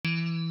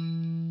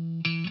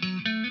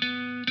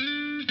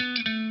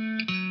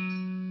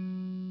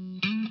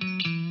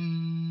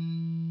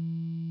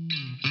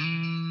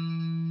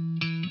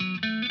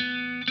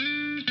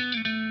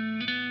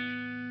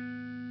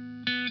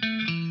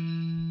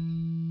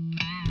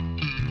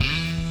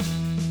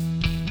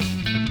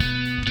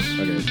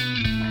Okay.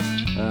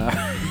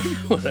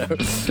 Whatever.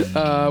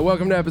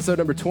 Welcome to episode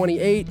number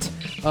 28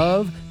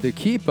 of the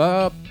Keep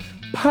Up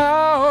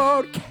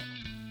Podcast.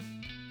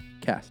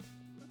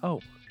 Oh,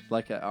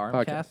 like an arm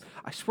Podcast. cast?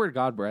 I swear to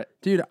God, Brett.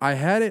 Dude, I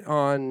had it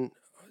on.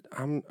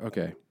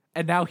 Okay.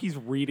 And now he's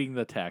reading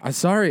the text. I'm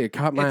sorry, it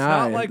caught my it's eye.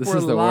 not like this we're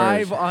is the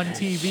live worst. on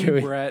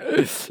TV,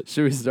 Brett.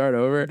 Should we start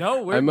over?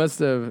 No, I must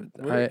have.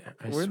 we're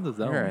in the swear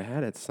zone. I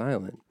had it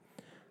silent.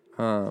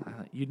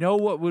 You know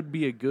what would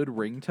be a good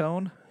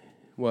ringtone?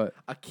 What?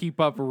 A Keep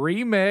Up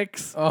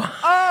remix. Oh.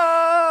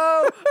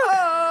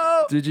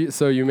 Oh! Did you?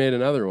 So you made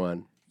another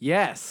one?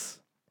 Yes.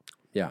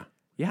 Yeah.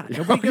 Yeah.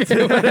 Nobody gets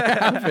Okay, what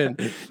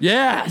happened?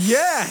 Yes.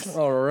 Yes.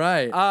 All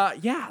right.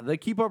 Yeah, the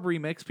Keep Up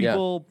remix.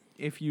 People,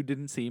 if you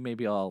didn't see,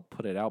 maybe I'll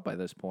put it out by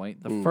this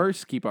point. The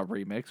first Keep Up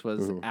remix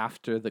was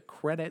after the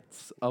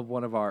credits of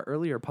one of our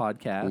earlier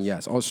podcasts.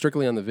 Yes. All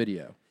strictly on the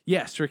video.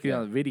 Yeah, strictly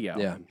on the video.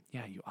 Yeah.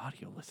 Yeah, you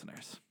audio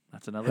listeners.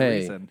 That's another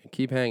Hey, reason.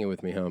 keep hanging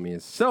with me,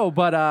 homies. So,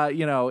 but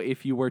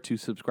if you were to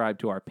subscribe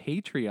to our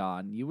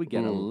Patreon, you would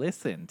get a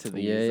listen to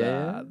these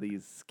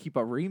these Keep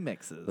Up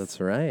remixes. That's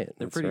right.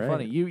 They're That's pretty right.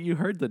 funny. You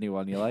heard the new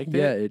one. You liked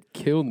Yeah, it? it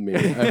killed me.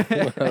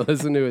 I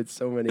listened to it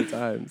so many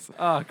times.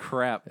 Oh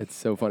crap! It's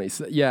so funny.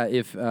 So, yeah,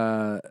 if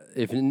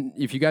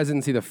you guys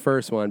didn't see the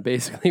first one,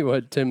 basically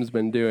what Tim's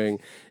been doing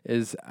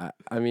is,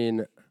 I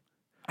mean,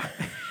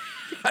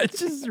 it's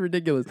just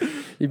ridiculous.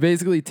 He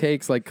basically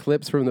takes like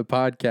clips from the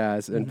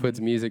podcast and puts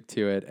music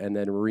to it, and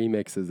then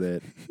remixes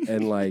it,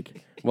 and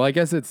like, well, I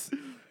guess it's.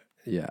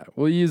 Yeah,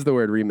 we'll use the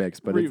word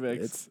remix, but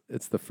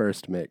it's the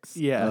first mix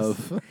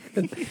of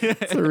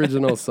its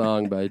original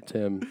song by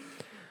Tim.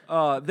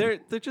 They're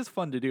just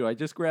fun to do. I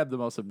just grab the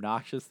most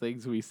obnoxious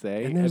things we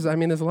say. And there's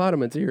a lot of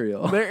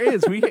material. There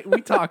is. We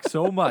talk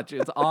so much.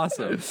 It's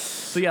awesome.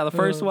 So yeah, the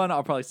first one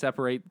I'll probably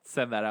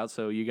send that out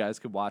so you guys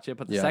can watch it.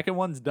 But the second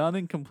one's done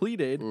and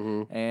completed.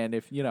 And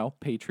if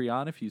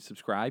Patreon, if you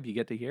subscribe, you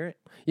get to hear it.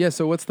 Yeah.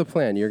 So what's the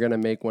plan? You're gonna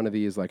make one of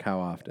these like how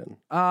often?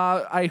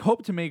 I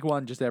hope to make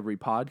one just every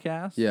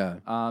podcast. Yeah.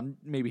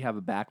 Maybe have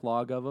a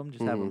backlog of them.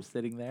 Just have them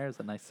sitting there as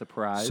a nice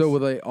surprise. So will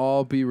they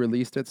all be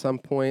released at some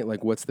point?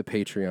 Like, what's the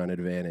Patreon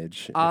advantage?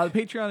 The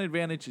Patreon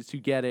advantage is to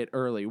get it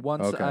early.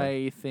 Once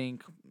I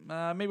think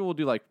maybe we'll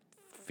do like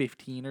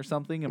 15 or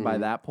something, and by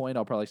that point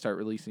I'll probably start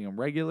releasing them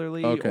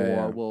regularly,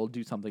 we'll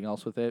do something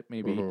else with it.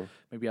 Maybe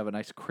have a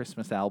nice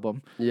Christmas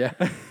album. Yeah.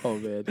 Oh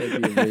man,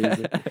 that'd be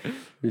amazing. It'd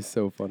be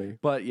so funny.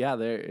 But yeah,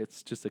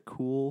 it's just a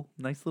cool,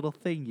 nice little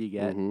thing you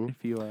get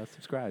if you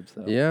subscribe.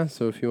 So yeah.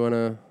 So if you want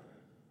to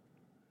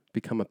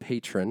become a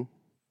patron,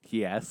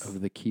 yes,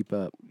 of the Keep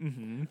Up,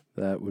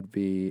 that would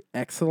be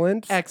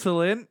excellent.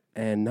 Excellent.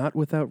 And not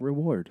without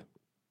reward.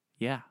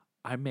 Yeah,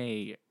 I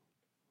may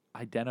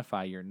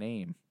identify your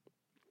name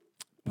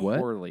What?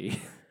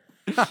 poorly.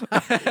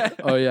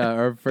 Oh yeah,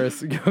 our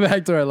first. Go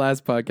back to our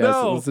last podcast.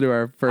 No, Listen to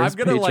our first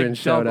I'm gonna patron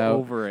shout jump out.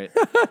 over it.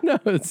 No,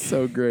 it's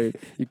so great.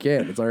 You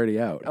can't. It's already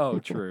out. Oh,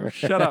 true.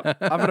 Shut up.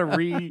 I'm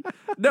gonna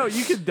No,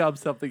 you can dub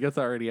something that's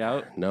already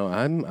out. No,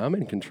 I'm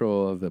in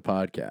control of the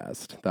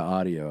podcast, the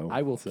audio.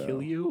 I will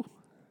kill you.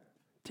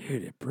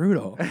 Dude, it's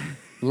brutal.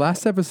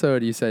 Last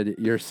episode, you said,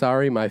 you're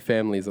sorry my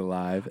family's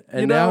alive,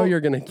 and now you're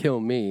going to kill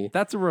me.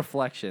 That's a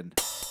reflection.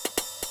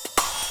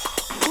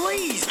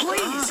 Please,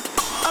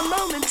 a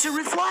moment to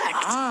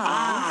reflect.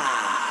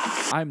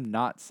 I'm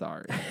not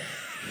sorry.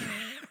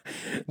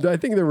 I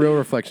think the real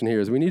reflection here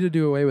is we need to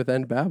do away with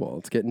End Babel.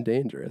 It's getting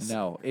dangerous.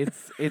 No,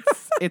 it's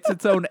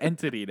its own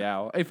entity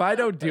now. If I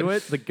don't do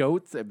it, the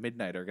goats at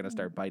midnight are going to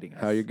start biting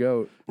us. How you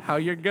goat? How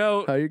your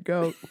goat? How you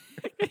goat?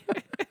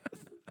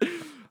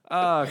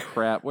 Oh,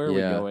 crap. Where are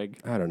we going?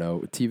 I don't know.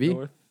 TV?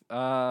 North?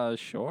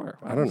 Sure.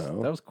 I don't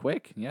know. That was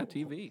quick. Yeah,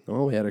 TV.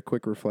 Oh, we had a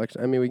quick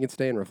reflection. I mean, we can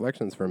stay in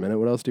reflections for a minute.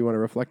 What else do you want to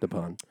reflect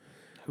upon?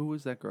 Who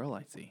was that girl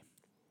I see?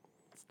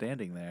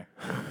 Standing there,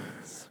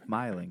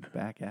 smiling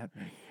back at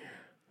me.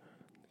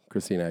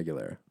 Christina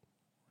Aguilera.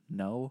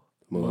 No.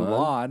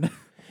 Mulan.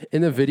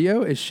 In the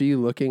video, is she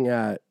looking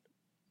at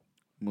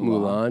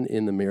Mulan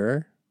in the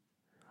mirror?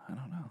 I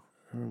don't know.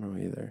 I don't know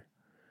either.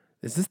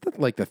 Is this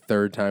the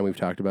third time we've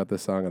talked about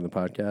this song on the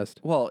podcast?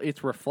 Well,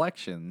 it's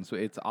reflections.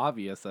 It's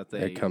obvious that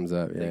it comes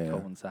up. They Yeah,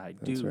 coincide.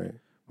 That's Dude, right.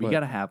 we got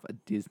to have a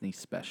Disney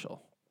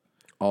special.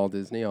 All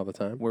Disney all the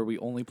time? Where we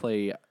only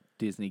play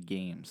Disney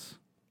games.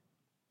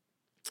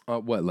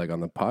 What, like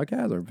on the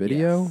podcast or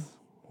video? Yes.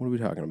 What are we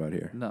talking about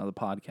here? No, the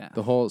podcast.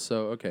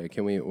 Okay,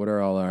 what are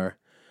all our,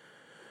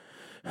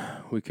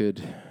 we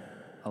could.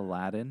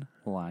 Aladdin,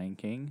 Lion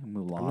King,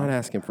 Mulan. I'm not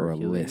asking for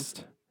Hercules, a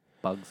list.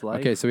 Bugs Life.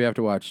 Okay, so we have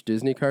to watch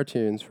Disney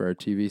cartoons for our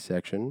TV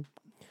section.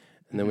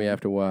 And then we have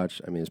to watch,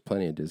 there's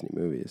plenty of Disney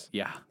movies.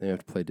 Yeah. Then we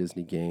have to play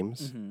Disney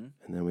games. And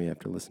then we have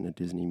to listen to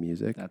Disney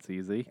music. That's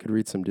easy. Could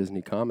read some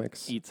Disney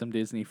comics. Eat some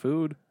Disney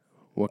food.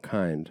 What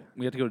kind?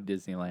 We have to go to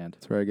Disneyland.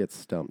 That's where I get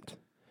stumped.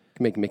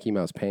 Could make Mickey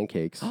Mouse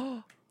pancakes.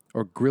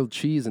 Or grilled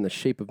cheese in the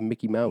shape of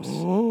Mickey Mouse.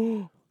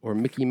 Or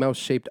Mickey Mouse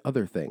shaped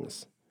other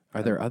things.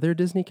 Are there other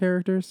Disney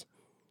characters?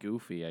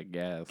 Goofy, I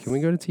guess. Can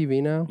we go to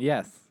TV now?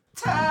 Yes.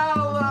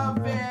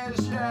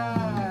 Television.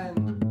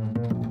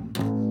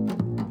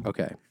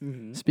 Okay.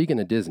 speaking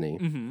of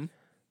Disney,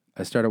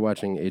 I started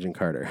watching Agent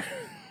Carter.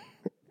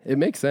 It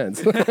makes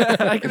sense.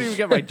 I couldn't even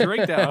get my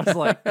drink down. I was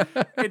like,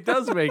 it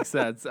does make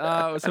sense.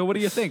 So what do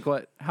you think?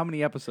 How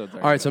many episodes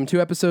are All right, so I'm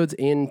 2 episodes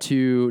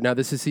into, now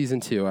this is season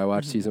 2. I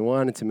watched season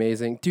 1. It's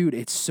amazing. Dude,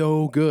 it's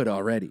so good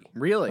already.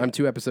 Really? I'm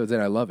 2 episodes in.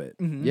 I love it.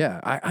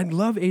 Yeah, I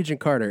love Agent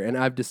Carter, and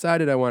I've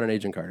decided I want an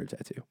Agent Carter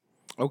tattoo.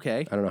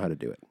 Okay. I don't know how to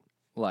do it.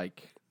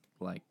 Like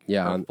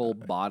Yeah, her on full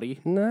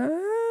body? Nah,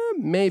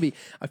 maybe.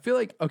 I feel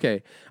like,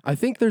 okay, I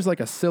think there's like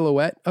a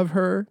silhouette of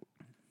her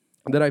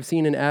that I've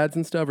seen in ads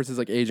and stuff versus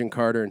like Agent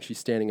Carter and she's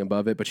standing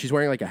above it, but she's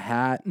wearing like a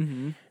hat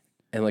and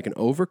like an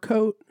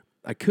overcoat.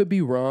 I could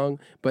be wrong,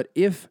 but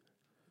if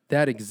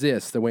that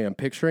exists the way I'm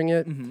picturing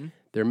it,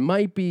 there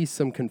might be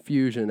some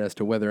confusion as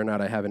to whether or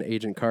not I have an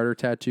Agent Carter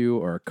tattoo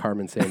or a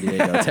Carmen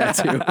Sandiego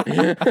tattoo.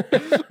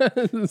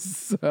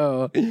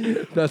 So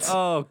that's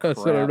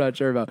what I'm not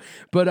sure about.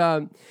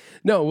 But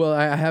no, well,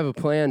 I have a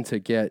plan to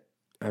get,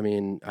 I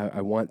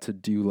want to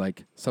do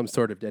like some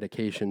sort of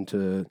dedication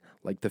to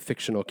like the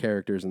fictional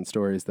characters and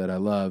stories that I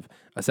love,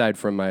 aside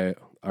from my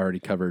already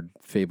covered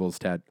Fables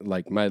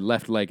like my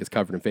left leg is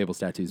covered in Fables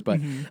tattoos.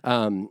 But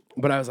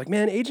but I was like,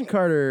 man, Agent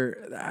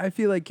Carter, I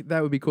feel like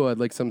that would be cool. I'd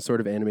like some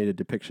sort of animated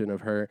depiction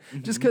of her,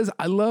 just because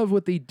I love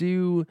what they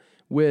do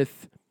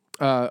with.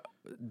 As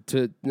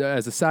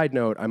a side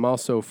note, I'm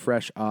also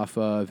fresh off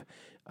of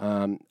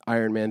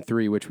Iron Man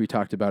 3, which we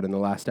talked about in the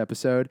last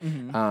episode.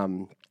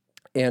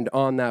 And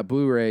on that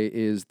Blu-ray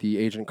is the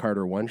Agent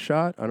Carter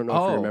one-shot. I don't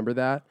know if you remember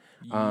that.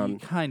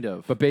 Kind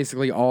of. But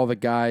basically all the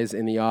guys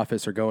in the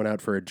office are going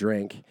out for a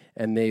drink,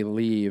 and they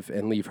leave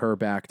her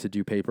back to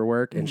do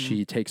paperwork, and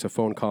she takes a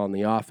phone call in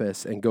the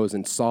office and goes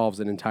and solves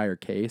an entire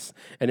case.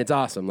 And it's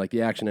awesome. Like,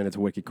 the action in it's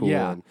wicked cool.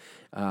 Yeah.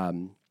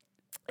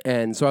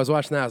 And so I was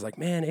watching that. I was like,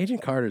 man,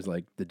 Agent Carter's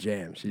like the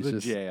jam. She's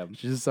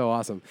just so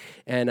awesome.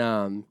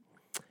 And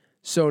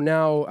so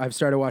now I've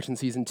started watching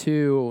season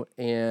 2,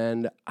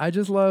 and I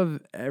just love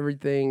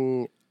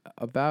everything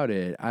about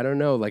it. I don't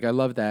know, like I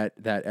love that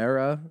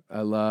era.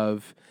 I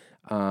love,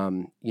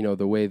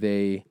 the way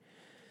they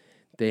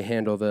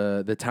handle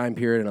the time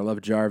period, and I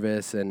love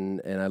Jarvis,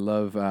 and I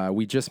love.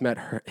 We just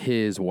met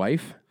his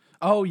wife.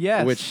 Oh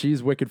yes, which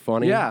she's wicked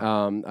funny. Yeah,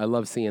 I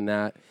love seeing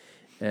that.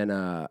 And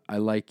I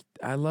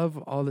love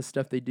all the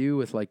stuff they do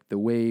with like the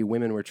way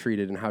women were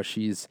treated and how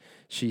she's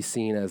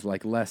seen as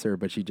like lesser,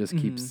 but she just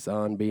keeps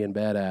on being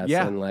badass.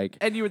 Yeah,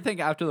 and you would think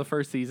after the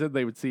first season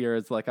they would see her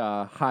as like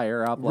a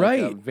higher up,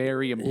 like a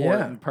very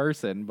important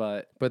person,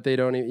 but they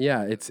don't.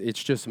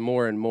 It's just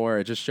more and more.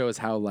 It just shows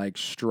how like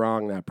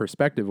strong that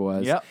perspective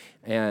was. Yep.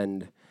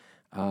 And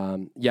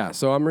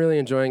so I'm really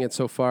enjoying it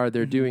so far.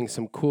 They're doing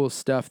some cool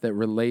stuff that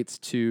relates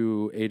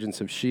to Agents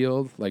of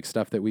S.H.I.E.L.D., like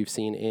stuff that we've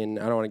seen in,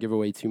 I don't want to give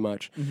away too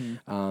much, and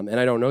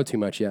I don't know too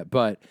much yet,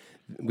 but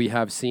we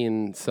have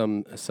seen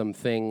some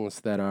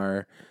things that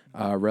are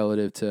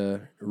relative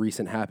to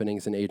recent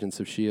happenings in Agents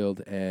of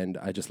S.H.I.E.L.D., and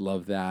I just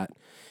love that,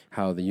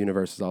 how the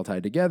universe is all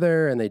tied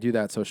together, and they do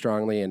that so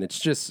strongly, and it's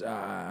just,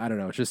 I don't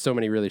know, it's just so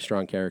many really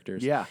strong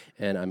characters. Yeah.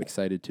 And I'm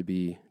excited to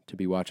be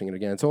watching it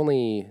again. It's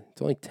only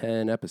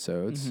 10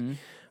 episodes.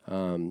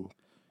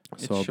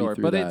 So I'll short,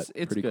 be through but that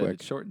it's pretty good. quick.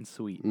 It's short and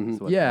sweet.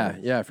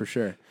 Yeah, for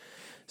sure.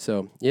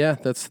 So yeah,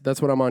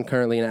 that's what I'm on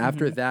currently. And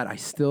after that, I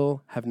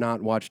still have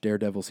not watched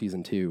Daredevil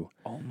season 2.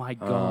 Oh my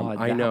god,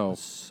 I know. Was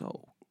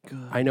so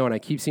good. I know, and I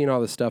keep seeing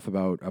all this stuff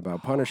about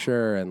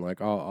Punisher and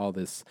like all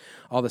this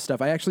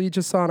stuff. I actually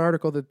just saw an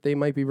article that they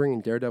might be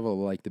bringing Daredevil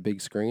to like the big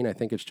screen. I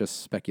think it's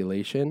just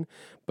speculation,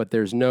 but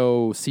there's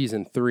no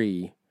season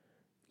 3.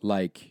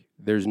 Like,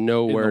 there's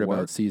no word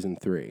about season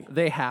 3.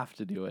 They have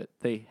to do it.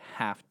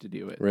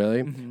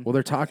 Really? Well,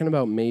 they're talking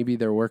about maybe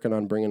they're working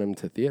on bringing them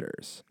to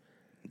theaters.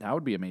 That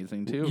would be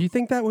amazing too. You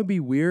think that would be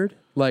weird?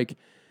 Like,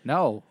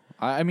 no.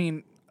 I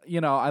mean,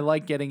 I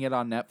like getting it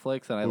on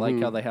Netflix, and I like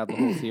how they have the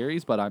whole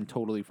series, but I'm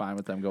totally fine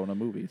with them going to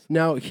movies.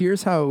 Now,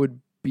 here's how it would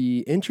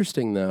be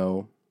interesting,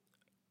 though,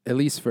 at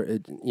least for,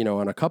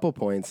 on a couple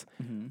points.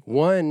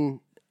 One,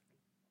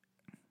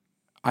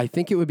 I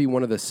think it would be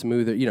one of the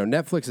smoother,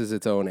 Netflix is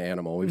its own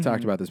animal. We've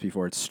talked about this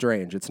before. It's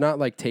strange. It's not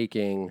like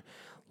taking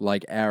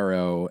like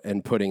Arrow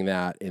and putting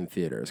that in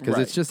theaters, because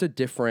it's just a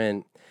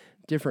different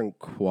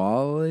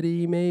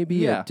quality,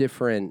 maybe a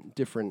different,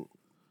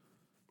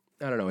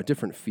 I don't know, a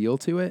different feel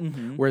to it.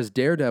 Whereas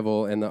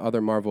Daredevil and the other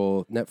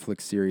Marvel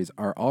Netflix series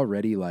are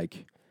already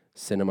like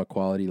cinema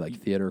quality, like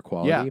theater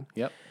quality.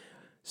 Yeah. Yep.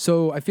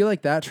 So I feel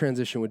like that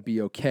transition would be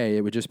okay.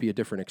 It would just be a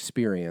different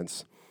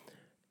experience.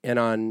 And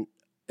on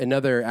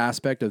another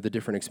aspect of the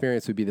different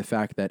experience would be the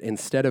fact that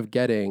instead of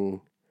getting,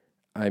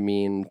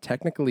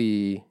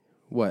 technically,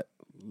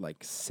 like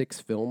 6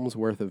 films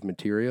worth of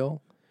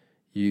material,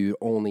 you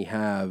only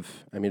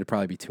have, it'd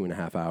probably be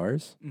 2.5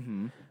 hours.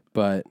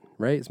 But,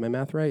 right? Is my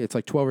math right? It's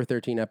like 12 or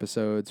 13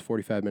 episodes,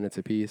 45 minutes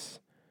apiece.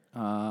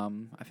 I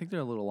think they're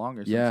a little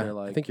longer. Yeah, they're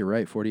like, I think you're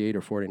right. 48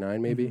 or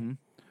 49, maybe.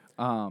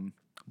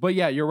 But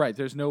yeah, you're right.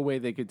 There's no way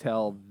they could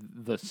tell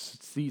the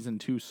season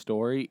 2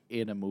 story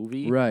in a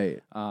movie.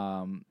 Right.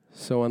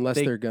 So unless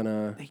they're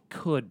gonna... They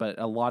could, but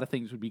a lot of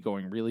things would be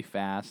going really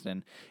fast,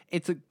 and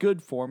it's a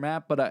good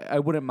format, but I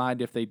wouldn't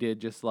mind if they did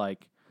just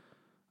like...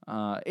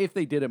 if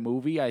they did a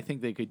movie, I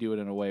think they could do it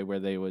in a way where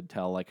they would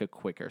tell like a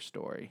quicker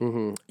story.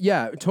 Mm-hmm.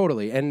 Yeah,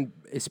 totally. And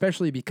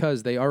especially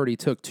because they already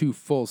took 2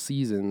 full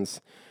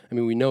seasons. I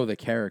mean, we know the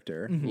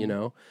character, you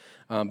know,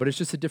 but it's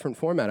just a different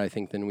format, I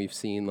think, than we've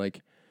seen.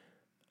 Like,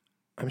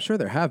 I'm sure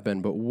there have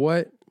been, but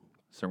what?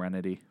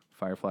 Serenity.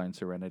 Firefly and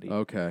Serenity.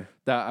 Okay.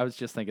 I was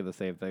just thinking the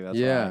same thing. That's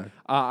Yeah.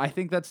 why. I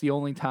think that's the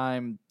only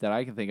time that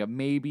I can think of.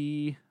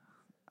 Maybe,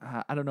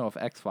 I don't know if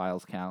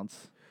X-Files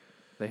counts.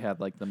 They had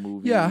like the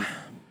movie. Yeah.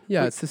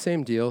 Yeah, it's the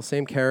same deal.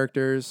 Same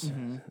characters.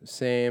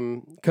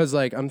 Same. Because,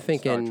 like, I'm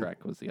thinking. Star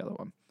Trek was the other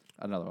one.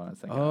 Another one I was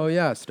thinking. Oh,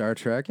 yeah, Star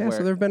Trek. Yeah,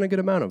 so there have been a good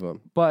amount of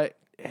them. But,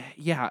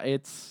 yeah,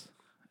 it's.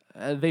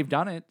 They've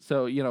done it,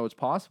 so, it's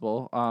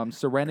possible.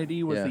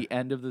 Serenity was the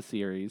end of the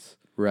series.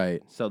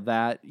 Right. So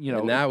that,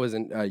 And that was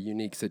a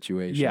unique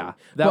situation. Yeah,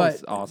 that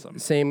was awesome.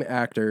 Same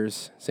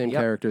actors, same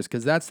characters,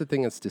 because that's the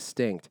thing that's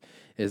distinct,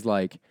 is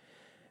like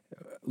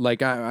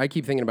I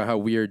keep thinking about how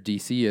weird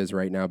DC is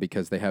right now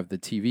because they have the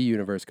TV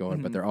universe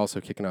going, but they're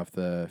also kicking off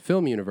the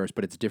film universe,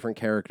 but it's different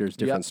characters,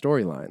 different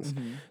storylines.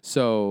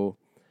 So,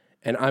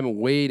 and I'm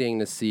waiting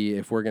to see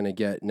if we're going to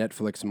get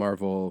Netflix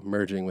Marvel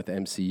merging with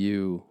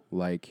MCU,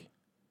 like...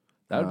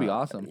 That would be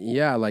awesome.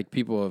 Yeah, like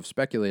people have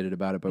speculated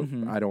about it, but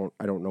I don't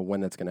know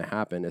when that's going to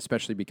happen,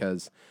 especially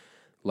because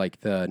like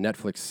the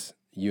Netflix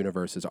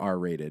universe is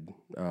R-rated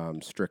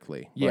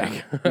strictly.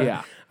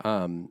 Yeah.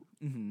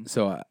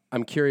 So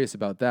I'm curious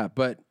about that,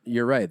 but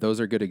you're right. Those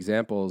are good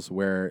examples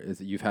where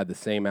you've had the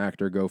same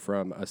actor go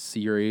from a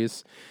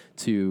series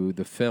to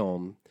the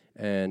film,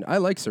 and I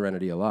like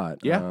Serenity a lot.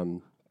 Yeah.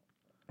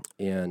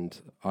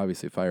 And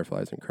obviously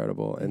Firefly is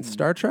incredible, and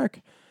Star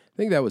Trek, I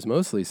think that was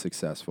mostly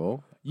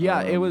successful.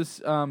 Yeah, it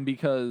was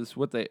because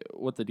what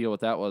the deal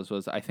with that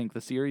was I think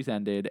the series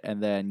ended,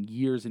 and then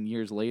years and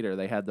years later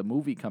they had the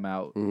movie come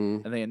out,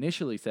 and they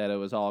initially said it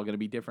was all going to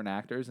be different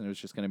actors and it was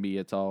just going to be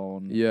its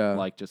own,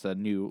 like just a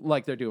new,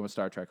 like they're doing with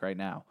Star Trek right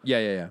now.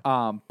 Yeah.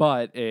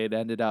 But it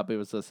ended up, it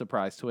was a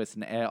surprise twist,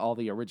 and all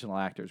the original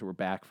actors were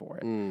back for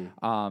it.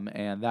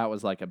 And that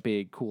was like a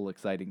big, cool,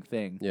 exciting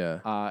thing. Yeah.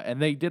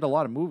 And they did a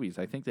lot of movies.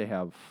 I think they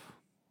have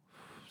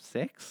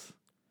 6.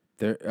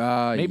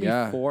 Maybe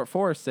four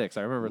or 6.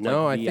 I remember. It's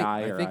like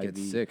VI I think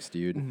it's 6,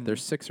 dude.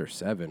 There's 6 or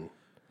 7.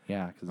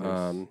 Yeah, because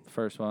there's the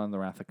first one, The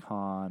Wrath of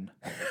Khan.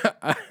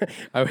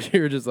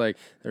 You were just like,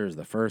 there's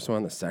the first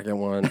one, the second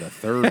one, the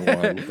third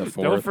one, the fourth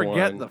one. Don't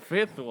forget the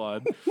 5th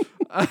one.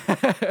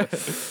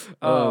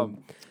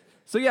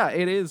 So yeah,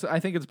 it is. I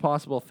think it's a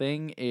possible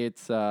thing.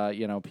 It's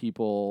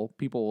people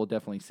will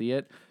definitely see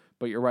it.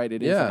 But you're right,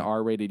 it is an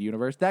R-rated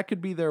universe. That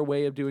could be their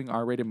way of doing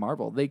R-rated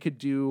Marvel. They could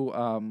do,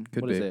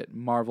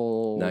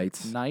 Marvel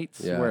Nights,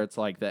 where it's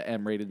like the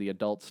M-rated, the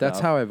adult stuff. That's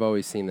how I've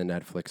always seen the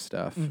Netflix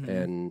stuff.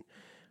 And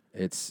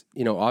it's,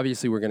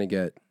 obviously we're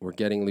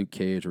getting Luke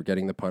Cage, we're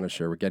getting The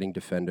Punisher, we're getting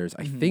Defenders.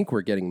 I think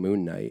we're getting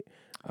Moon Knight.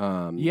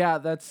 Yeah,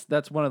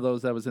 that's one of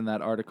those that was in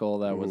that article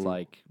that was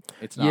like,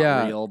 it's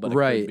not real, but it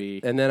could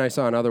be. And then I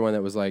saw another one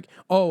that was like,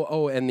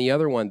 and the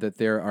other one that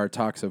there are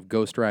talks of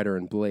Ghost Rider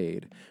and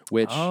Blade,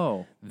 which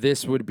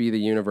this would be the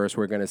universe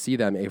we're going to see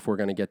them if we're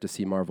going to get to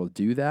see Marvel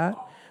do that,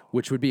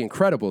 which would be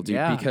incredible,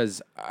 dude,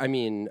 because, I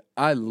mean,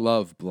 I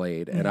love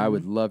Blade, and I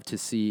would love to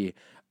see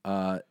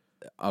a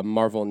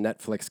Marvel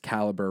Netflix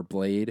caliber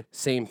Blade.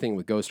 Same thing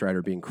with Ghost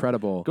Rider, be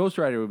incredible. Ghost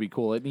Rider would be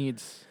cool.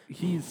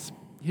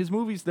 His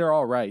movies, they're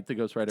all right, the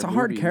Ghost Rider movies. It's a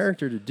hard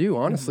character to do,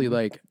 honestly.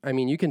 Like, I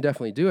mean, you can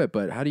definitely do it,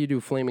 but how do you do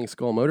Flaming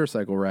Skull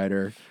Motorcycle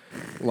Rider?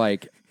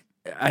 Like,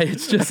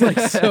 it's just like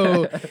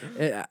so...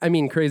 I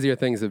mean, crazier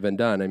things have been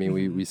done. I mean,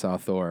 we saw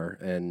Thor,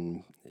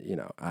 and,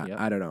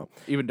 I don't know.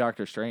 Even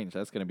Doctor Strange,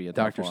 that's going to be a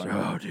tough one.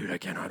 Oh, dude, I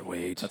cannot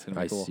wait. That's going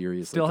to be cool. I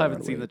seriously Still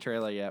haven't seen the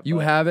trailer yet. You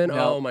haven't?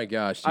 No. Oh, my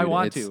gosh, dude. I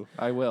want to.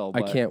 I will.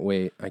 I can't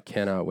wait. I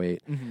cannot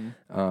wait.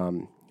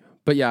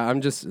 But yeah, I'm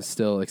just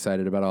still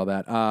excited about all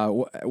that.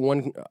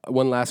 One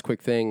last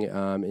quick thing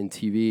in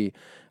TV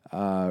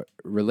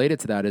related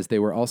to that is they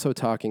were also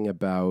talking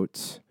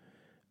about.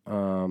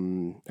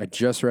 I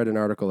just read an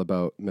article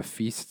about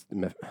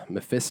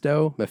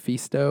Mephisto,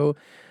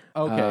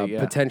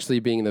 potentially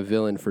being the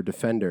villain for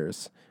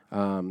Defenders,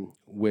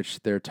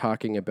 which they're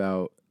talking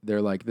about.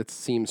 They're like, that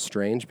seems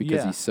strange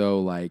because he's so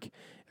like.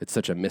 It's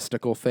such a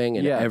mystical thing,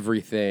 and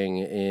everything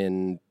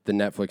in the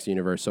Netflix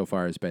universe so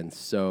far has been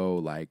so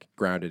like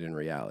grounded in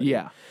reality.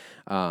 Yeah.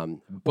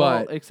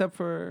 But except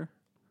for,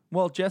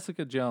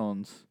 Jessica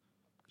Jones,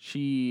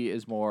 she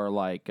is more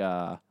like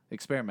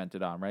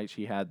experimented on, right?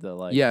 She had the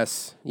like.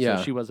 Yes. Yeah.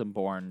 So she wasn't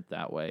born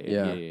that way.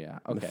 Yeah.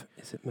 Okay.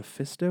 Is it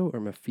Mephisto or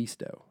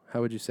Mephisto?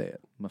 How would you say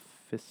it?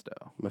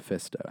 Mephisto.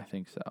 I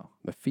think so.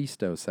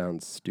 Mephisto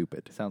sounds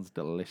stupid. Sounds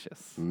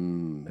delicious.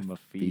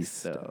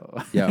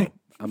 Mephisto. Yo,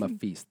 I'm a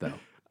feast though.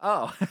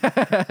 Oh.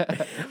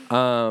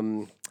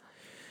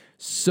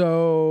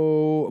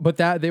 So, but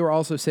that they were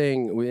also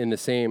saying in the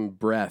same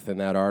breath in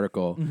that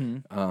article,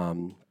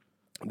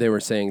 they were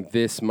saying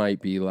this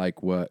might be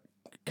like what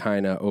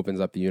kind of opens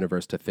up the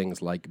universe to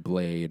things like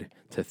Blade,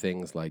 to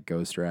things like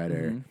Ghost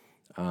Rider.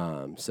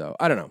 So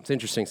I don't know. It's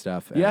interesting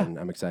stuff, and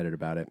I'm excited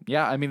about it.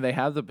 Yeah, I mean, they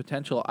have the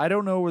potential. I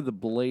don't know where the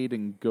Blade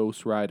and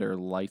Ghost Rider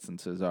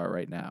licenses are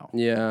right now.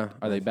 Yeah.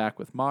 Are they back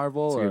with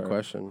Marvel? That's a good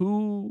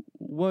question.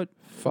 What?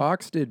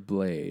 Fox did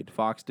Blade.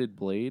 Fox did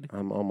Blade?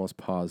 I'm almost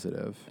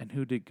positive. And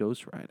who did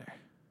Ghost Rider?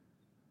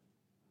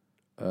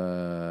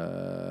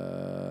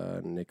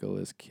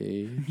 Nicolas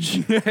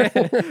Cage.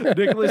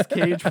 Nicolas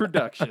Cage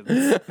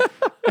Productions.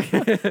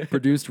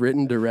 Produced,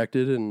 written,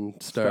 directed,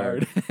 and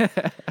starred.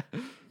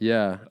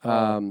 Yeah.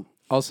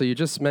 Also, you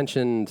just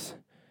mentioned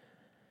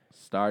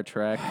Star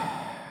Trek.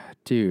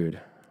 Dude.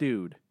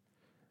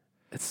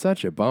 It's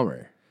such a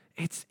bummer.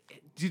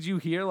 Did you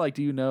hear, like,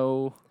 do you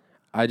know?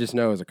 I just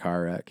know it was a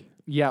car wreck.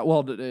 Yeah,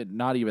 well,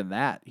 not even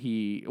that.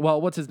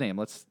 What's his name?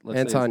 Let's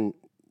Anton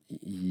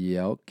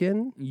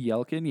Yelkin?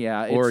 Yelkin,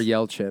 yeah. Or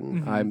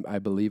Yelchin. I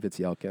believe it's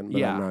Yelkin,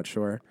 but I'm not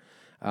sure.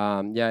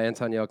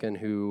 Anton Yelkin,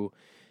 who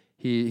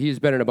he's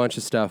been in a bunch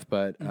of stuff,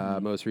 but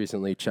most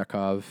recently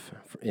Chekhov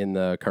in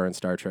the current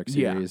Star Trek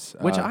series.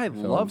 Which I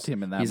loved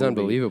him in that He's movie.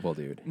 Unbelievable,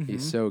 dude.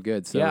 He's so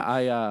good. So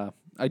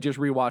I just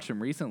rewatched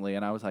him recently,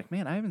 and I was like,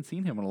 man, I haven't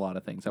seen him in a lot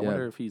of things. I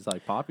wonder if he's,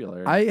 like,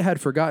 popular. I had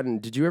forgotten.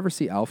 Did you ever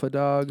see Alpha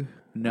Dog?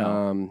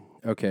 No.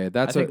 Okay,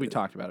 I think we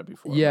talked about it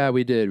before. Yeah,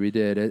 we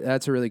did.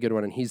 That's a really good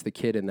one, and he's the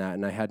kid in that,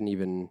 and I hadn't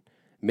even...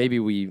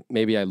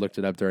 Maybe I looked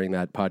it up during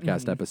that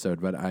podcast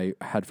episode, but I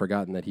had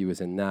forgotten that he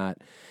was in that.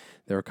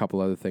 There were a couple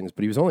other things,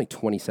 but he was only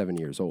 27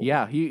 years old.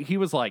 Yeah, he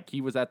was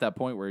at that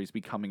point where he's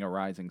becoming a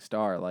rising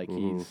star. Like,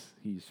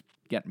 he's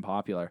getting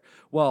popular.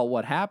 Well,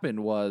 what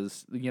happened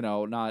was,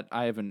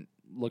 I haven't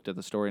looked at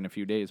the story in a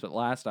few days, but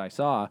last I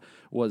saw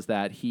was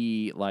that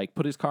he, like,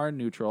 put his car in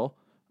neutral.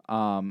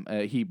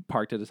 He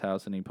parked at his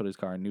house and he put his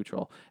car in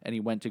neutral, and he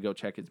went to go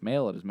check his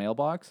mail at his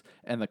mailbox,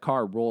 and the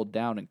car rolled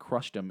down and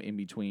crushed him in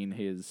between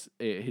his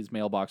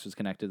mailbox was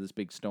connected to this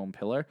big stone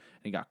pillar,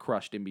 and he got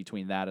crushed in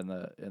between that and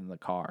the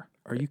car.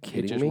 Are you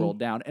kidding me? It just rolled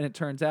down, and it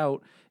turns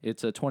out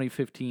it's a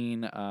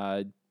 2015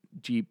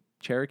 Jeep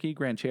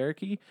Grand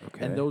Cherokee,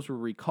 and those were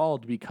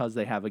recalled because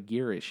they have a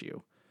gear issue.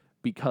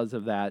 Because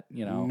of that,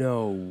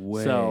 No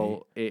way.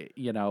 So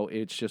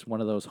it's just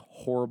one of those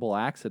horrible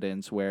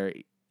accidents where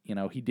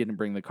he didn't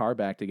bring the car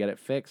back to get it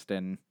fixed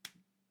and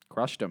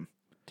crushed him.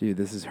 Dude,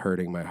 this is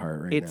hurting my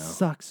heart right now. It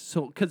sucks.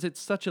 So, because it's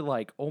such a,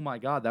 like, oh my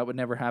God, that would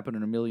never happen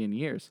in a million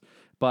years.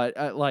 But,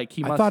 I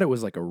thought it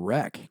was like a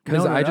wreck.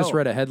 Because I just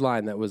read a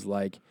headline that was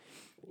like,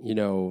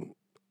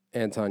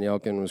 Anton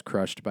Yelkin was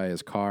crushed by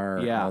his car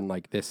on,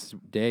 like, this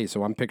day.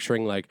 So I'm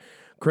picturing, like,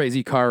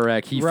 crazy car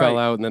wreck. He fell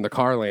out and then the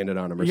car landed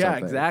on him or something.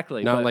 Yeah,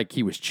 exactly. Not like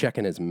he was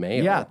checking his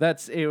mail. Yeah,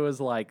 it was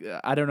like,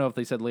 I don't know if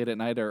they said late at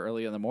night or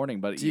early in the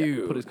morning, but he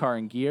put his car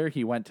in gear.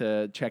 He went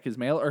to check his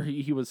mail, or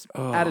he was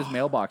at his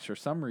mailbox for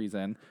some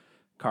reason.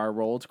 Car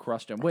rolled,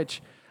 crushed him,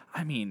 which,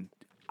 I mean,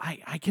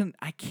 I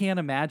can't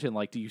imagine,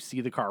 like, do you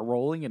see the car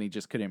rolling and he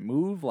just couldn't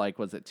move? Like,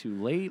 was it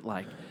too late?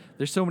 Like,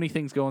 there's so many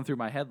things going through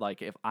my head.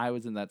 Like, if I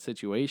was in that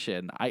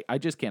situation, I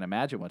just can't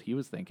imagine what he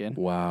was thinking.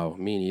 Wow,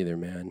 me neither,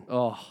 man.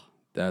 Oh,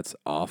 that's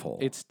awful.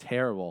 It's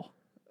terrible.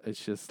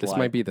 It's just this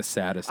might be the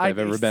saddest I've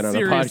ever been on a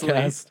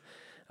podcast.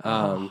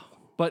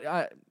 But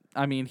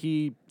I mean,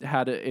 he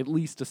had at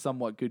least a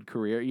somewhat good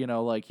career.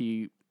 Like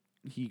he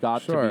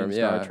got to be in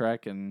Star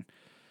Trek, and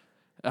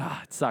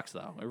it sucks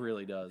though. It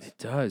really does. It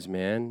does,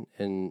 man.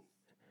 And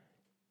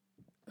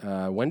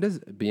when does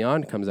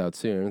Beyond comes out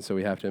soon? So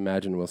we have to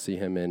imagine we'll see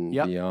him in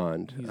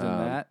Beyond. He's in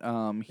that.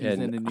 He's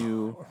in a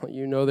new.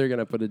 They're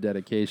gonna put a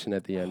dedication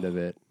at the end of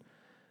it.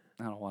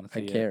 I don't want to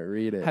see it. I can't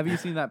read it. Have you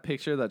seen that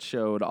picture that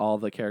showed all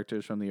the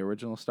characters from the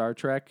original Star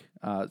Trek?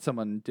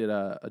 Someone did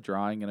a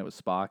drawing, and it was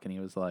Spock, and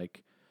he was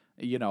like,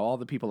 all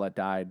the people that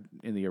died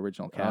in the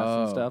original cast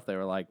and stuff, they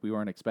were like, we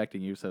weren't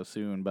expecting you so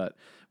soon, but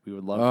we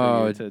would love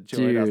for you to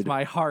join us.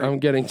 My heart. I'm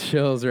getting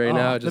chills right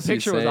now. Just the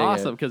picture was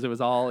awesome because it was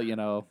all,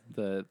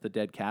 the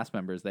dead cast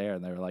members there,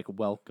 and they were like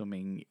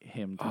welcoming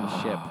him to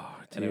the ship.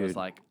 And it was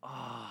like,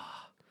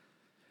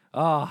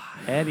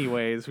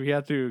 anyways, we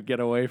have to get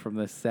away from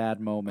this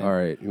sad moment. All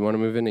right, you want to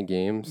move into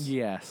games?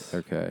 Yes.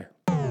 Okay.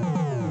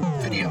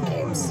 Video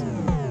games.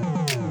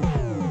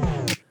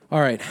 All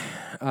right.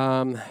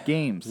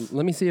 Games.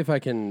 Let me see if I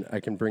can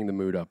bring the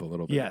mood up a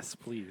little bit. Yes,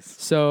 please.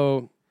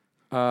 So,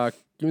 it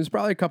was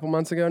probably a couple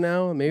months ago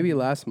now, maybe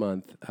last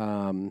month.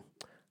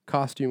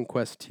 Costume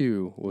Quest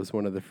 2 was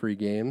one of the free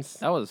games.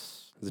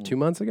 Was it 2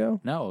 months ago?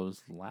 No, it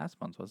was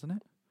last month, wasn't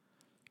it?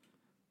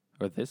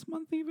 Or this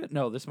month even?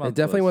 No, this month. It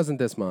definitely wasn't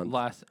this month.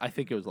 I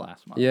think it was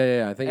last month.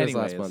 Yeah. I think it was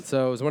last month.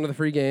 So it was one of the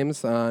free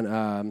games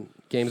on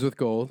Games with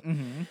Gold,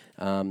 an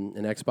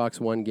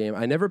Xbox One game.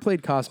 I never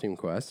played Costume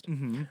Quest.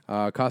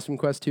 Costume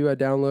Quest 2 I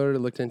downloaded. It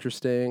looked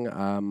interesting.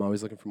 I'm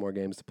always looking for more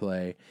games to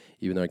play,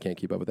 even though I can't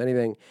keep up with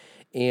anything.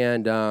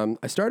 And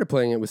I started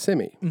playing it with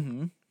Simi,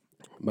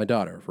 my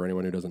daughter, for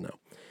anyone who doesn't know.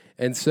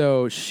 And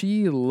so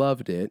she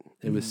loved it.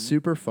 It was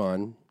super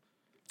fun.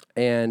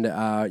 And,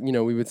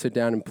 we would sit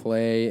down and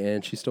play,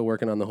 and she's still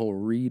working on the whole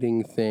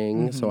reading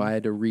thing. So I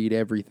had to read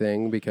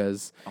everything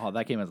because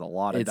that game has a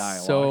lot of dialogue.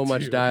 It's so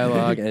much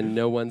dialogue, and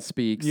no one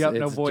speaks. Yep,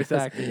 no voice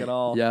acting at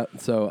all. Yep.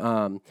 So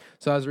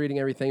I was reading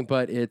everything,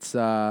 but it's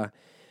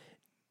an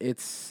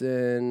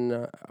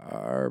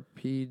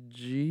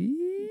RPG.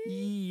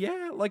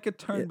 Yeah, like a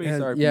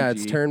turn-based RPG. Yeah,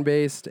 it's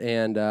turn-based,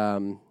 and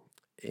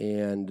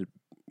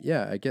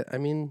yeah,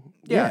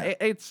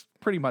 it's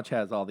pretty much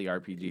has all the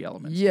RPG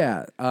elements.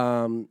 Yeah,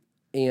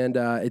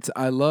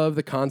 I love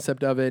the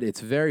concept of it. It's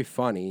very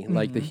funny.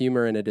 Like the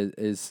humor in it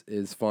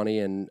is funny,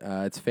 and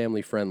it's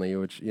family friendly,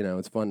 which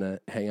it's fun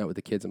to hang out with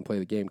the kids and play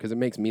the game because it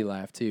makes me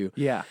laugh too.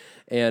 Yeah,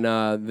 and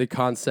the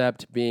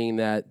concept being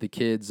that the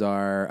kids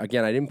are,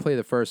 again, I didn't play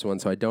the first one,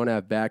 so I don't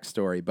have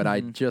backstory, but I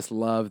just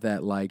love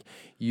that like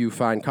you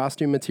find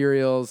costume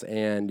materials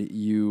and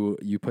you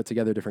put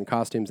together different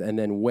costumes, and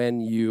then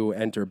when you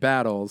enter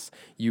battles,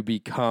 you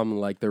become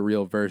like the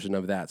real version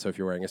of that. So if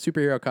you're wearing a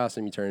superhero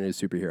costume, you turn into a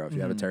superhero. If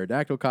you have a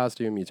pterodactyl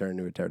costume, you turn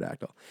into a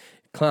pterodactyl.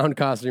 Clown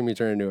costume, you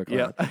turn into a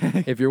clown.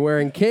 Yep. If you're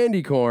wearing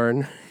candy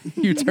corn,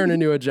 you turn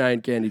into a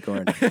giant candy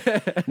corn.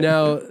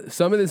 Now,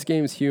 some of this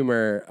game's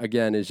humor,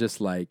 again, is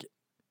just like,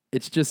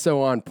 it's just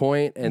so on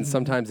point, and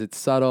sometimes it's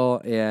subtle,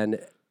 and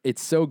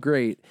it's so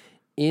great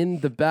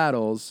in the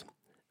battles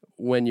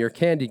when you're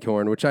candy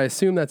corn, which I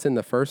assume that's in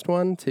the first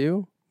one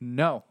too.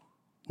 No.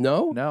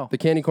 No? The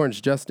candy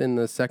corn's just in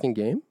the second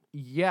game?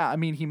 Yeah, I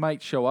mean, he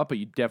might show up, but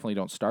you definitely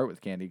don't start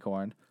with candy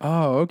corn.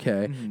 Oh,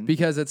 okay.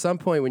 Because at some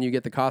point when you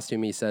get the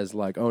costume, he says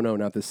like, "Oh no,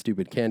 not this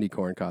stupid candy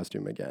corn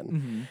costume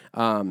again."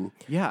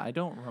 Yeah, I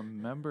don't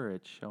remember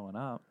it showing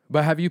up.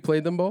 But have you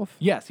played them both?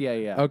 Yes,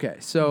 yeah. Okay,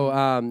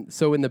 so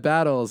so in the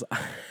battles,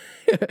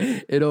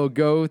 it'll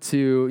go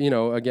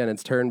to again,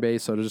 it's turn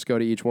based, so it'll just go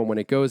to each one. When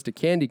it goes to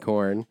candy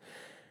corn,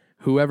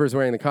 whoever's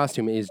wearing the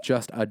costume is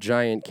just a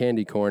giant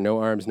candy corn, no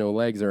arms, no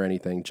legs or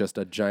anything, just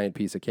a giant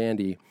piece of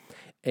candy,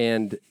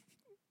 and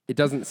it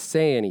doesn't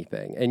say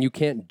anything, and you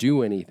can't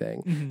do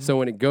anything. So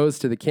when it goes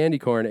to the candy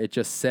corn, it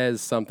just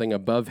says something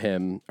above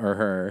him or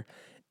her,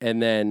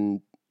 and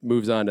then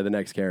moves on to the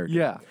next character.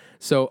 Yeah.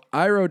 So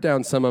I wrote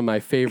down some of my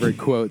favorite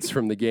quotes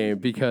from the game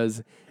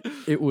because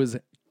it was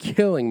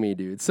killing me,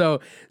 dude. So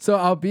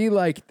I'll be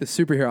like the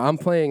superhero. I'm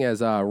playing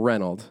as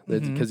Reynold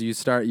because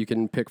you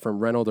can pick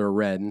from Reynold or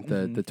Ren,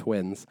 the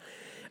twins,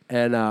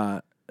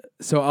 and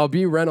so I'll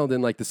be Reynold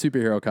in like the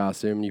superhero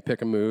costume, and you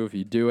pick a move,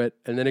 you do it,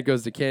 and then it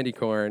goes to candy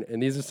corn, and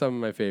these are some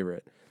of my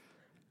favorite.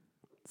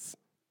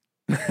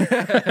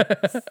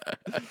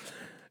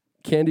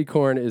 Candy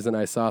corn is an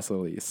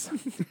isosceles.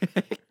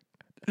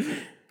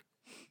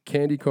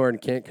 Candy corn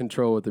can't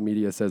control what the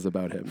media says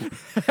about him.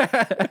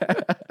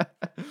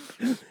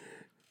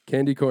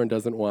 Candy corn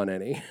doesn't want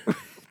any.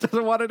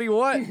 Doesn't want any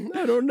what?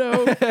 I don't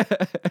know.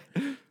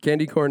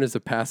 Candy corn is a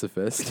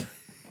pacifist.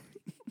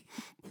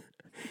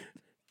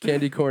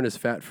 Candy corn is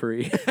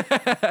fat-free.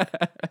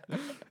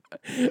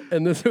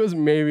 And this was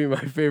maybe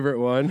my favorite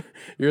one.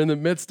 You're in the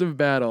midst of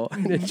battle,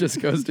 and it just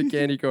goes to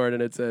candy corn,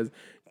 and it says,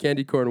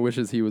 "Candy corn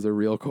wishes he was a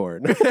real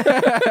corn."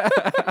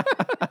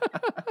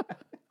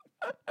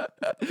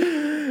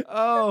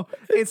 Oh,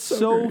 it's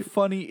so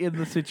funny in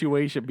the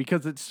situation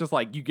because it's just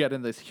like you get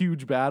in this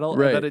huge battle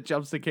and then it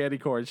jumps to candy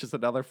corn. It's just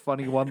another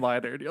funny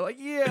one-liner, and you're like,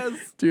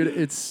 yes, dude,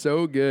 it's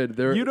so good.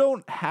 You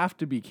don't have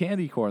to be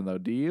candy corn though,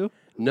 do you?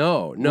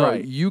 No.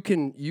 Right. You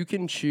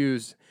can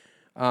choose.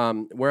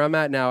 Where I'm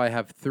at now, I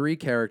have 3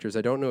 characters.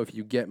 I don't know if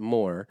you get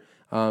more,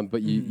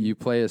 but you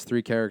play as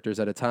 3 characters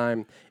at a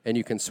time, and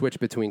you can switch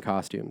between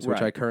costumes,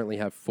 which I currently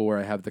have 4.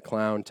 I have the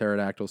clown,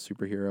 pterodactyl,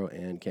 superhero,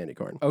 and candy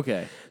corn.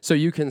 Okay. So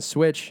you can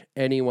switch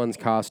anyone's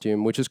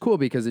costume, which is cool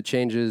because it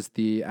changes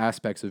the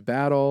aspects of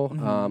battle.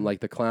 Like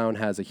the clown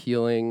has a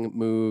healing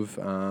move,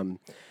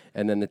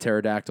 and then the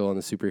pterodactyl and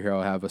the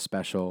superhero have a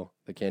special.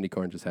 The candy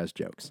corn just has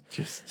jokes.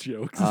 Just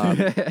jokes.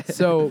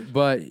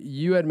 But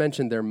you had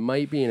mentioned there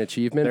might be an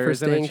achievement for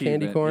staying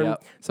candy corn.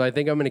 Yep. So I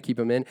think I'm going to keep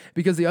them in.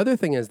 Because the other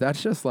thing is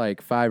that's just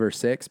like 5 or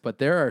 6, but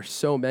there are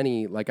so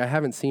many, like I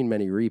haven't seen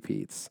many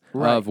repeats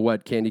of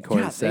what candy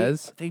corn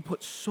says. They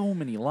put so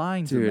many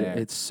lines Dude, in there.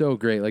 it's so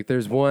great. Like there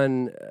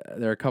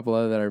are a couple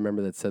other that I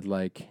remember that said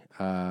like,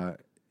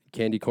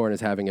 candy corn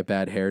is having a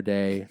bad hair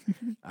day.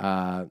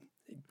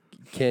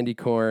 Candy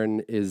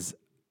corn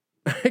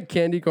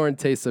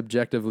tastes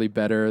subjectively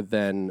better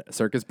than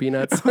circus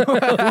peanuts.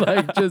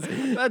 Like just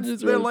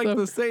they're like stuff.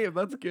 The same.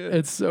 That's good.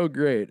 It's so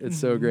great. It's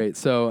so great.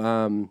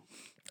 So,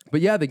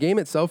 but yeah, the game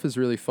itself is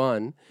really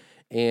fun,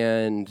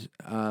 and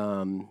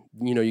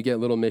you get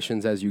little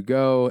missions as you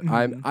go.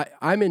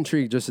 I'm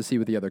intrigued just to see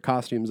what the other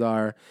costumes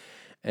are,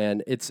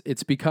 and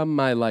it's become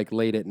my like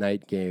late at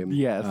night game.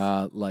 Yes.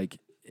 Like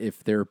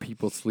if there are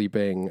people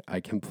sleeping, I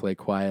can play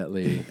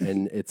quietly,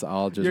 and it's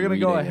all just. You're gonna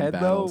go ahead though,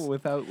 battles.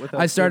 without.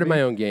 I started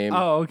my own game.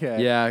 Oh,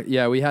 okay.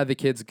 Yeah. We had the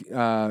kids.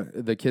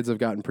 The kids have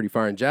gotten pretty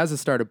far, and Jazz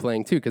has started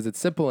playing too because it's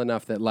simple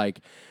enough that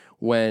like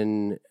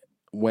when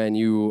when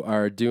you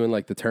are doing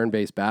like the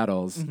turn-based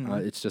battles,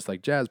 it's just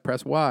like Jazz,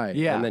 press Y,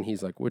 Yeah. and then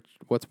he's like,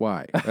 what's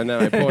Y? And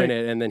then I point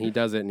it, and then he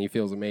does it, and he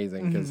feels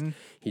amazing because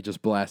he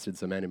just blasted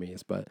some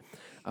enemies. But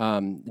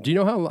do you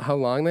know how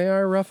long they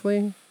are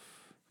roughly?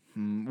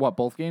 What,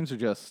 both games or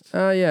just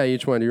Yeah,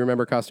 each one. Do you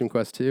remember Costume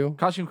Quest 2?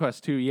 Costume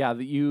Quest 2? Yeah,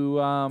 that you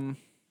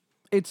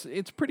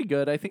it's pretty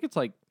good. I think it's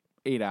like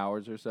 8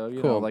 hours or so.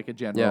 You know, like a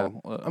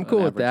general. Yeah, I'm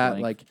cool with that.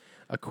 length. Like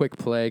a quick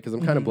play because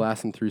I'm kind of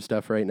blasting through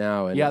stuff right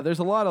now. And yeah, there's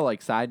a lot of like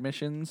side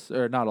missions,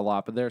 or not a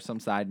lot, but there's some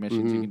side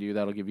missions you can do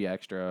that'll give you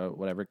extra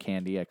whatever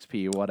candy,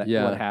 XP, what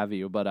have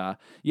you. But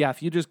yeah,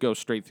 if you just go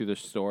straight through the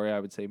story, I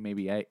would say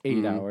maybe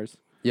 8 hours.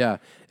 Yeah,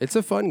 it's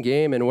a fun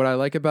game, and what I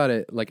like about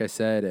it, like I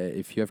said,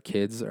 if you have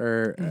kids,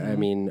 or I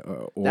mean,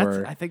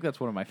 I think that's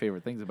one of my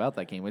favorite things about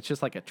that game. It's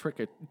just like a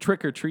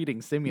trick or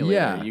treating simulator.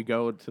 Yeah. You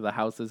go to the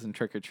houses and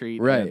trick or treat.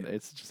 Right. And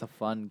it's just a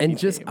fun and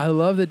just game. I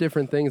love the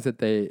different things that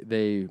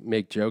they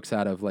make jokes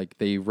out of. Like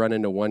they run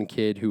into one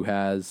kid who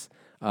has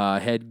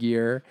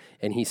headgear,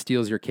 and he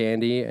steals your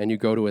candy, and you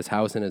go to his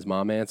house, and his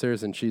mom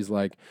answers, and she's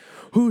like,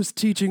 "Who's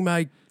teaching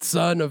my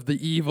son of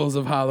the evils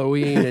of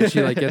Halloween?" And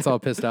she like gets all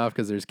pissed off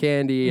because there's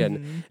candy,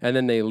 and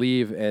then they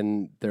leave,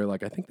 and they're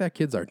like, "I think that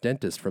kid's our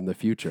dentist from the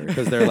future,"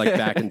 because they're like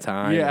back in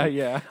time.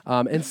 Yeah.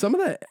 And some of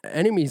the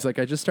enemies, like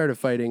I just started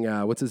fighting,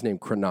 what's his name,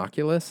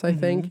 Chronoculus, I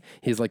think.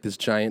 He's like this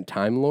giant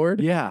time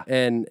lord. Yeah.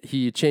 And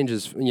he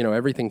changes,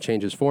 everything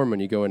changes form when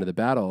you go into the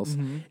battles,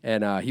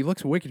 and he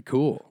looks wicked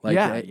cool. Like,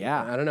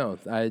 Yeah. I don't know.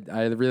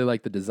 I really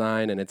like the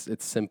design, and it's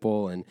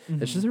simple, and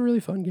it's just a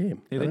really fun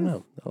game. I don't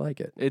know. I like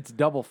it. It's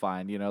Double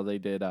Fine. They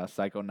did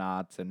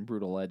Psychonauts and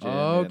Brutal Legend.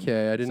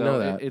 Okay, I didn't know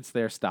that. It's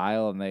their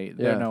style, and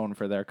they're known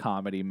for their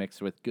comedy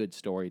mixed with good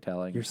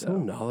storytelling. You're so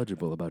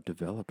knowledgeable about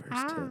developers,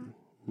 Tim.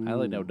 I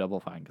only know Double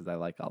Fine because I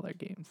like all their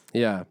games,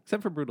 Yeah.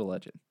 except for Brutal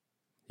Legend.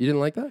 You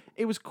didn't like that?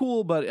 It was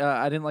cool, but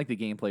I didn't like the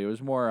gameplay. It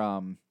was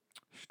more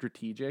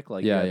strategic,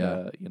 like you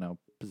had to,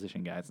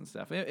 position guys and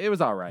stuff. It was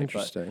all right.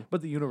 Interesting.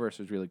 But the universe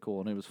was really cool,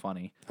 and it was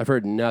funny. I've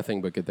heard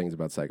nothing but good things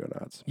about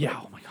Psychonauts. Yeah.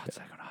 Oh my God,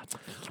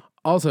 Psychonauts.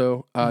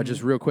 Also,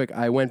 just real quick,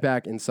 I went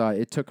back and saw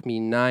it took me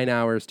 9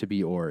 hours to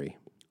beat Ori.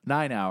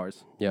 9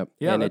 hours. Yep.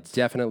 Yeah, and it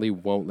definitely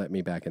won't let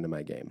me back into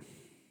my game.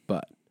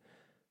 But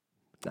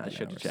 9 I should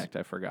have hours. checked.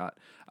 I forgot.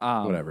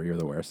 Whatever, you're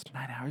the worst.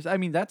 9 hours. I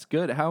mean, that's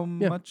good. How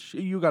much?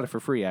 You got it for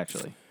free,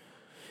 actually,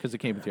 because it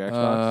came with your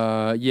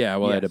Xbox. Yeah,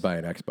 well, I had to Yes. buy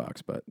an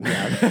Xbox, but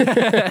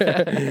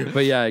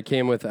but yeah, it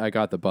came with. I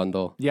got the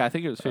bundle. Yeah, I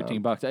think it was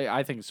 $15.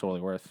 I think it's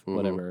totally worth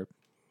whatever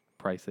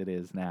price it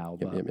is now.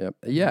 But Yep.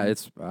 Yeah,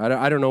 it's.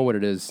 I don't know what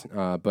it is,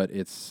 but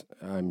it's.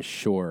 I'm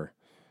sure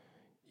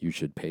you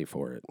should pay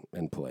for it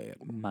and play it.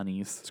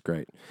 monies. It's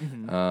great.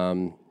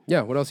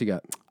 Yeah. What else you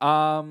got?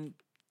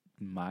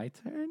 My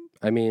turn.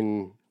 I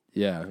mean,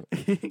 yeah.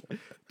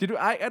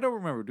 I don't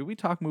remember. Did we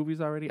talk movies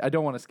already? I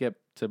don't want to skip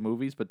to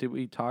movies, but did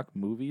we talk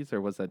movies,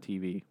 or was that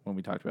TV when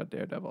we talked about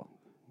Daredevil?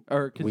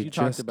 Or because We you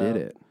talked just about did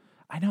it.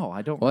 I know.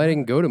 I don't. Well, I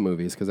didn't go to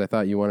movies because I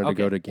thought you wanted to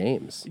go Okay. to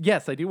games.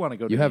 Yes, I do want to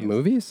go. You to have games.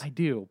 movies? I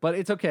do, but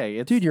it's okay.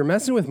 It's, Dude, you're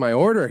messing with my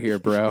order here,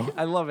 bro.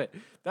 I love it.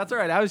 That's all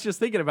right. I was just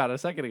thinking about it a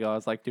second ago. I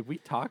was like, did we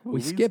talk We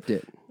movies? skipped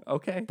it.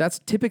 Okay. That's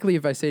typically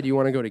if I say, do you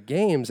want to go to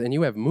games and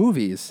you have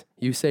movies,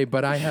 you say,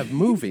 but I have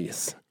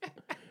movies.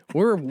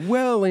 We're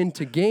well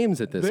into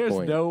games at this There's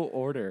point. no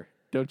order.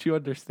 Don't you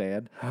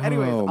understand?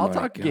 Anyways, Oh I'll my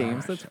talk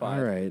games. gosh. That's fine.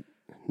 All right.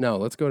 No,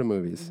 let's go to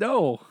movies.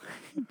 No.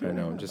 I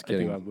know, I'm just I do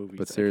kidding. have movies.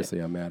 But Okay. seriously,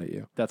 I'm mad at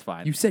you. That's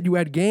fine. You said you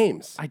had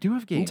games. I do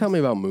have games. Don't tell me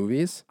about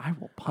movies. I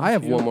will punch I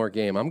have you. one more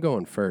game. I'm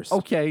going first.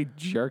 Okay,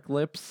 jerk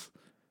lips.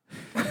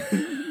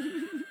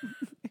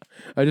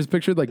 I just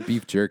pictured like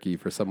beef jerky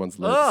for someone's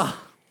lips. Ugh.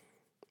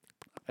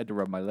 I had to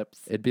rub my lips.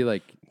 It'd be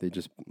like they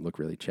just look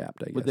really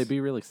chapped, I guess. Would they be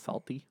really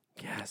salty?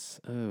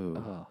 Yes. Oh.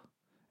 Oh.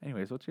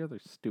 Anyways, what's your other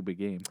stupid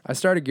game? I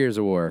started Gears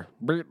of War.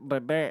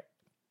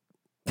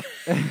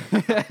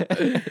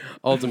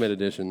 Ultimate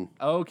Edition.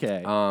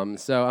 Okay.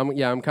 So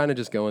I'm kind of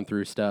just going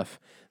through stuff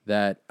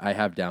that I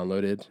have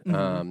downloaded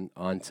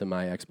onto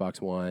my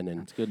Xbox One,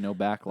 and It's good, no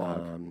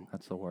backlog.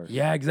 That's the worst.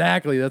 yeah,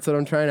 exactly. That's what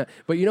I'm trying to.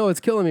 But what's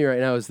killing me right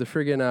now is the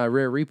friggin'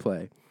 Rare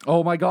Replay.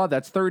 Oh my God,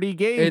 that's 30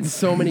 games. It's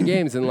so many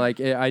games, and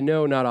like I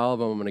know not all of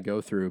them I'm going to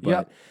go through,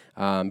 but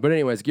but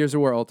anyways, Gears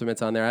of War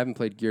Ultimate's on there. I haven't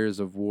played Gears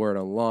of War in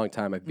a long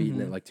time. I've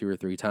beaten it like 2 or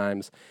 3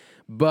 times.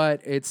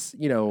 But it's,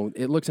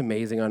 it looks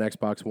amazing on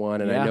Xbox One,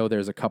 and I know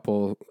there's a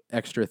couple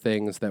extra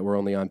things that were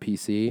only on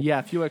PC. Yeah,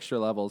 a few extra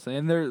levels,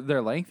 and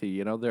they're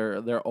lengthy.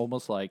 They're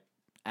almost like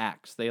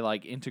acts. They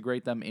like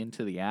integrate them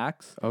into the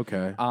acts.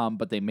 Okay.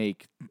 But they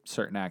make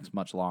certain acts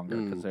much longer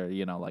because they're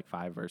like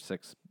 5 or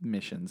 6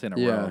 missions in a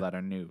row that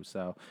are new.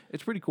 So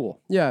it's pretty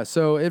cool. Yeah,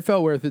 so it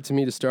felt worth it to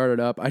me to start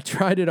it up. I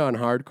tried it on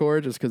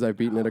hardcore just because I've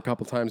beaten it a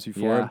couple times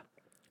before. Yeah.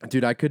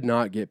 Dude, I could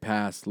not get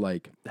past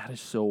That is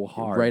so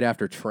hard. right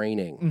after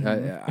training.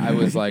 I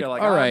was like, You're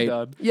like, all "I'm right.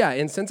 done." Yeah,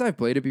 and since I've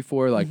played it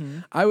before, like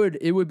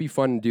it would be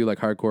fun to do like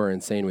hardcore or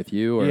insane with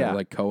you or Yeah.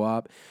 like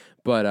co-op.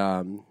 But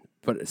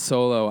But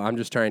solo, I'm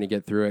just trying to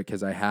get through it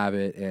because I have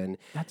it. And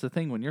that's the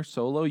thing. When you're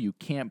solo, you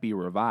can't be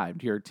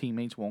revived. Your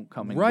teammates won't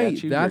come and right,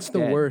 get you. that's You're the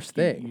dead. worst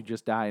thing. You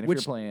just die. And Which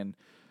if you're playing,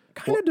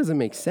 kind of doesn't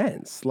make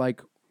sense.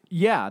 Like,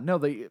 yeah, no,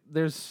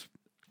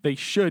 they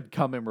should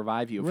come and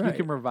revive you. If you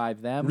can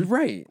revive them,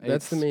 right?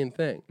 That's the main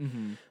thing.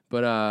 Mm-hmm.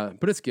 But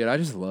it's good. I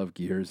just love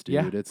Gears, dude.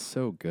 Yeah. It's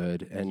so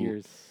good. And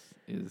Gears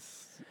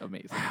is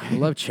amazing. I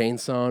love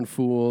chainsawing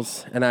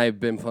fools, and I've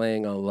been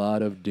playing a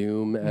lot of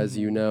Doom, as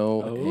you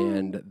know,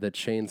 and the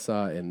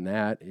chainsaw in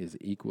that is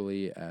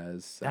equally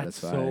as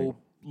satisfying.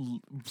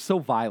 That's so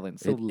violent,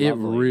 so lovely. It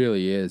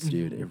really is,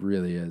 dude. It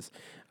really is.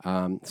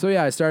 So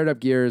yeah, I started up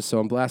Gears, so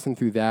I'm blasting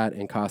through that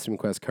and Costume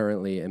Quest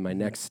currently, and my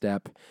next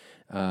step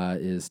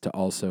is to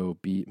also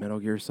beat Metal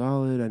Gear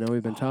Solid. I know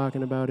we've been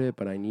talking about it,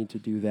 but I need to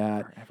do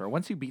that. Forever.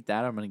 Once you beat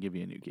that, I'm going to give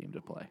you a new game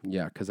to play.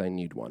 Yeah, because I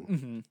need one.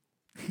 Mm-hmm.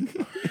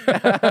 Dude,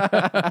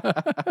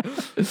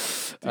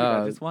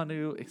 I just want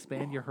to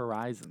expand your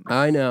horizons.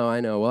 I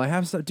know. Well, I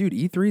have dude,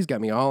 E3's got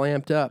me all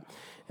amped up,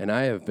 and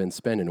I have been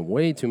spending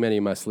way too many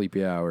of my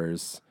sleepy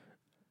hours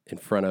in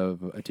front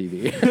of a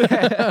TV.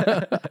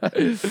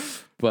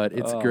 But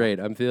it's great.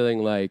 I'm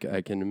feeling like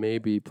I can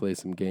maybe play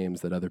some games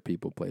that other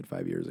people played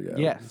 5 years ago.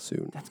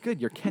 Soon. That's good.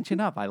 You're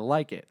catching up. I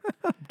like it.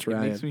 I'm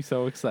trying. It makes me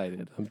so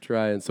excited. I'm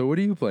trying. So what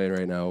are you playing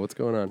right now? What's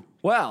going on?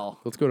 Well,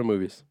 Let's go to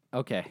movies.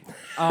 okay.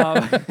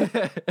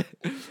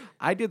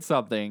 I did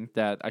something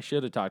that I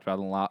should have talked about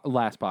in the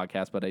last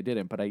podcast, but I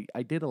didn't. But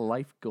I did a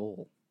life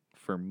goal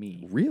for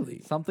me.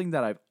 Really? Something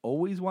that I've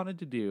always wanted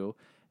to do,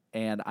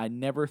 and I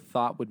never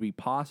thought would be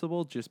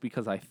possible just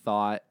because I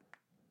thought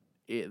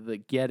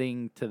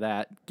getting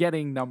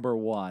number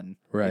one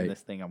in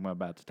this thing I'm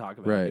about to talk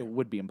about, it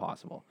would be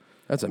impossible.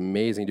 That's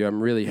amazing, dude.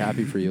 I'm really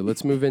happy for you.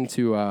 Let's move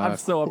into... I'm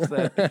so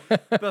upset.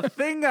 The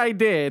thing I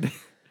did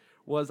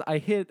was I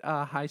hit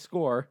a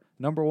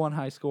number one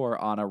high score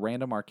on a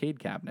random arcade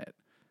cabinet.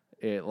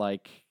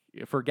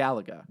 For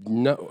Galaga.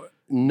 No,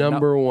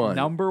 number one.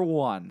 Number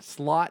one.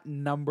 Slot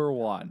number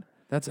one.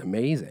 That's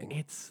amazing.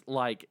 It's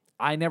like,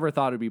 I never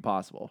thought it'd be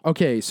possible.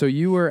 Okay, so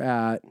you were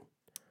at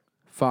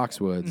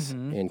Foxwoods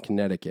in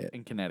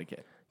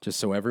Connecticut. Just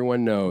so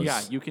everyone knows.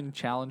 Yeah, you can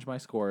challenge my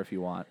score if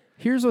you want.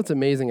 Here's what's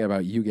amazing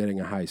about you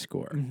getting a high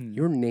score.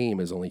 Your name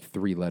is only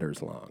 3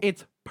 letters long.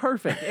 It's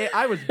perfect.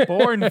 I was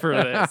born for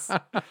this.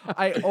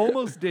 I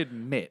almost did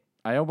Mitt.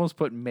 I almost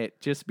put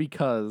Mitt just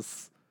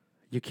because...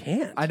 You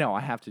can't. I know. I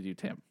have to do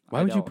Tim.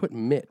 Why would you put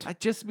Mitt?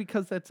 Just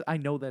because I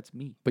know that's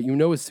me. But you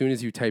know as soon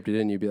as you typed it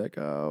in, you'd be like,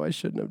 oh, I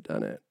shouldn't have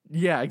done it.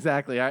 Yeah,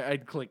 exactly.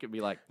 I'd click and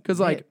be like...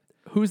 Because, like,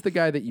 who's the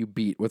guy that you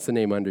beat? What's the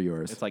name under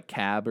yours? It's like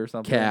Cab or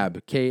something.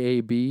 Cab.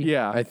 K-A-B?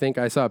 Yeah. I think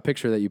I saw a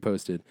picture that you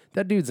posted.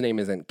 That dude's name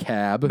isn't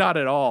Cab. Not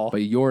at all.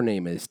 But your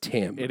name is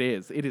Tim. It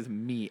is. It is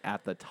me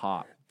at the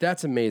top.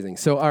 That's amazing.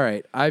 So, all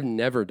right, I've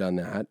never done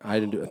that.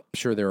 I'm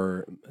sure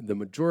the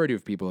majority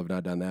of people have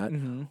not done that.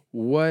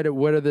 What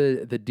are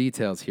the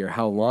details here?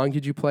 How long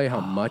did you play? How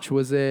much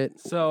was it?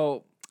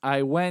 So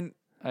I went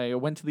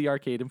to the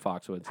arcade in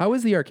Foxwoods. How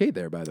is the arcade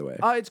there, by the way?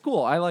 It's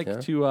cool. I like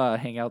to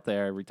hang out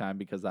there every time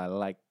because I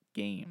like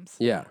games.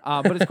 Yeah.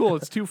 But it's cool.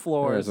 It's 2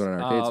 floors. That's what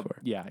an arcade's for.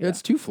 Yeah.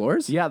 It's 2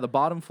 floors? Yeah, the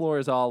bottom floor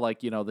is all like,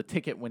 the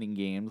ticket winning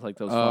games, like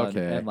those fun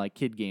and like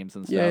kid games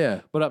and stuff.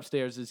 Yeah. But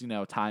upstairs is,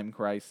 Time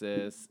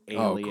Crisis,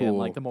 Alien,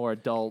 like the more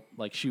adult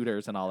like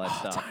shooters and all that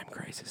stuff. Time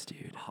Crisis,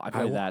 dude. I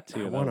played that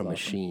too. I want a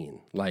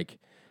machine. Like,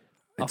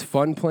 it's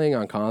fun playing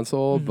on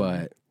console,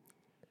 but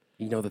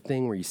the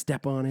thing where you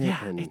step on it.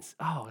 Yeah, and it's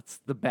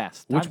the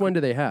best. Which one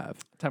do they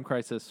have? Time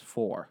Crisis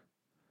 4.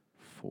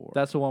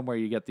 That's the one where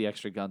you get the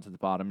extra guns at the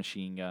bottom,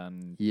 machine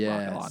gun,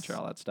 rocket launcher,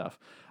 all that stuff.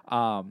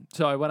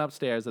 So I went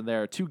upstairs, and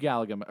there are 2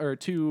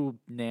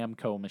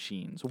 Namco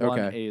machines. One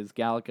is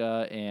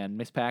Galaga and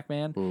Miss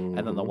Pac-Man, and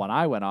then the one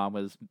I went on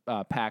was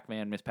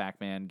Pac-Man, Miss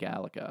Pac-Man,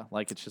 Galaga.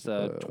 Like, it's just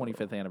a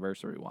 25th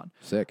anniversary one.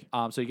 Sick.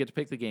 So you get to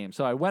pick the game.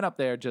 So I went up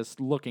there just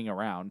looking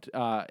around,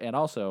 and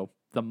also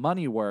the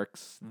money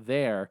works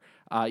there.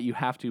 You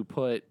have to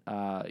put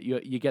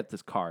you get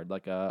this card,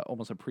 like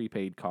almost a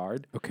prepaid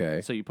card. Okay.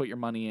 So you put your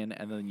money in,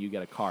 and then you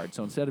get a card.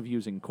 So instead of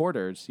using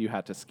quarters, you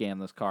have to scan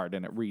this card,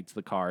 and it reads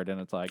the card,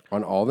 and it's like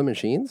on all the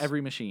machines.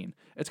 Every machine.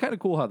 It's kind of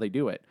cool how they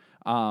do it.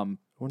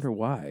 Wonder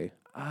why.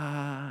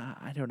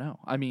 I don't know.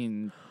 I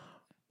mean,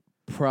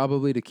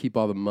 probably to keep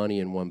all the money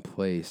in one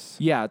place.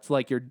 Yeah, it's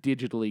like you're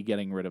digitally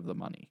getting rid of the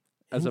money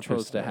as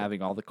opposed to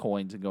having all the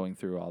coins and going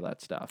through all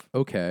that stuff.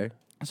 Okay.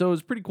 So it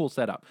was a pretty cool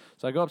setup.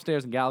 So I go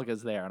upstairs and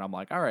Galaga's there, and I'm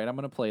like, all right, I'm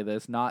going to play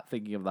this, not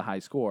thinking of the high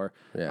score.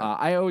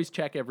 I always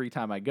check every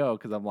time I go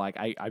because I'm like,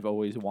 I've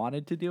always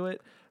wanted to do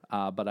it,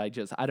 but I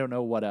don't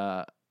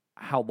know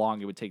how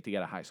long it would take to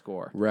get a high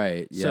score.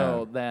 Right,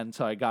 yeah.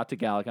 So I got to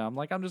Galaga, I'm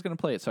like, I'm just going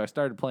to play it. So I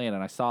started playing,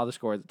 and I saw the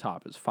score at the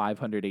top. It was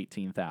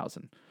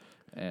 518,000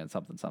 and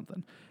something.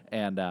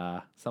 And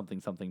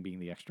something being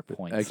the extra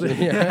points.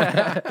 Actually,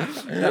 yeah.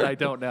 That I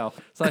don't know.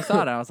 So I saw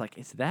it, and I was like,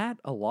 is that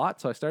a lot?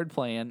 So I started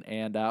playing,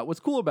 and what's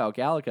cool about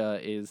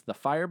Galaga is the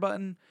fire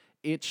button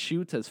it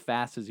shoots as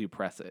fast as you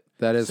press it.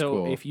 That is so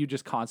cool. if you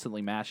just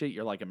constantly mash it,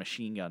 you're like a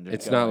machine gun.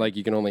 It's not like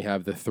you can only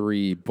have the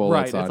 3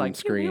 bullets on like,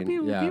 screen.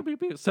 Pew, pew, pew, pew,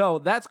 pew. So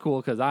that's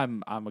cool because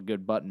I'm a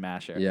good button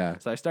masher. Yeah.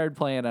 So I started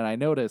playing and I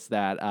noticed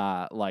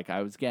that like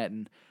I was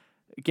getting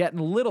a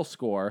little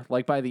score.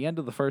 Like by the end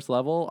of the first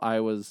level, I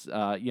was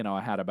I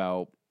had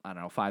about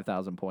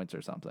 5,000 points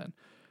or something.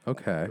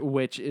 Okay.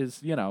 Which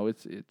is,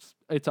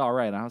 it's all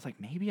right. And I was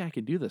like, maybe I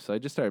can do this. So I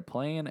just started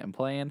playing, and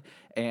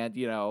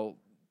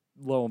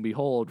lo and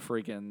behold,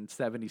 freaking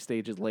 70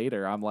 stages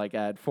later, I'm like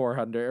at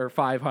 400 or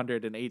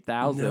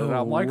 508,000. No and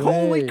I'm like, way.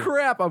 holy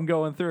crap, I'm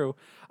going through.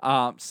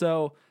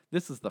 So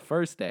this is the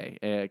first day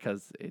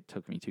because it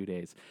took me 2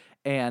 days.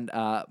 And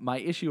my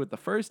issue with the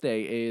first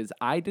day is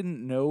I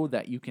didn't know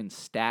that you can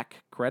stack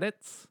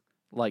credits.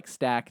 Like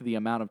stack the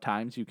amount of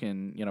times you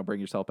can,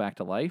 bring yourself back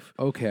to life.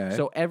 Okay.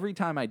 So every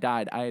time I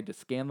died, I had to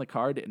scan the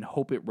card and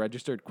hope it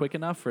registered quick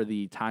enough for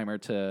the timer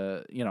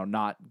to,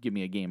 not give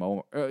me a game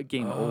over.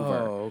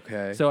 Oh,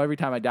 okay. So every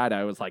time I died,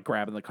 I was like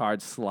grabbing the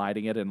card,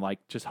 sliding it, and like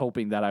just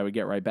hoping that I would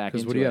get right back into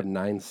it. Because what do you have,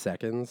 9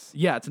 seconds?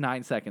 Yeah, it's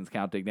 9 seconds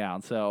counting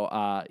down. So,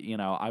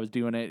 I was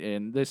doing it,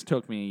 and this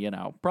took me,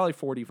 probably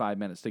 45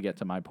 minutes to get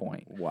to my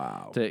point.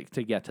 Wow.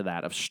 To get to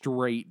that of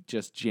straight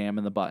just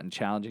jamming the button,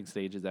 challenging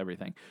stages,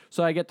 everything.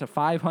 So I get to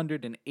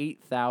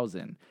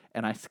 508,000,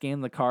 and I scan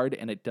the card,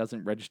 and it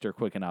doesn't register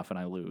quick enough, and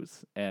I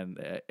lose. And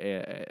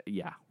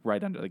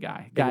right under the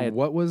guy. And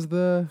what was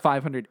the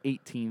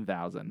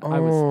 518,000? Oh I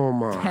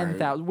was my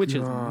 10,000, which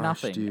is gosh,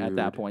 nothing at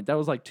that dude. point. That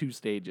was like 2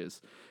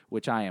 stages,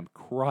 which I am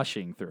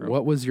crushing through.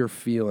 What was your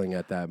feeling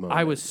at that moment?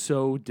 I was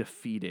so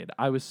defeated.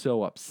 I was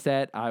so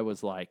upset. I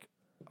was like,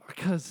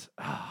 because,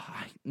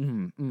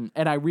 and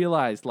I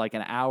realized like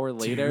an hour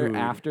later Dude.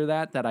 after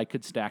that I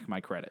could stack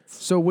my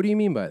credits. So what do you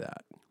mean by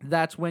that?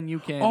 That's when you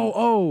can.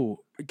 Oh,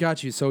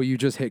 got you. So you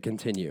just hit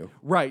continue.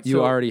 Right. You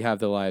so, already have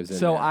the lives in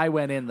So there. I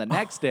went in the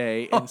next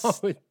day and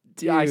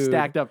I dude.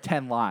 stacked up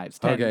 10 lives,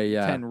 10, Okay,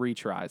 yeah. 10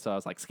 retries. So I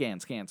was like, scan.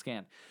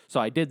 So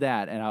I did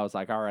that, and I was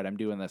like, all right, I'm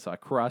doing this. So I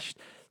crushed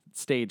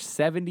stage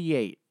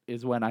 78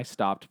 is when I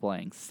stopped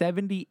playing.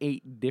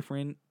 78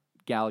 different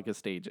Galaga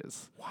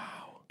stages. Wow.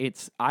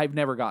 I've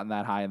never gotten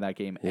that high in that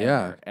game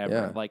Yeah, ever.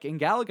 yeah. Like in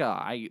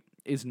Galaga,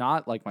 is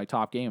not like my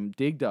top game.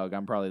 Dig Dug,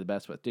 I'm probably the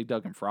best with. Dig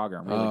Dug and Frogger,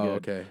 I'm really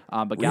good. Okay.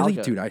 But Really,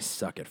 Galaga, dude, I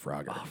suck at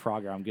Frogger. Oh,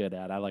 Frogger, I'm good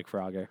at. I like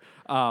Frogger.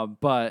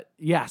 But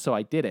yeah, so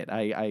I did it.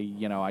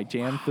 I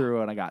jammed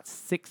through and I got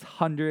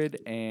 600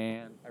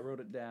 and I wrote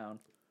it down.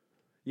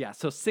 Yeah,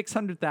 so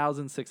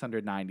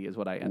 600,690 is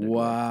what I ended with.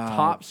 Wow.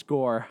 Top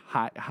score,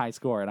 high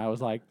score. And I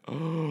was like,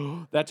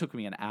 that took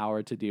me an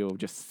hour to do,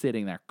 just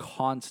sitting there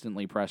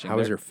constantly pressing. How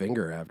was your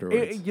finger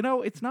afterwards?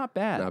 It's not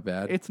bad. Not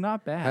bad? It's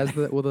not bad.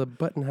 The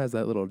button has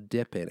that little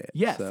dip in it.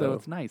 Yeah, so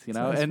it's nice,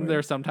 nice and for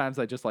there's sometimes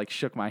I just like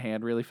shook my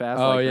hand really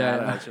fast. Oh, like yeah.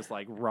 that, and I was just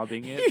like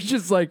rubbing it. You're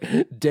just like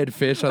dead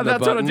fish on And the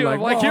that's button. what I'm doing.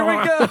 I'm like, here we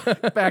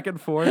go, back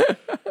and forth.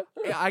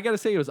 I gotta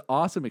say, it was an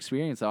awesome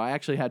experience. Though I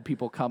actually had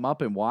people come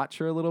up and watch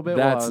for a little bit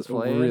while I was That's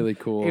playing. really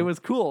cool. It was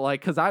cool,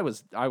 like because I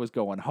was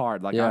going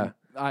hard. Like Yeah.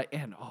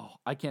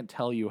 I can't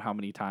tell you how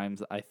many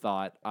times I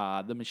thought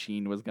the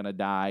machine was gonna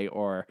die,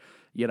 or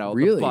the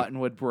Really? button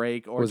would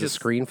break, or Was just the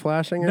screen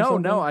flashing or no,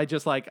 something? no.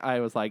 I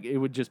was like, it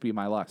would just be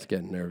my luck. Just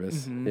getting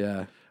nervous. Mhm.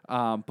 Yeah.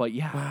 But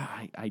yeah,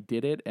 I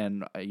did it,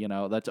 and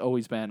that's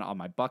always been on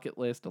my bucket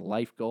list, a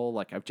life goal.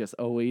 Like I've just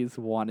always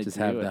wanted Just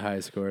to have do the it.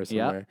 high score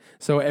somewhere.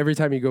 So every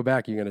time you go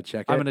back, you're going to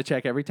check it? I'm gonna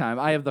check every time.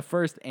 I have the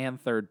first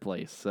and third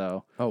place,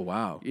 so Oh,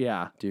 wow.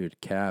 yeah. Dude,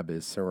 Cab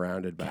is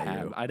surrounded by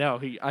you. I know.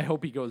 I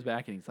hope he goes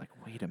back and he's like,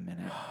 wait a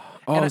minute.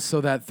 Oh,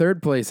 so that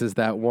third place is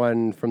that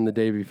one from the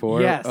day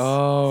before? Yes.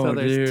 Oh, so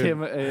there's dude.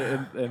 Tim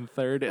in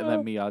third, and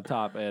then me on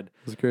top. And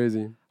It's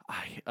crazy.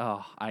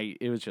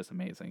 it was just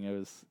amazing.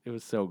 It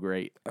was so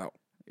great. Oh.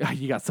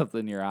 You got something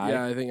in your eye?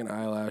 Yeah, I think an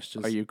eyelash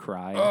just... Are you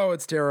crying? Oh,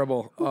 it's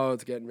terrible. Oh,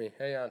 it's getting me.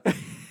 Hang on.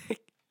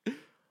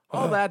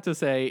 All that to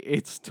say,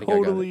 it's think I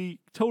got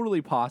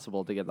totally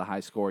possible to get the high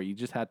score. You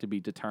just have to be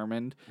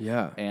determined.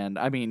 Yeah. And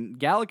I mean,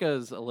 Galaga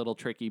is a little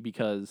tricky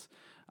because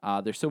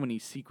there's so many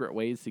secret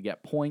ways to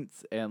get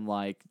points, and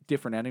like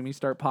different enemies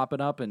start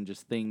popping up, and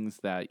just things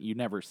that you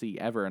never see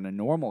ever in a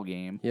normal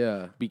game.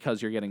 Yeah.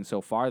 Because you're getting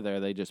so far there,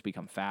 they just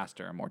become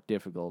faster and more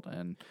difficult.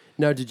 And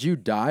Now, did you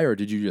die or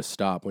did you just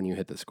stop when you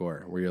hit the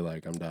score where you're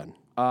like, I'm done?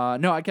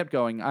 no, I kept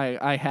going.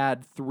 I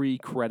had 3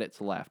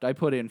 credits left. I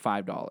put in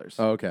 $5.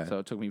 Oh, okay. So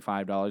it took me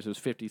 $5. It was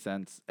 50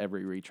 cents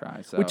every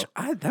retry. So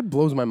That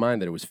blows my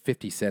mind that it was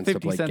 50 cents 50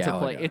 to play cents Galaga. a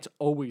play. It's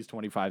always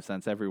 25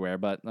 cents everywhere,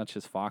 but that's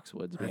just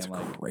Foxwoods That's being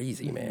like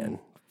crazy, man.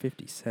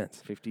 50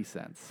 cents. 50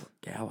 cents.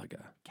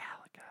 Galaga.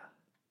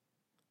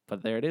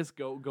 But there it is.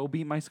 Go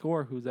beat my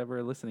score. Who's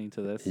ever listening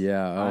to this?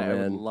 Yeah, oh, I would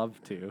man.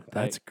 love to.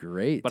 That's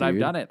great, But dude. I've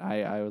done it.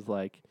 I was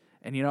like,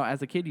 And,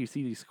 as a kid, you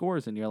see these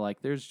scores and you're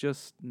like, there's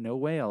just no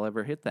way I'll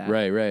ever hit that.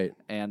 Right.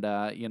 And,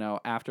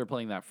 after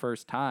playing that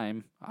first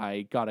time,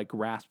 I got a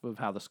grasp of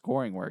how the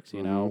scoring works.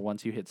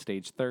 Once you hit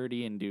stage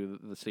 30 and do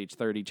the stage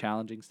 30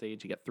 challenging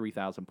stage, you get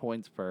 3,000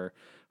 points per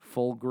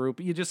full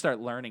group. You just start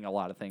learning a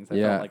lot of things. I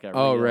felt like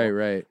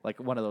right. Like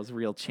one of those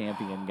real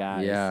champion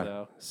guys.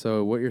 Yeah.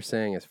 So what you're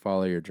saying is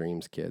follow your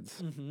dreams,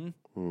 kids.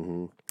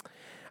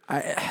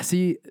 I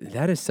see,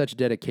 that is such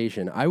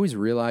dedication. I was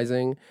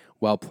realizing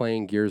while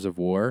playing Gears of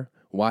War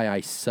why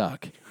I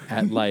suck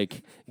at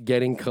like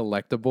getting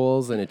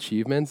collectibles and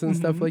achievements and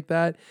stuff like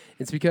that.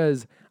 It's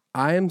because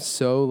I am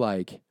so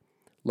like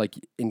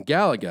in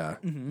Galaga,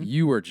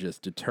 you were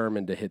just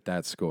determined to hit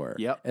that score.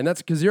 Yep. And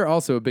that's because you're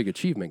also a big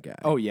achievement guy.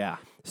 Oh, yeah.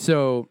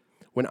 So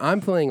when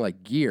I'm playing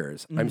like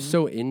Gears, I'm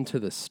so into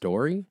the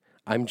story.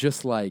 I'm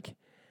just like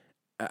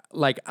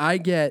I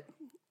get...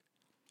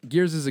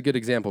 Gears is a good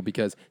example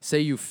because say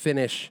you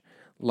finish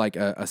like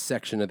a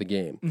section of the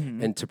game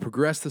and to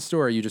progress the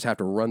story, you just have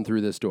to run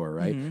through this door,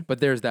 right? But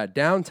there's that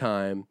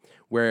downtime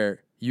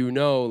where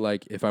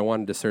like if I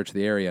wanted to search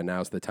the area,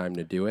 now's the time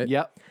to do it.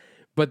 Yep.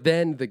 But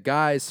then the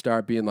guys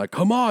start being like,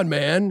 come on,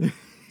 man.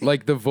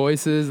 Like the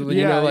voices,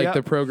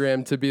 the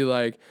program to be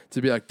like,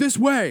 this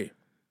way,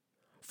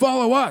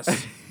 follow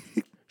us.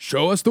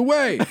 Show us the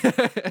way.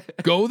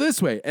 Go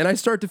this way. And I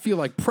start to feel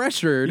like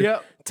pressured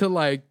to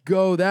like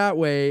go that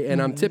way. And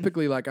I'm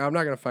typically like, I'm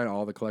not going to find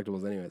all the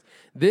collectibles anyways.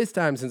 This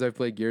time, since I've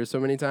played Gears so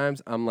many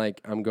times, I'm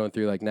going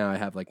through like now I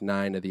have like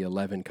 9 of the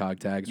 11 cog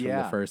tags from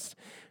the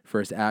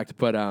first act.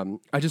 But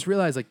I just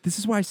realized like this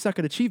is why I suck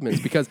at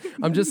achievements because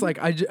I'm just like,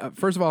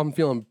 first of all, I'm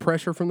feeling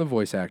pressure from the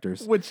voice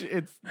actors. Which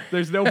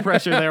there's no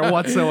pressure there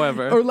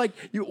whatsoever. Or like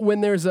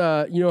when there's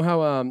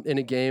how in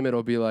a game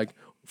it'll be like,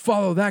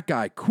 follow that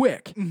guy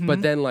quick,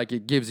 but then like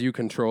it gives you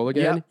control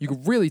again. Yep. You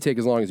can really take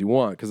as long as you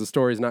want because the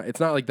story's it's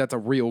not like that's a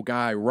real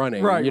guy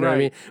running, right, you know what I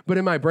mean? But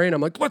in my brain,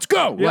 I'm like, let's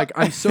go. Yep. Like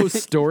I'm so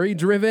story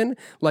driven.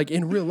 Like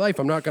in real life,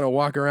 I'm not going to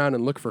walk around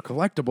and look for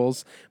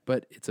collectibles,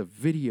 but it's a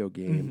video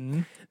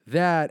game.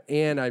 That,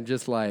 and I'm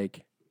just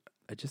like,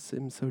 I just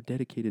am so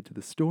dedicated to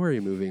the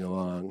story moving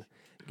along.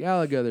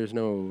 Galaga, there's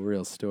no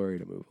real story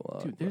to move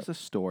along. Dude, there's a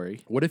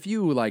story. What if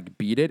you like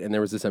beat it and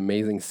there was this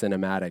amazing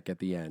cinematic at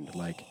the end,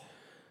 like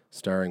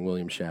starring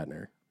William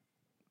Shatner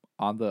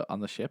on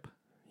the ship?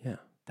 Yeah,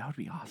 that would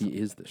be awesome. He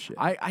is the ship.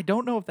 I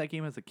don't know if that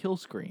game has a kill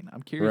screen.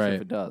 I'm curious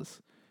if it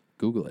does.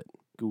 Google it.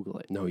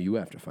 No, you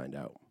have to find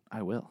out.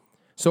 I will.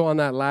 So on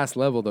that last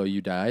level though,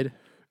 you died?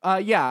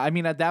 Yeah, I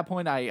mean at that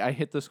point I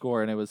hit the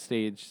score and it was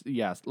stage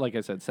like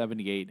I said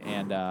 78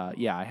 and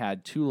I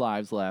had 2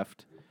 lives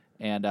left.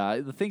 And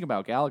the thing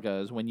about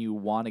Galaga is when you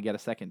want to get a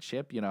second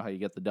ship, you know how you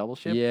get the double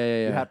ship?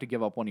 Yeah. You have to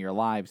give up one of your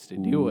lives to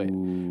do it.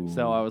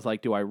 So I was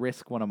like, do I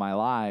risk one of my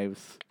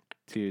lives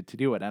to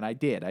do it? And I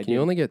did. Can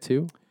you only get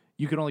 2?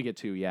 You can only get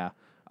 2, yeah.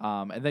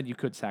 And then you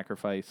could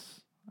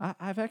sacrifice.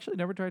 I've actually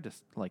never tried to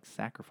like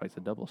sacrifice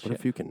a double ship. What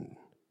if you can...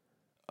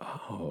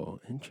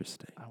 Oh,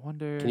 interesting. I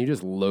wonder. Can you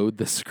just load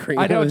the screen?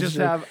 I don't just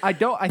have. I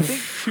don't. I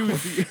think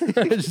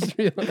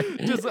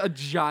 2 just a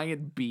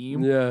giant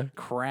beam. Yeah.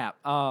 Crap.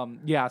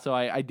 Yeah. So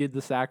I did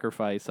the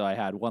sacrifice. So I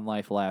had 1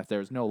 life left. There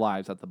was no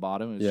lives at the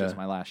bottom. It was just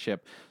my last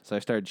ship. So I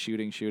started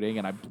shooting,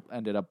 and I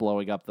ended up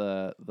blowing up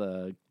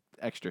the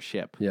extra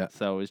ship. Yeah.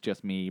 So it was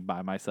just me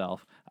by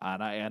myself,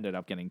 and I ended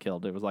up getting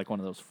killed. It was like one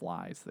of those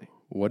flies.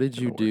 What did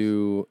you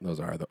do? Those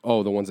are the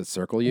ones that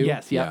circle you?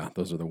 Yes, yeah.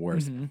 Those are the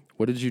worst.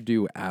 What did you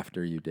do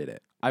after you did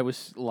it? I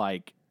was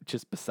like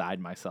just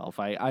beside myself.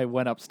 I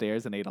went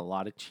upstairs and ate a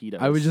lot of Cheetos.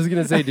 I was just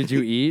gonna say, did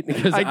you eat?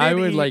 Because I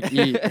would like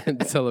eat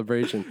in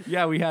celebration.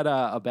 Yeah, we had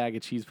a bag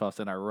of cheese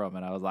puffs in our room,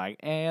 and I was like,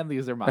 and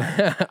these are mine.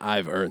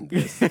 I've earned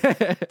this.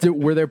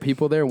 Were there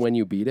people there when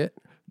you beat it?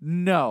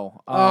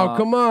 No. Oh,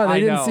 come on. I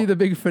didn't see the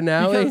big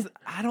finale. Because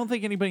I don't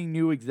think anybody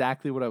knew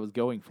exactly what I was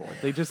going for.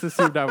 They just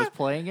assumed I was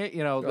playing it.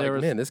 You know, there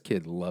was man, this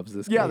kid loves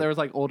this game. Yeah, there was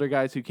like older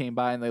guys who came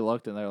by and they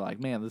looked and they're like,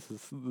 man, this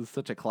is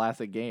such a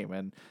classic game.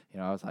 And,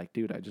 I was like,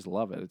 dude, I just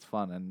love it. It's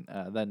fun.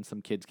 And then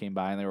some kids came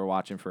by and they were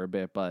watching for a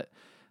bit. But,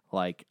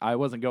 like, I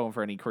wasn't going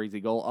for any crazy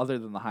goal other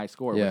than the high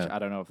score, which I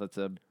don't know if that's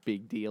a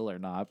big deal or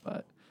not.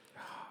 But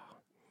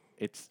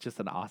it's just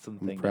an awesome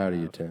thing. I'm proud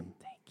of you, Tim.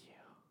 Thank you.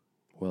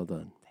 Well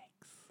done.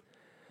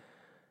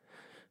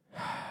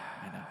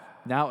 I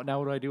know. Now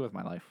what do I do with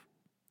my life?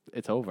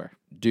 It's over.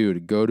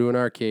 Dude, go to an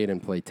arcade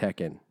and play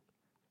Tekken.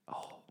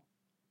 Oh,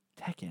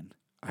 Tekken.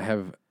 I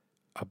have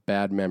a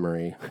bad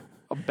memory.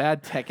 A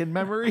bad Tekken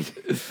memory?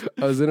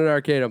 I was in an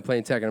arcade, I'm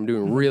playing Tekken. I'm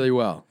doing really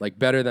well. Like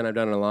better than I've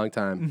done in a long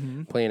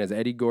time. Playing as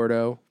Eddie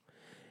Gordo.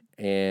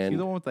 And is he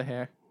the one with the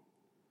hair?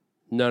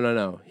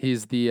 No.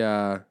 He's the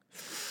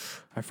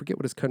I forget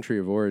what his country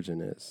of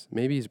origin is.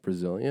 Maybe he's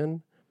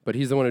Brazilian, but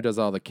he's the one who does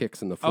all the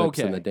kicks and the flips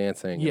and the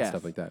dancing and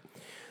stuff like that.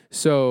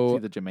 So is he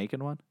the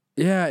Jamaican one?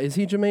 Yeah, is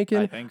he Jamaican?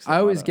 I think so. I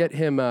always get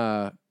him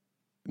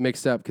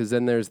mixed up because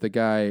then there's the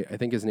guy, I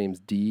think his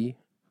name's D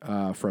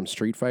from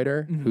Street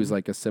Fighter, who's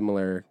like a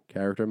similar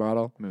character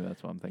model. Maybe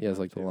that's what I'm thinking. He has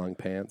like the long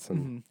pants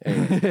and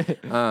anyways.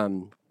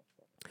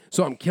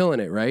 So I'm killing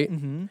it, right?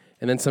 And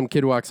And then some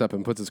kid walks up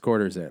and puts his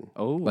quarters in.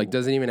 Oh. Like,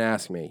 doesn't even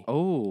ask me.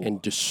 Oh.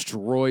 And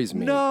destroys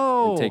me.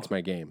 No. And takes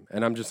my game.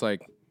 And I'm just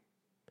like,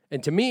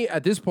 and to me,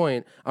 at this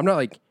point, I'm not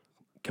like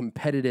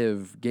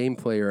competitive game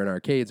player in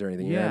arcades or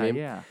anything. You know what I mean?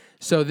 Yeah.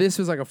 So this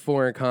was like a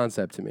foreign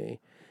concept to me.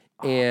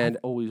 And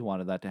I've always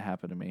wanted that to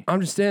happen to me.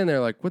 I'm just standing there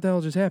like, what the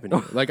hell just happened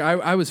here? Like,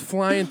 I was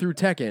flying through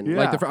Tekken. Yeah.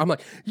 Like, I'm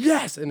like,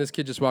 yes! And this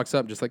kid just walks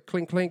up, just like,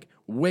 clink, clink,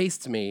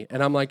 wastes me.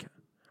 And I'm like,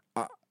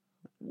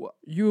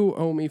 you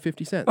owe me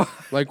 50 cents.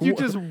 Like You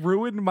just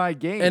ruined my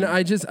game. And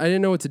I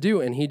didn't know what to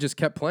do. And he just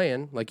kept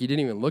playing. Like, he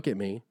didn't even look at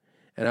me.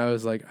 And I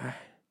was like,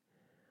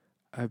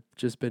 I've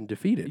just been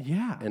defeated.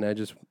 Yeah. And I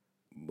just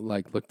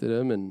like looked at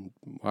him and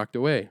walked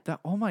away.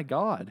 Oh my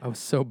God. I was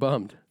so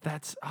bummed.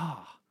 That's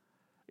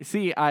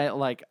See,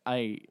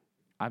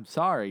 I'm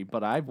sorry,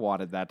 but I've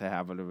wanted that to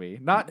happen to me.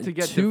 Not to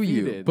get to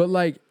defeated. you. But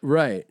like,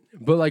 right.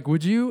 But like,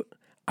 would you,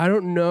 I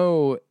don't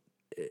know,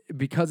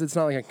 because it's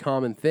not like a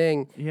common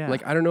thing. Yeah.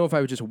 Like, I don't know if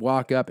I would just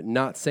walk up,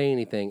 not say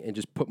anything, and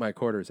just put my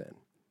quarters in.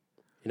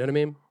 You know what I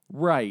mean?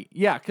 Right.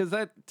 Yeah, because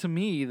that, to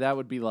me, that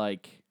would be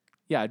like,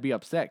 yeah, I'd be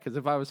upset. Because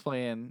if I was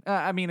playing,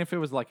 I mean, if it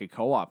was like a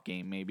co-op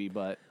game, maybe,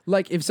 but.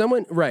 Like, if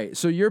someone, right,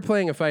 so you're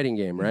playing a fighting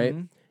game, right?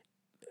 Mhm.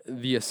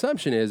 The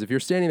assumption is if you're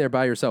standing there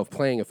by yourself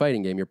playing a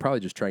fighting game, you're probably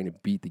just trying to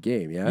beat the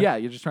game, yeah? Yeah,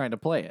 you're just trying to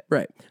play it.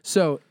 Right.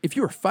 So if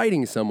you were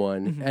fighting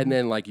someone Mm-hmm. and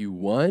then like you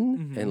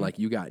won and like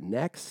you got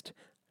next,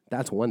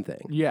 that's one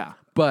thing. Yeah.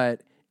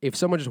 But if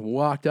someone just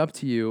walked up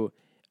to you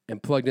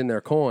and plugged in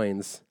their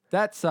coins,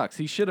 That sucks.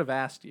 He should have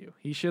asked you.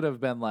 He should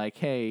have been like,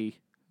 hey,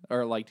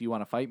 or like, do you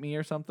want to fight me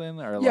or something?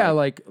 Or yeah,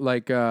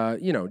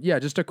 you know, yeah,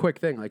 just a quick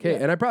thing, like, hey, Yeah.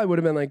 and I probably would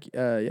have been like,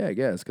 yeah, I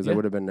guess, because I Yeah.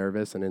 would have been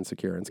nervous and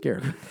insecure and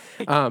scared.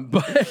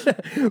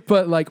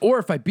 But like, or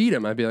if I beat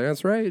him, I'd be like,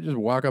 that's right, just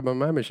walk up on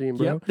my machine,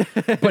 bro.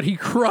 But he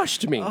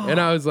crushed me, and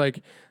I was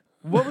like,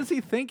 What was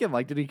he thinking?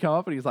 Like, did he come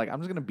up and he's like, I'm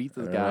just going to beat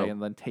this guy know.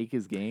 and then take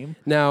his game?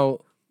 now,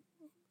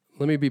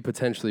 let me be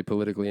potentially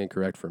politically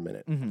incorrect for a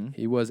minute. Mm-hmm.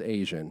 He was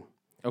Asian.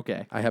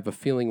 Okay. I have a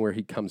feeling where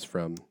he comes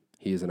from,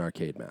 he is an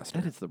arcade master.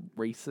 That is the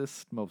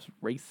most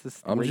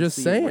racist, I'm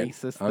just saying.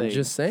 racist I'm thing.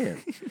 just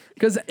saying.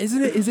 Because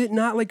is it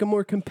not like a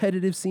more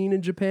competitive scene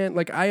in Japan?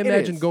 Like, I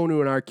imagine is. going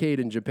to an arcade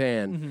in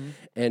Japan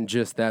and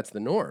just that's the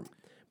norm.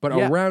 But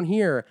Yeah. around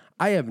here,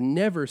 I have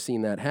never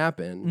seen that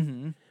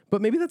happen.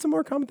 But maybe that's a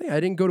more common thing.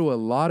 I didn't go to a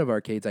lot of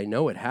arcades. I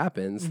know it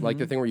happens, like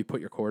the thing where you put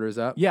your quarters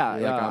up. Yeah,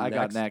 You're like, yeah, I'm I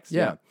got next,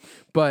 Yeah. yeah.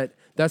 But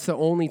that's the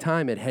only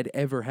time it had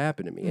ever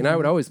happened to me. And I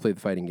would always play the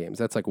fighting games.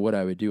 That's like what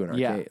I would do in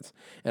Yeah. arcades.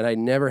 And I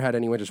never had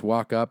anyone just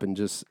walk up and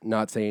just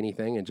not say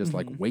anything and just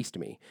like waste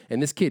me.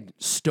 And this kid,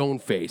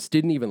 stone-faced,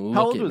 didn't even look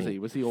How old at was me. he?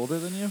 Was he older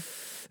than you?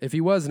 If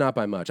he was, not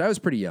by much. I was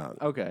pretty young.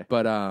 Okay.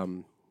 But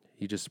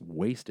he just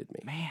wasted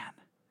me. Man,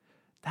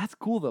 that's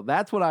cool though.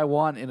 That's what I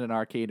want in an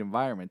arcade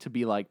environment, to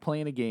be like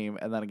playing a game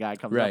and then a guy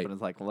comes Right. up and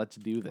is like, let's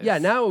do this. Yeah,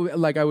 now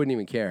like I wouldn't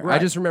even care. I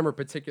Right. just remember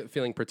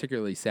feeling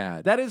particularly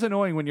sad. That is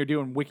annoying when you're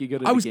doing wiki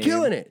good at I the was game.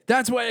 killing it.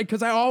 That's why,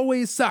 because I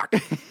always suck.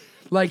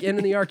 Like in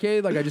the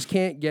arcade, like I just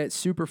can't get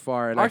super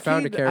far. And I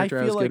found a Arcade, character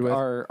I feel was good like with.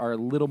 are a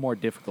little more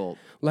difficult.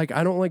 Like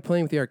I don't like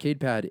playing with the arcade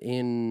pad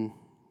in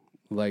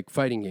like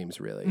fighting games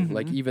really.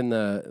 Like even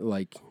the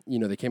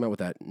they came out with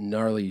that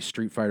gnarly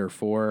Street Fighter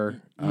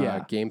 4 Yeah.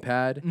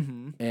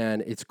 gamepad,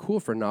 and it's cool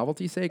for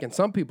novelty's sake. And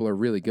some people are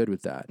really good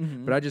with that.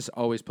 But I just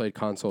always played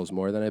consoles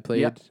more than I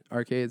played Yep.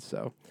 arcades.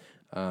 So,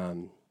 but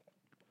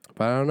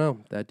I don't know.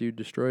 That dude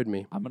destroyed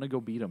me. I'm gonna go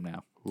beat him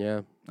now.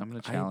 Yeah, I'm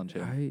gonna challenge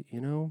him. I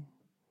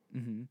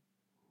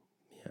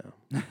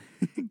yeah.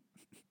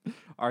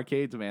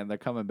 Arcades, man, they're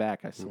coming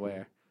back. I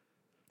swear.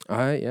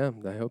 I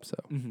hope so.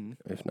 Mm-hmm.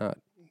 If not,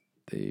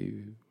 they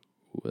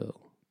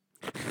will.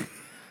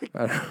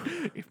 I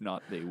don't, If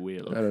not, they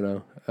will. I don't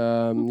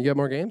know. You got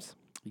more games?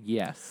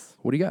 Yes.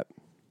 What do you got?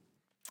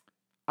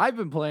 I've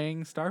been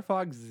playing Star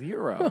Fox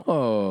Zero.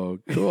 Oh,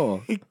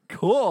 cool.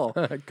 Cool.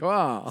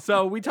 Cool.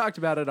 So we talked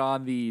about it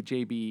on the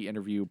JB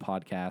interview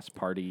podcast,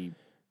 Party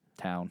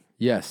Town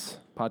Yes.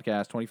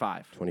 podcast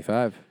 25.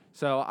 25.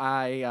 So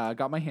I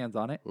got my hands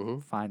on it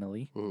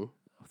finally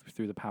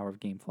through the power of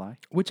GameFly.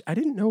 Which I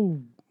didn't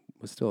know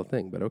was still a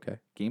thing, but okay.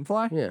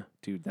 GameFly? Yeah.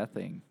 Dude, that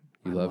thing.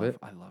 You love it?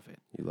 I love it.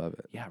 You love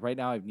it. Yeah, right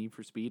now I have Need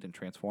for Speed and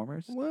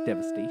Transformers, What?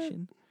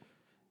 Devastation,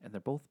 and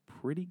they're both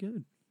pretty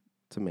good.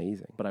 It's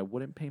amazing. But I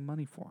wouldn't pay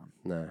money for them,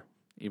 Nah.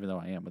 even though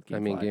I am with GameFly. I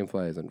mean,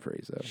 GameFly isn't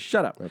free, so.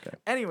 Shut up. Okay.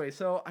 Anyway,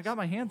 so I got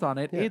my hands on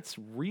it. Yeah. It's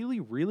really,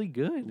 really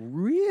good.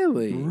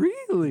 Really?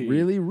 Really?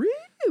 Really,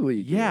 really?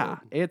 Yeah.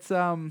 good. It's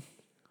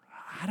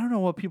I don't know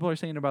what people are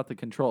saying about the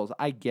controls.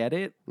 I get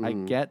it. I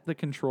get the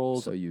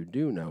controls, So you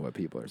do know what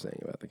people are saying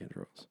about the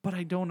controls. but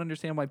I don't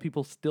understand why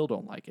people still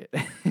don't like it.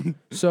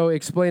 So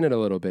explain it a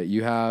little bit.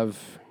 You have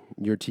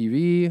your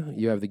TV,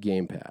 you have the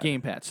gamepad.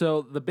 Gamepad.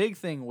 So the big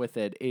thing with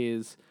it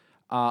is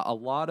a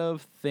lot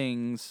of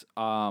things,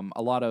 a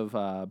lot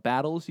of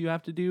battles you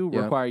have to do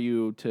Yeah. require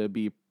you to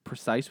be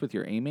precise with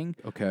your aiming.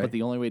 Okay. But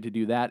the only way to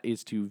do that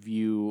is to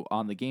view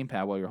on the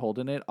gamepad while you're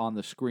holding it on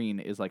the screen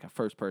is like a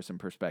first person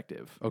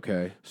perspective.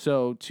 Okay.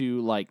 So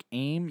to like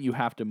aim, you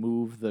have to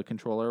move the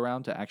controller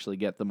around to actually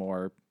get the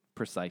more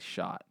precise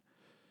shot.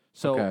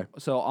 So Okay.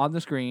 so on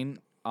the screen,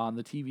 on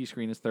the TV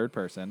screen is third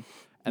person,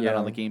 and then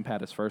on the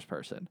gamepad is first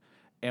person.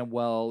 And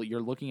while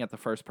you're looking at the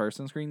first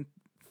person screen,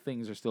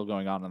 things are still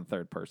going on the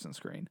third person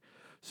screen.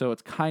 So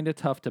it's kind of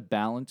tough to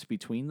balance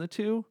between the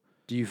two.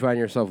 Do you find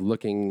yourself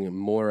looking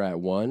more at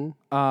one?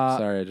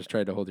 Sorry, I just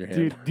tried to hold your hand.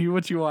 Dude, do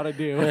what you want to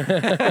do.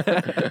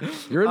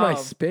 You're in my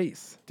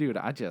space. Dude,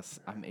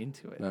 I'm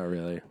into it. Not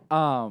really.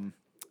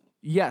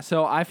 Yeah,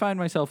 so I find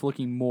myself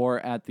looking more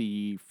at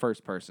the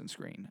first person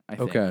screen, I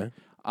think. Okay.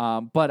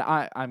 But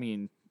I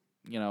mean,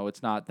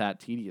 it's not that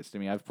tedious to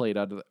me. I've played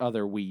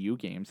other Wii U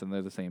games, and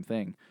they're the same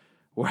thing.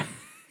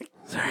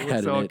 Sorry, I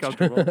had so an itch.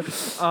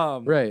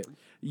 uncomfortable. Right.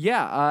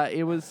 Yeah,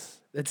 it was.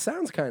 It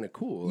sounds kind of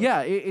cool.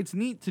 Yeah, it's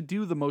neat to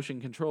do the motion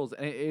controls.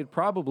 And it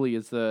probably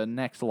is the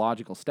next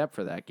logical step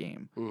for that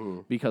game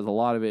because a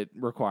lot of it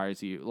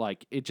requires you.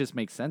 Like, it just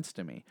makes sense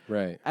to me.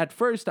 Right. At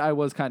first, I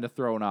was kind of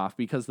thrown off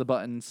because the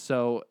buttons.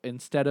 So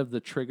instead of the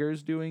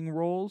triggers doing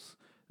rolls,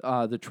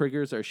 the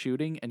triggers are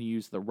shooting, and you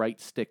use the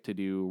right stick to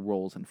do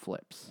rolls and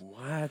flips.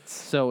 What?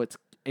 So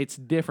it's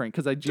different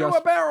because I just Do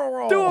a barrel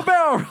roll. do a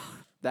barrel roll.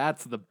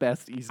 That's the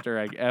best Easter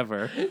egg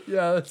ever.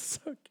 Yeah,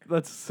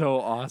 That's so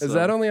awesome. Is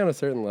that only on a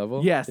certain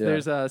level? Yes, Yeah.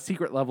 there's a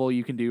secret level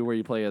you can do where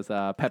you play as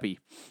Peppy.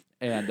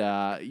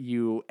 And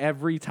you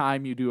every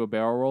time you do a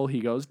barrel roll,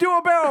 he goes, "Do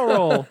a barrel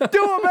roll!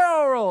 Do a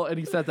barrel roll!" And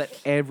he says that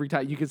every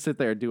time. You can sit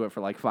there and do it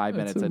for like 5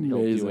 minutes, and he'll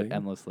do it amazing.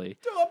 endlessly.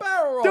 Do a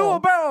barrel roll. Do a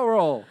barrel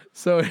roll!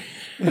 So,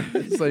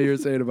 so you're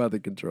saying about the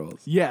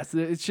controls? Yes,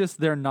 it's just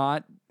they're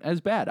not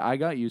as bad. I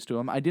got used to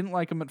them. I didn't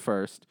like them at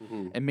first,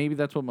 and maybe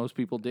that's what most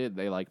people did.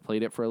 They like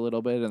played it for a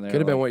little bit, and they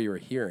Could have been what you were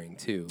hearing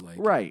too.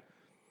 Like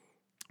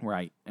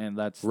right, and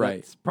that's Right.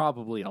 that's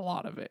probably a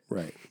lot of it.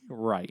 Right.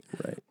 Right.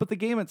 Right. But the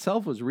game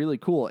itself was really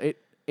cool.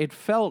 It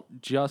felt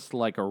just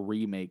like a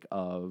remake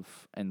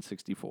of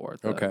N64,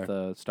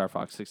 the Star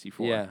Fox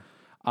 64.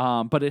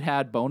 Yeah. But it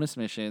had bonus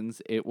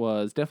missions. It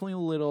was definitely a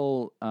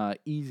little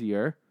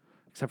easier,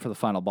 except for the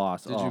final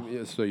boss.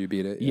 So you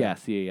beat it?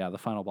 Yes, yeah. The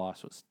final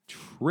boss was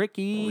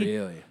tricky.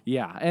 Really?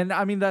 Yeah, and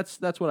I mean that's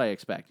what I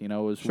expect. It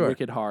was Sure.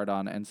 wicked hard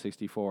on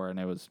N64, and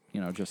it was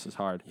just as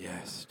hard.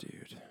 Yes,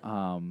 dude.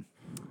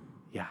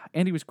 Yeah,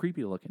 and he was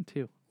creepy looking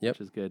too. Yep.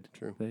 Which is good.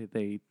 True.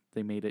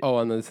 They made it. Oh,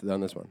 on this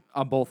one.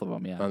 On both of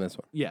them, yeah. On this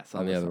one. Yes.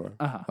 On the this other one.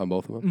 Uh-huh. On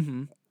both of them.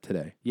 Mm-hmm.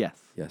 Today. Yes.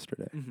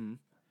 Yesterday. Mm-hmm.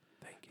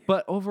 Thank you.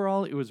 But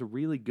overall, it was a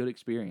really good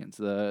experience.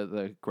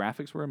 The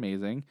graphics were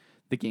amazing.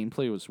 The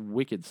gameplay was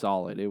wicked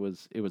solid. It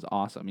was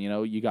awesome.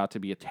 You got to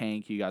be a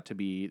tank. You got to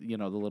be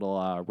the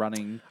little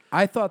running.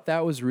 I thought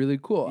that was really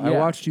cool. I Yeah.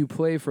 watched you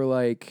play for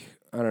like,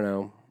 I don't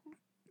know,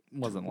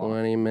 Wasn't long.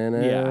 20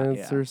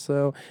 minutes Yeah. or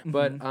so.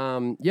 But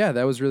yeah,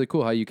 that was really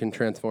cool how you can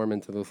transform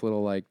into this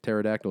little like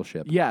pterodactyl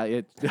ship.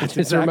 Yeah, that's Just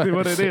exactly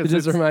what it is. It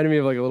just reminded me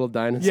of like a little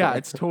dinosaur. Yeah,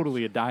 it's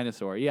totally a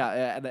dinosaur. Yeah,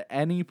 at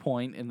any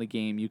point in the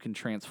game, you can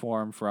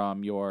transform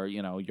from your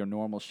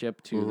normal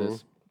ship to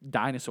this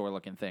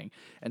dinosaur-looking thing.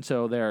 And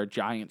so there are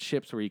giant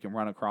ships where you can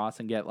run across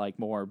and get like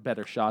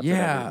better shots of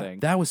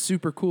everything. That was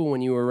super cool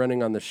when you were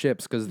running on the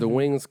ships because the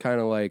wings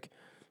kind of like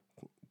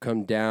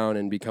come down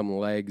and become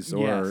legs,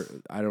 or Yes.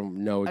 I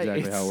don't know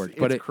exactly how it worked.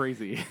 But it's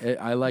crazy.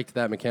 I liked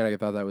that mechanic. I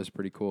thought that was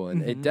pretty cool,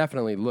 and it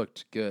definitely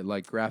looked good.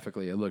 Like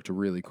graphically, it looked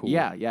really cool.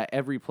 Yeah.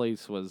 Every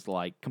place was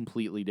like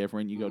completely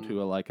different. You go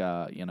to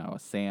a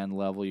sand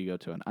level. You go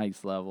to an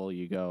ice level.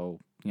 You go,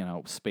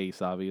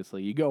 space.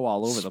 Obviously, you go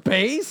all over the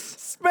place.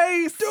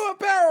 Space. Do a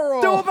barrel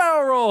roll. Do a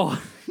barrel roll.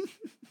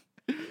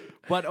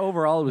 But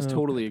overall, it was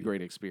totally a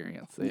great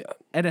experience.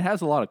 And it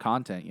has a lot of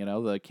content.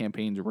 The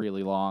campaign's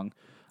really long.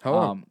 How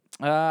long?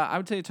 I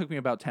would say it took me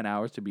about 10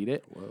 hours to beat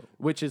it,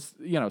 which is,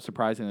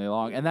 surprisingly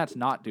long. And that's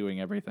not doing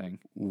everything.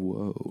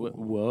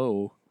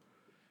 Whoa.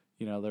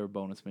 There were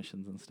bonus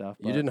missions and stuff.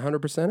 You didn't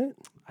 100% it,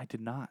 I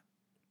did not.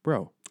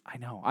 bro. I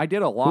know. I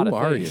did a lot Who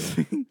of are things.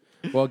 you?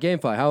 Well,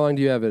 GameFly, how long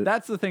do you have it?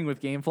 That's the thing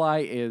with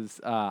GameFly is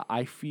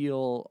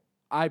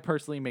I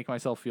personally make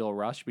myself feel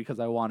rushed because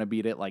I want to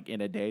beat it like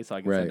in a day so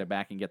I can send it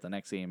back and get the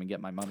next game and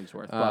get my money's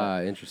worth.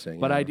 Interesting.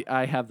 But yeah.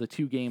 I have the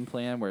 2-game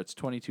plan where it's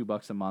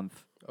 $22 a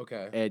month.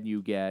 Okay. And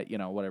you get,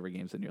 whatever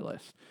games in your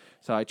list.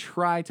 So I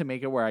try to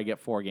make it where I get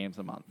 4 games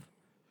a month.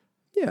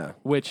 Yeah.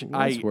 Which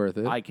That's worth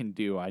it. I can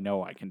do. I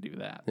know I can do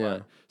that.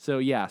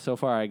 Yeah. So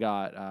far I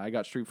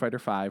got Street Fighter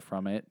 5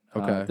 from it.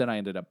 Okay. Then I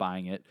ended up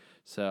buying it.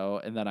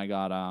 And then I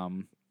got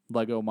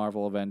Lego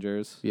Marvel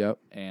Avengers. Yep.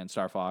 And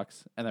Star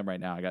Fox. And then right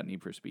now I got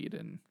Need for Speed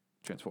and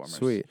Transformers.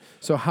 Sweet.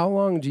 So how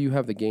long do you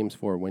have the games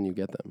for when you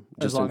get them?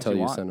 Just long until as you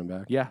you want. send them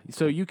back? Yeah.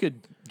 So you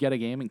could get a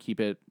game and keep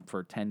it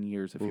for 10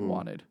 years if you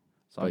wanted.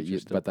 So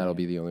But that'll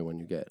be the only one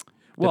you get.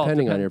 Well,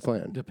 depending on your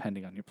plan.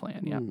 Depending on your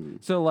plan, yeah.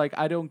 So, like,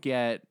 I don't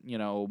get,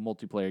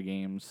 multiplayer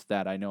games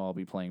that I know I'll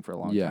be playing for a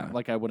long time.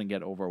 Like, I wouldn't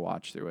get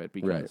Overwatch through it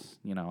because,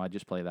 I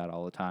just play that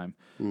all the time.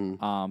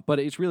 But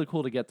it's really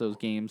cool to get those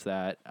games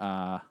that,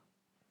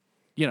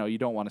 you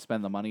don't want to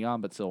spend the money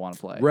on but still want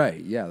to play. Right.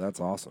 Yeah, that's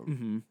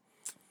awesome.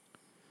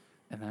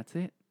 And that's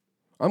it.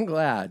 I'm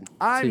glad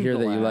to hear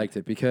that you liked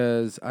it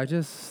because I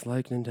just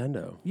like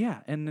Nintendo.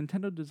 Yeah, and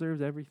Nintendo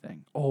deserves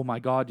everything. Oh my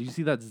God, did you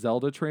see that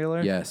Zelda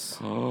trailer? Yes.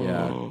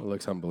 Yeah, it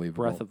looks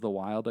unbelievable. Breath of the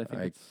Wild, I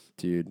think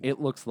dude. it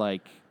looks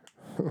like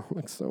It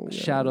looks so good.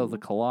 Shadow of the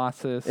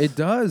Colossus. It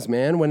does,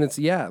 man. When it's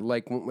yeah.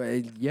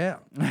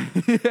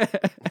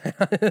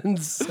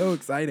 It's so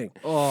exciting.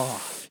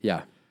 Oh,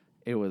 yeah.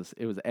 It was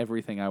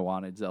everything I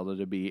wanted Zelda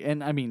to be.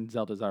 And I mean,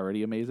 Zelda's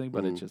already amazing,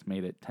 but it just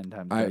made it 10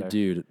 times better.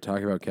 Dude,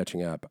 talking about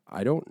catching up.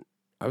 I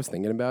was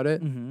thinking about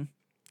it. Mm-hmm.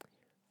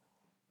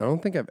 I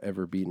don't think I've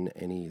ever beaten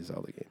any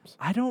Zelda games.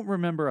 I don't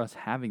remember us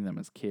having them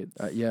as kids.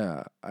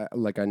 Yeah. I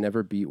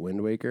never beat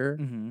Wind Waker.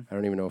 Mm-hmm. I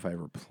don't even know if I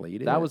ever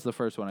played it. That was the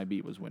first one I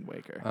beat was Wind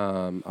Waker.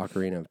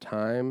 Ocarina of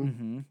Time.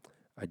 Mm-hmm.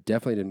 I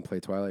definitely didn't play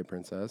Twilight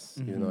Princess,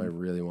 even though I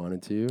really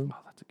wanted to. Oh,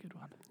 that's a good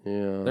one.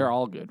 Yeah. They're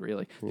all good,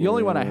 really. The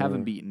only one I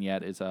haven't beaten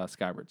yet is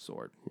Skyward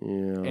Sword.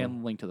 Yeah.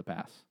 And Link to the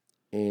Past.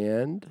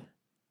 And?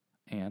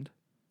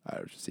 I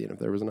was just seeing if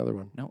there was another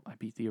one. No, I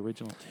beat the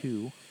original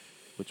 2,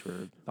 which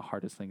were the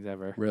hardest things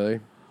ever. Really?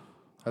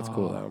 That's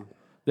cool, though.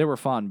 They were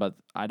fun, but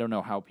I don't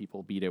know how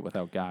people beat it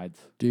without guides.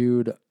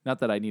 Dude. Not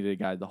that I needed a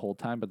guide the whole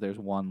time, but there's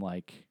one,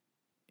 like,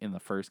 in the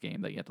first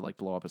game that you had to, like,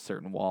 blow up a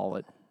certain wall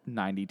at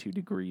 92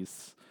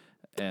 degrees.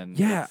 And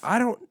yeah,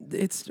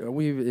 it's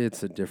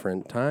a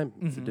different time.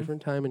 It's a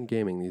different time in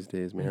gaming these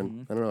days,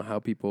 man. I don't know how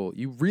people,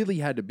 you really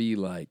had to be,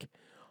 like,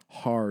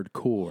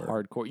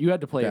 hardcore. You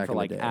had to play it for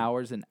like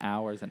hours and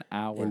hours and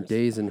hours. And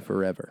days and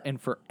forever. And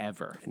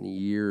forever. And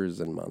years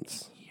and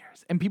months.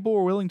 And people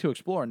were willing to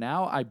explore.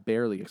 Now I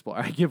barely explore.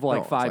 I give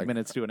like 5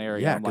 minutes to an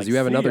area. Yeah, because you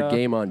have another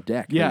game on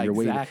deck. Yeah, you're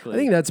exactly. Waiting.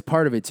 I think that's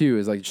part of it too,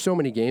 is like so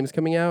many games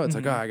coming out. It's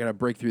like, I got to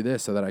break through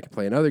this so that I can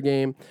play another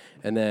game.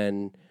 And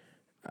then,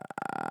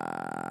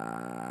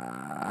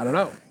 I don't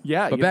know.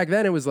 Yeah. But back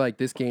then it was like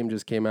this game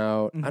just came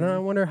out. I don't know. I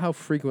wonder how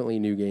frequently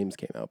new games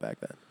came out back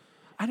then.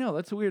 I know.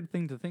 That's a weird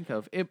thing to think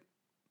of.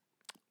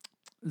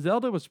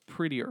 Zelda was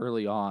pretty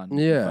early on,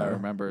 if I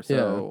remember.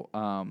 So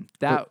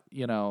that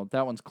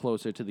one's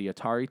closer to the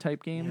Atari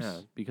type games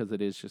because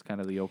it is just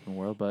kind of the open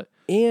world.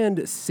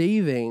 And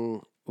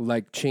saving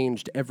like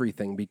changed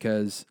everything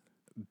because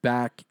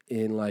back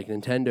in like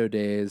Nintendo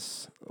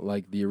days,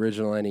 like the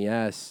original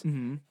NES,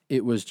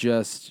 it was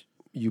just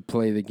you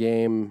play the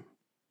game.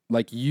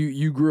 Like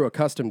you grew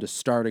accustomed to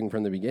starting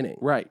from the beginning.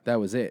 Right.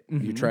 That was it.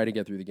 You try to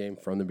get through the game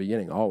from the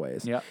beginning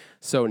always. Yeah.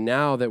 So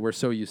now that we're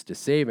so used to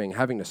saving,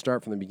 having to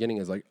start from the beginning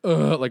is like,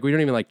 like we don't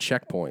even like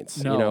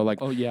checkpoints. No. You know, like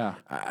oh yeah.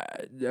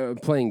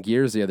 Playing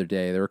Gears the other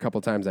day, there were a couple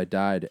times I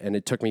died and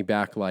it took me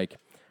back like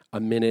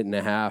a minute and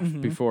a half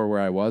before where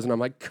I was, and I'm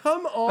like,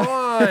 come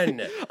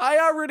on. I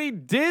already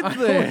did this. I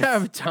don't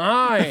have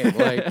time.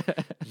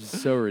 Like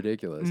so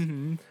ridiculous.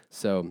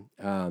 So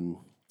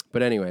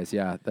but anyways,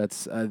 yeah,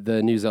 that's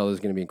the new Zelda is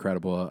going to be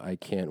incredible. I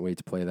can't wait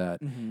to play that.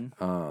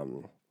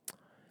 And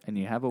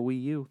you have a Wii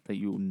U that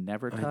you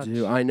never touch. I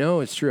do. I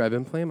know it's true. I've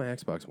been playing my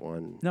Xbox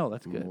One. No,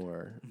 that's good.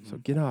 More. So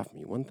get off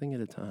me, one thing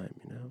at a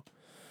time. You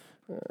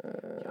know.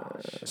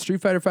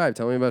 Street Fighter V.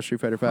 Tell me about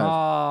Street Fighter V.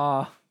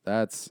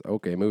 That's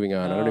okay. Moving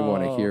on. I don't even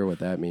want to hear what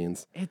that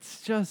means.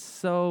 It's just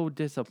so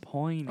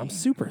disappointing. I'm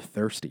super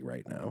thirsty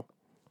right now.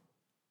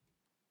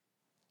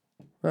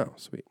 Oh,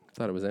 sweet.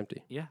 Thought it was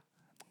empty. Yeah.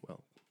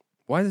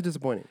 Why is it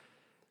disappointing?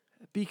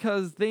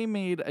 Because they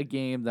made a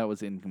game that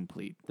was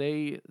incomplete.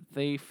 They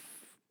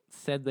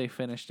said they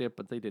finished it,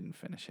 but they didn't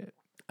finish it.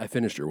 I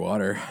finished your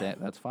water.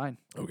 That's fine.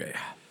 Okay.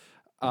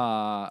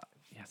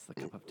 Yes, the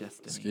cup of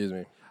destiny. Excuse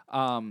me.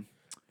 I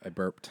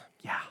burped.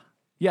 Yeah.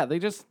 Yeah,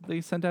 they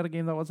sent out a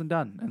game that wasn't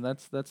done, and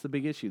that's the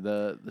big issue.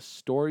 The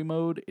story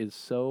mode is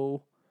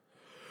so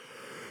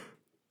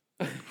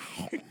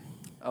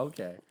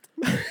okay.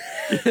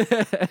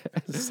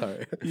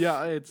 Sorry.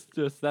 Yeah, it's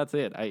just that's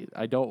it.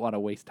 I don't want to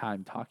waste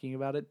time talking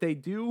about it. They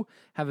do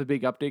have a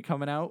big update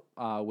coming out,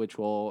 which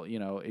will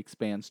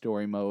expand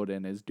story mode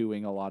and is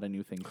doing a lot of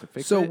new things to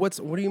fix it. So what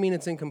do you mean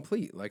it's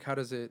incomplete? Like how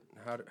does it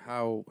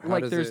how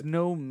like does there's it...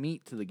 no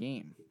meat to the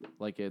game.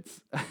 Like it's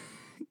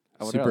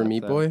Super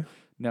Meat Boy?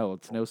 No,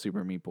 it's no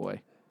Super Meat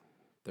Boy.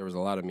 There was a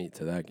lot of meat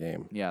to that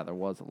game. Yeah, there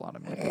was a lot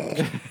of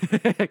meat.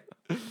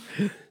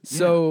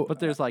 So, yeah, but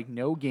there's like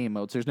no game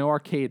modes. There's no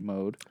arcade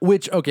mode.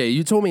 Which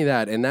you told me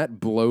that, and that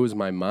blows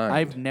my mind.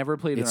 I've never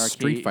played an arcade.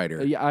 Street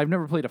Fighter. Yeah, I've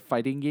never played a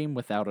fighting game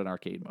without an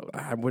arcade mode.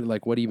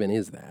 What even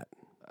is that?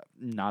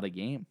 Not a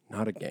game.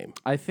 Not a game.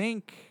 I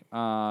think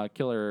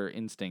Killer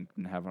Instinct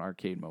didn't have an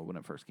arcade mode when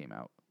it first came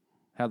out.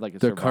 Had like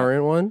the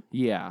current one.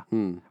 Yeah,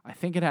 I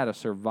think it had a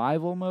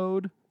survival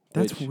mode.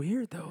 That's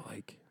weird though.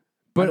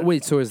 But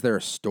wait, so is there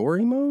a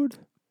story mode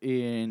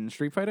in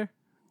Street Fighter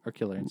or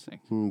Killer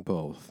Instinct?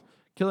 Both.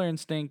 Killer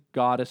Instinct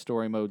got a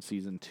story mode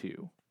season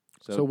 2.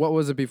 So what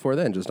was it before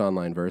then? Just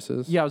online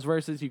versus? Yeah, it was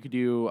versus. You could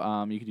do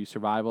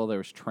survival. There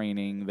was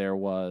training. There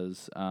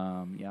was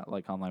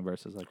like online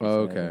versus. Like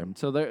okay.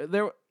 So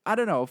there I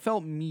don't know. It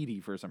felt meaty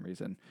for some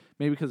reason.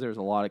 Maybe because there's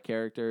a lot of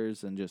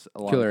characters and just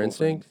a lot Killer of cool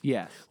Instinct? things.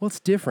 Yes. Well, it's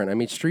different. I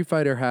mean, Street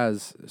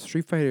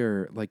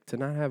Fighter, like, to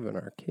not have an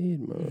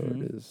arcade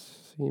mode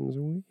seems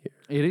weird.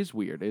 It is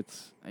weird.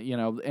 It's,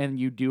 and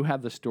you do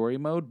have the story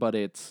mode, but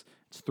it's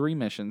 3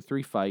 missions,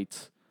 3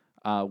 fights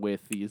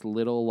with these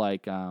little,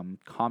 like,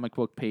 comic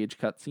book page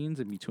cutscenes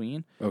in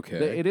between.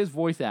 Okay. It is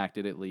voice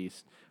acted, at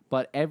least.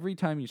 But every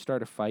time you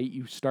start a fight,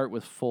 you start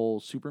with full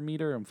super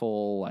meter and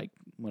full, like,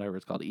 whatever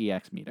it's called,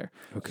 EX meter.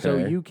 Okay. So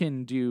you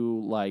can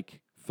do, like,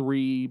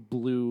 3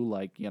 blue,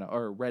 like,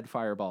 or red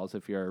fireballs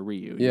if you're a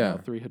Ryu. Yeah.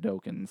 3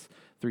 Hadokens,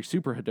 3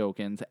 super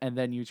Hadokens, and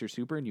then use your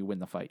super and you win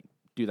the fight.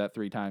 Do that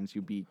 3 times,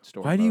 you beat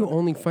story Why do you mode.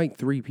 only fight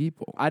 3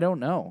 people? I don't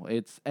know.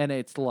 It's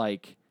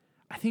like,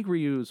 I think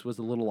Ryu's was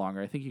a little longer.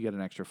 I think you get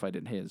an extra fight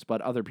in his, but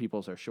other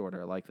people's are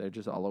shorter. Like, they're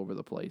just all over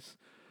the place.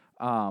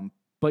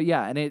 But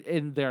yeah,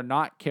 and they're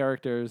not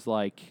characters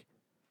like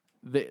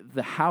the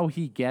how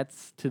he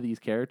gets to these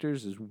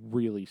characters is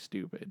really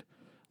stupid.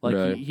 Like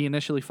Right. he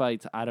initially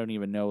fights, I don't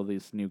even know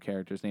this new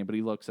character's name, but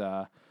he looks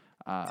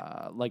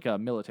like a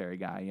military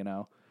guy,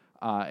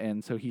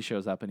 and so he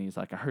shows up and he's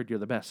like, I heard you're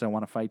the best, so I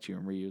want to fight you.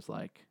 And Ryu's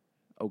like,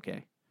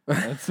 okay.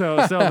 And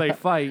so they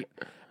fight.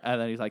 And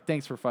then he's like,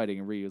 thanks for fighting.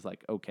 And Ryu's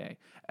like, okay.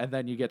 And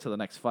then you get to the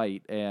next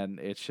fight, and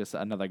it's just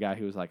another guy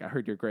who's like, I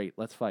heard you're great.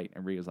 Let's fight.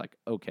 And Ryu's like,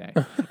 okay.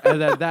 And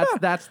then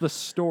that's the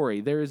story.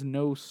 There is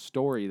no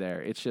story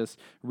there. It's just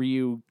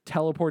Ryu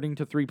teleporting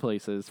to 3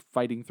 places,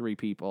 fighting 3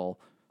 people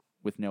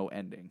with no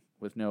ending,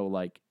 with no,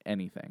 like,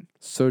 anything.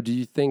 So do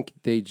you think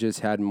they just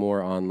had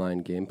more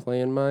online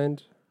gameplay in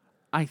mind?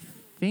 I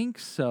think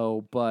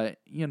so, but,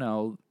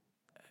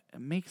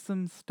 make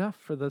some stuff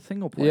for the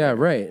single player. Yeah,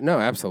 right. No,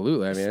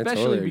 absolutely. I mean, Especially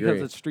I totally because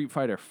agree. it's Street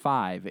Fighter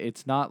V.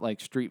 It's not like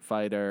Street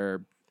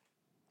Fighter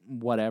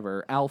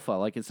whatever, Alpha.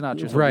 Like, it's not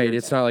just right. weird,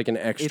 It's not like an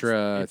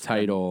extra it's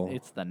title.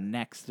 It's the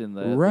next in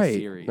the right.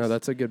 series. No,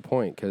 that's a good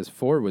point, because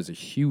 4 was a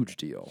huge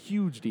deal.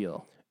 huge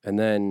deal. And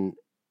then,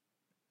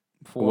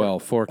 4,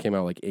 4 came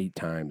out like 8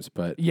 times,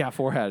 but yeah,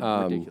 4 had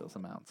ridiculous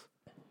amounts.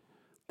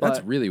 that's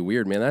But- really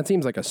weird, man. That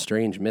seems like a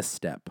strange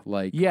misstep.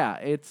 Like, Yeah,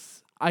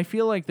 I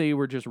feel like they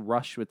were just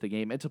rushed with the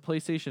game. It's a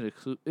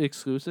PlayStation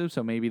exclusive,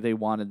 so maybe they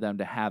wanted them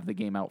to have the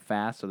game out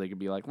fast so they could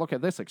be like, look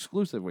at this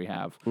exclusive we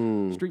have,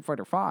 Street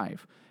Fighter V.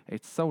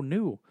 It's so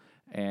new.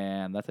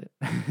 And that's it.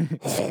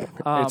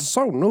 it's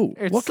so new.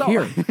 It's Look so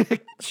here.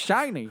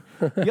 shiny.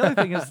 The other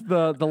thing is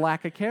the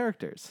lack of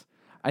characters.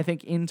 I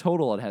think in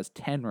total it has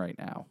 10 right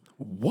now.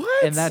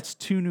 What? And that's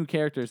 2 new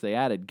characters they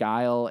added,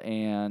 Guile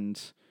and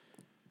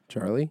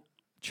Charlie?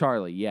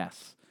 Charlie,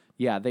 yes.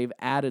 Yeah, they've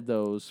added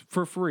those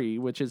for free,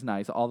 which is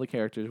nice. All the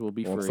characters will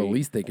be Well, it's free. the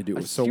least they could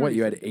do. So what,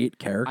 you had 8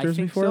 I characters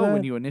think before so. that?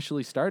 When you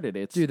initially started,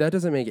 Dude, that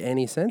doesn't make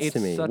any sense it's to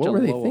me. such What a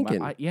were they low thinking?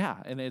 amount. Yeah,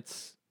 and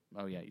it's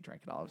oh yeah, you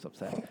drank it all. I was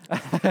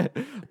upset.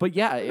 But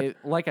yeah,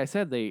 like I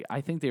said,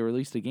 I think they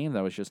released a game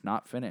that was just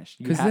not finished.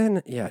 Because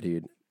then, yeah,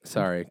 dude.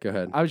 Sorry, go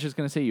ahead. I was just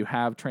gonna say you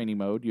have training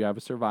mode, you have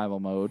a survival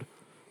mode.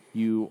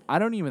 I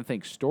don't even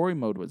think story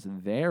mode was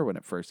there when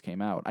it first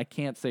came out. I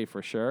can't say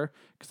for sure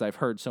because I've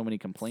heard so many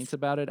complaints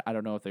about it. I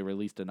don't know if they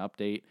released an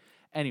update.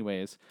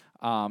 Anyways,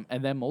 and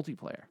then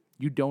multiplayer.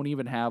 You don't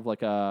even have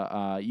like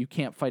you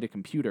can't fight a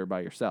computer by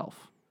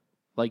yourself.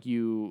 Like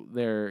you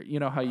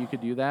know how you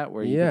could do that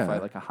where you Yeah. could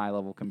fight like a high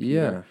level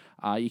computer.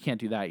 You can't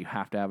do that. You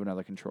have to have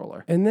another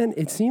controller. And then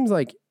it seems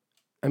like,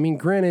 I mean,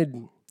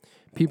 granted,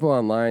 people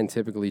online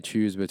typically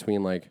choose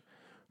between like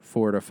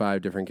 4 to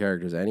 5 different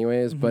characters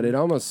anyways, but it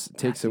almost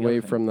takes the away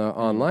other thing. from the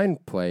online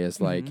play.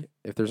 Is like,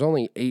 if there's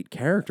only 8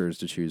 characters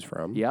to choose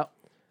from, Yep.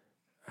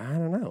 I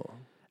don't know.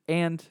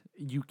 And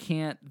you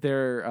can't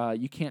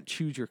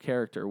choose your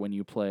character when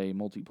you play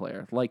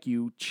multiplayer. Like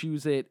you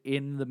choose it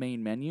in the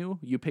main menu,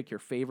 you pick your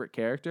favorite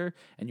character,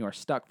 and you are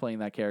stuck playing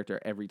that character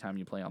every time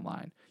you play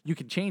online. You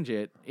can change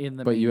it in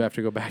the But main you have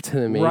to go back to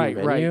the main right,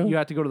 menu? Right. You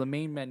have to go to the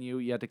main menu,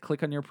 you have to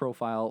click on your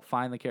profile,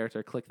 find the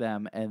character, click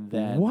them, and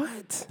then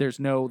What? there's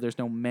no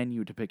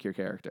menu to pick your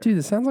character. Dude,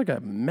 this sounds like a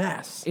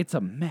mess. It's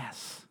a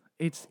mess.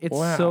 It's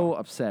Wow. so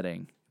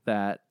upsetting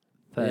that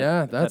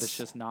Yeah, that it's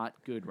just not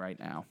good right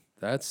now.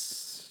 That's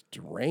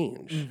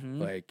strange.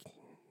 Like,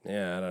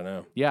 yeah, I don't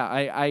know. Yeah,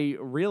 I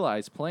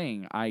realized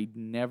playing, I've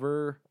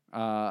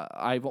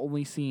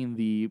only seen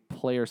the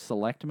player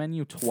select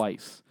menu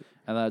twice.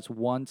 And that's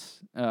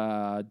once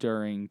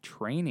during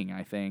training,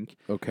 I think.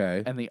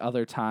 Okay. And the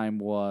other time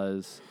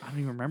was, I don't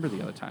even remember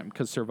the other time.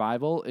 Because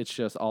survival, it's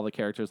just all the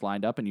characters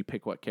lined up and you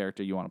pick what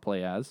character you want to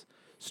play as.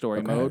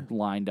 Story mode,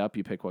 lined up,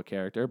 you pick what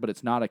character. But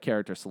it's not a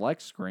character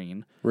select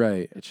screen.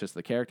 Right. It's just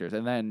the characters.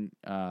 And then,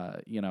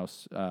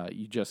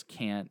 you just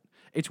can't.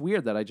 It's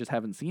weird that I just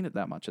haven't seen it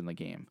that much in the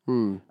game.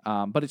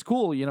 But it's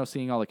cool,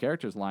 seeing all the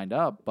characters lined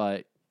up.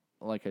 But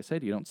like I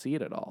said, you don't see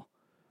it at all.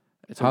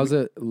 How's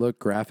it look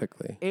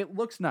graphically? It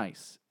looks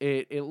nice.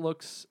 It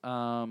looks,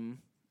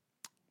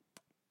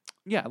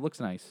 it looks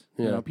nice.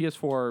 Yeah.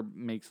 PS4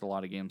 makes a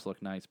lot of games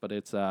look nice, but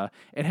it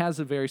has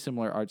a very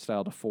similar art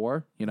style to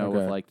 4.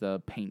 With like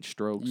the paint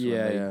strokes.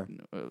 Yeah,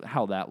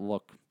 how that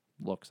look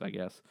looks, I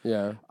guess.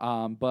 Yeah.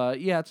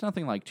 But yeah, it's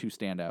nothing like too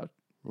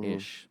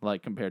standout-ish,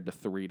 like compared to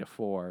 3 to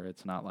 4.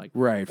 It's not like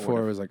Right. 4 4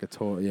 to was like a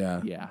total,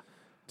 yeah. yeah.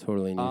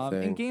 Totally new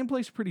thing. And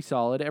gameplay's pretty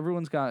solid.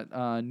 Everyone's got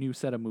a new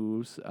set of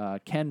moves.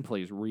 Ken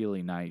plays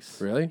really nice.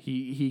 Really?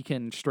 He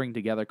can string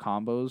together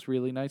combos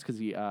really nice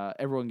because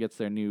everyone gets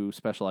their new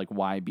special like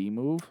YB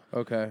move.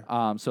 Okay.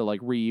 So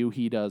like Ryu,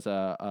 he does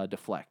a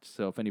deflect.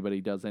 So if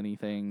anybody does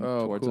anything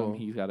towards him,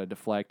 he's got a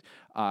deflect.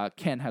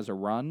 Ken has a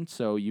run,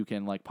 so you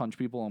can like punch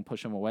people and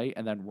push them away,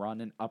 and then run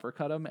and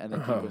uppercut them, and then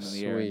keep them in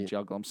the air and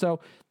juggle them. So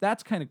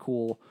that's kind of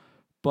cool.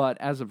 But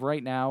as of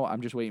right now,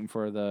 I'm just waiting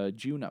for the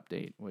June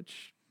update,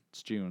 which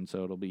it's June,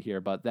 so it'll be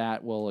here. But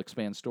that will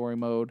expand story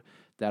mode.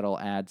 That'll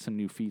add some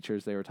new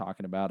features they were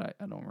talking about. I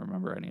don't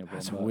remember any of them.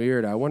 That's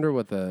weird. I wonder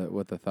what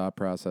the thought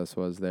process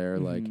was there.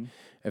 Like,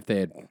 if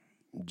they had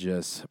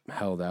just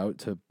held out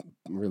to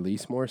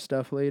release more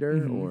stuff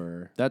later,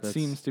 or that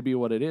seems to be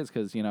what it is.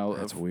 Because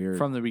that's weird.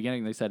 From the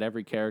beginning, they said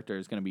every character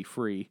is going to be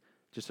free,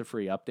 just a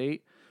free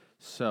update.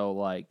 So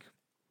like,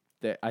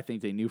 I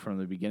think they knew from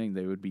the beginning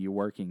they would be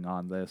working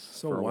on this.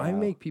 So why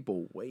make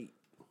people wait?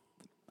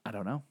 I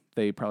don't know.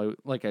 They probably,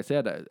 like I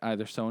said,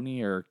 either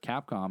Sony or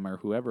Capcom or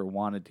whoever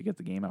wanted to get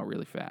the game out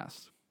really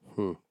fast.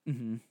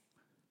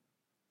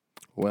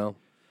 Well,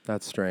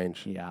 that's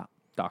strange. Yeah,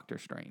 Doctor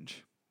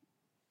Strange.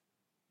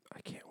 I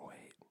can't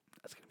wait.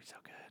 That's gonna be so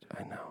good.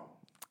 I know.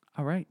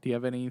 All right. Do you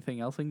have anything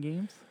else in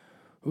games?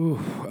 Ooh,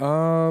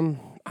 I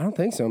don't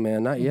think so,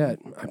 man. Not yet.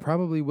 I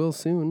probably will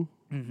soon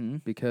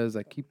because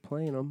I keep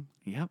playing them.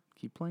 Yep,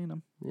 keep playing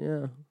them.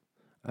 Yeah,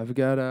 I've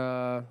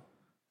got.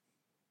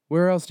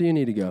 Where else do you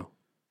need to go?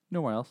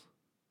 Nowhere else.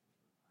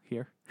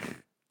 Here.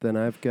 Then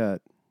I've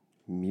got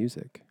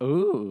music.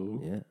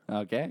 Ooh. Yeah.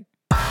 Okay.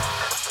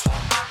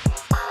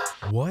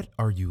 What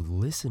are you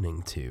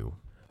listening to?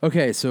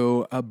 Okay,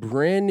 so a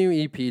brand new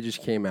EP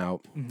just came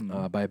out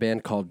by a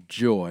band called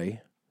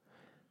Joy,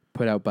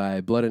 put out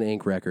by Blood and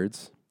Ink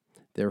Records.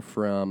 They're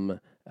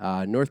from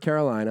North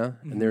Carolina,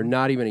 and they're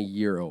not even a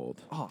year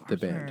old. Oh, I the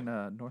was band. wearing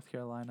a North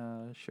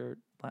Carolina shirt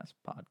last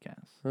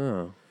podcast.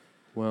 Oh,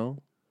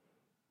 well,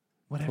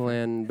 Whatever.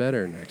 plan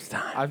better next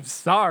time. I'm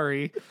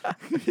sorry.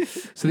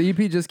 So the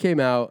EP just came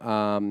out.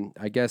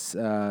 I guess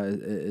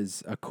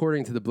is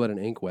according to the Blood and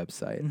Ink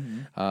website.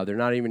 They're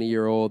not even a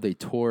year old. They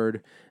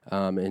toured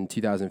in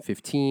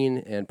 2015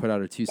 and put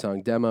out a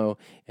 2-song demo.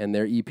 And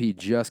their EP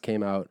just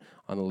came out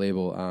on the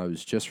label. It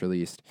was just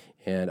released,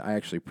 and I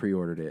actually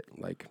pre-ordered it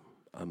like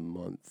a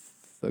month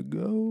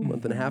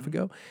and a half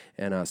ago.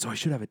 And so I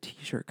should have a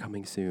T-shirt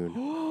coming soon.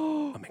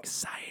 I'm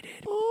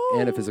excited.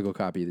 And a physical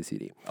copy of the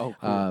CD. Oh,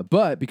 cool.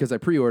 But because I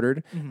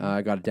pre-ordered,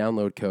 I got a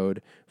download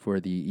code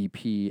for the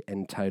EP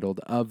entitled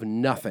Of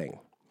Nothing.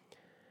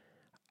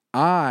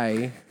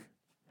 I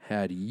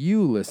had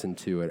you listen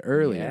to it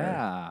earlier.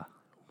 Yeah.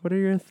 What are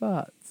your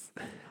thoughts?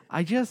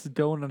 I just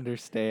don't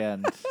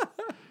understand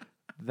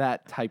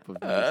that type of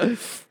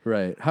music.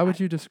 Right. How would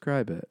you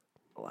describe it?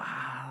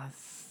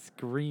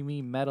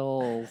 Screamy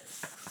metal,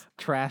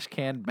 trash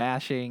can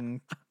bashing,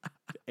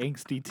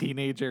 angsty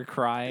teenager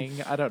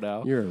crying. I don't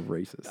know. You're a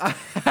racist.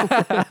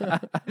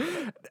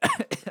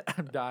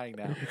 I'm dying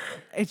now.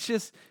 It's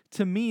just,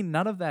 to me,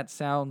 none of that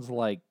sounds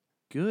like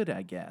good,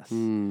 I guess.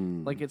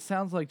 Like, it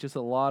sounds like just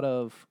a lot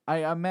of,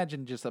 I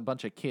imagine just a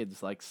bunch of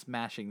kids like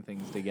smashing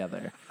things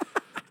together.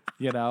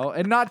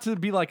 And not to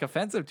be like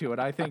offensive to it.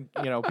 I think,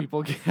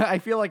 people, I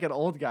feel like an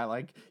old guy,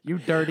 like, you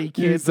dirty kids.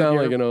 You sound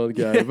like an old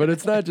guy, but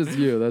it's not just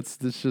you. That's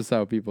just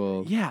how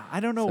people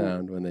I don't know.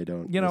 sound when they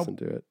don't listen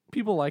to it.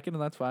 People like it,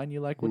 and that's fine. You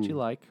like what you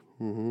like.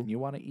 You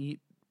want to eat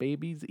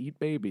babies, eat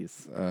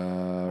babies. I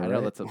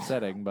know that's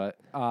upsetting, but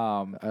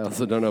I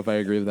also don't know if I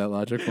agree with that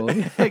logic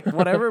fully.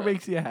 Whatever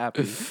makes you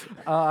happy.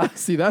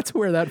 See, that's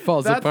where that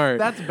falls apart.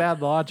 That's bad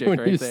logic when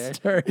right you there.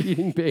 start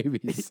eating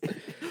babies.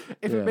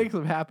 If it makes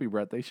them happy,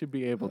 Brett, they should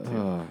be able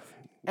to.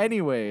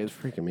 Anyways, it's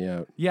freaking me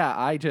out. Yeah,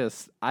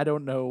 I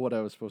don't know what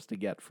I was supposed to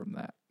get from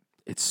that.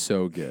 It's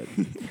so good.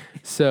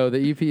 So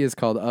the EP is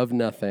called Of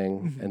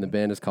Nothing, and the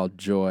band is called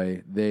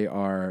Joy. They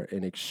are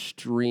an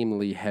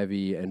extremely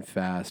heavy and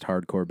fast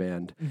hardcore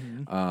band.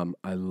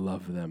 I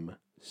love them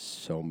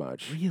so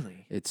much.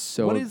 Really? It's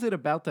so... What is it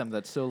about them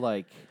that's so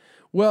like...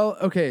 Well,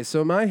 okay,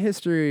 so my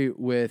history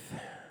with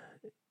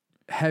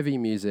heavy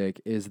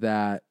music is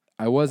that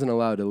I wasn't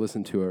allowed to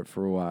listen to it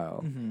for a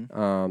while.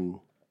 I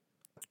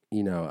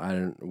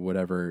don't...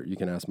 Whatever, you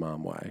can ask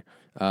Mom why.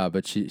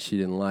 But she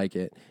didn't like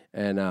it.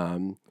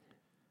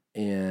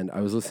 And I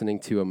was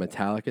listening to a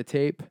Metallica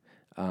tape,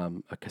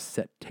 a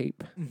cassette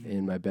tape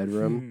in my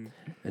bedroom,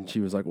 and she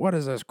was like, "What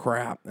is this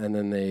crap?" And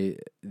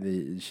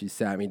then she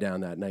sat me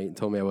down that night and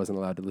told me I wasn't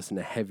allowed to listen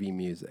to heavy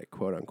music,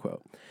 quote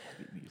unquote.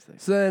 Heavy music.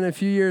 So then a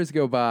few years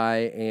go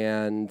by,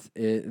 and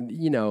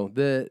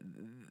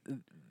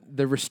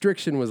the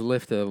restriction was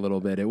lifted a little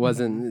bit. It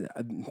wasn't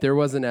there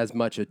wasn't as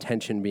much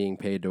attention being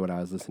paid to what I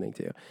was listening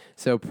to.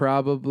 So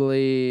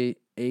probably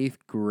 8th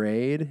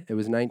grade. It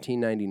was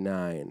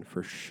 1999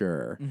 for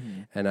sure.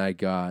 And I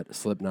got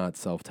Slipknot's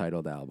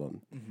self-titled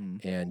album.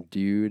 And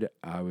dude,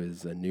 I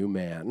was a new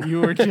man.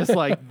 You were just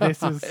like,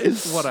 this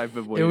is what I've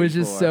been waiting for. It was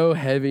just so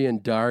heavy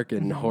and dark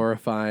and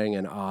horrifying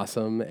and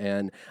awesome.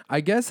 And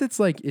I guess it's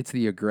like, it's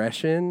the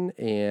aggression.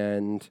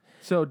 And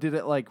so did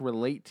it like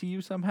relate to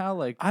you somehow?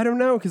 Like, I don't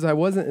know, because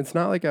it's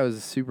not like I was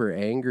a super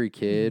angry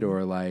kid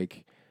or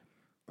like,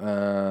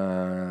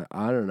 I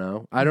don't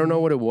know. I don't know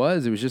what it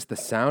was. It was just the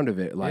sound of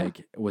it,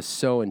 like, was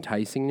so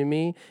enticing to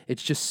me.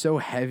 It's just so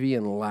heavy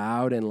and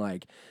loud, and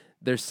like,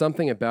 there's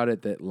something about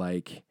it that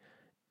like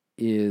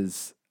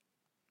is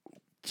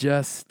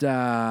just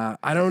I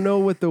don't know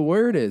what the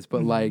word is,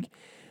 but like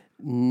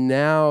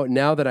now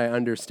that I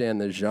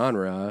understand the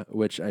genre,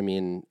 which I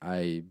mean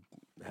I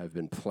have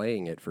been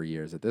playing it for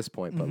years at this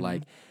point, but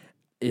like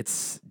it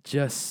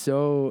just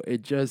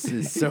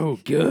is so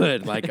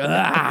good. Like,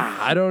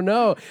 I don't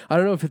know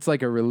if it's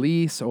like a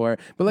release but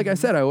like I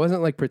said, I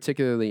wasn't like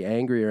particularly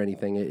angry or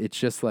anything. It's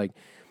just like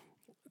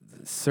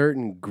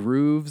certain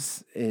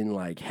grooves in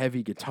like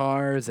heavy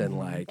guitars and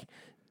like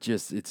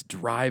just it's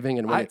driving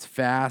and when it's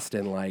fast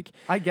and like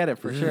I get it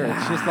for sure.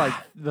 It's just like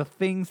the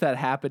things that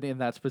happen in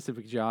that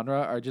specific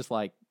genre are just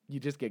like, you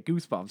just get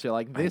goosebumps. You're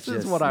like, this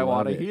is what I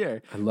want to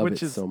hear. I love it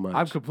so much.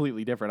 I'm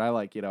completely different. I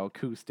like,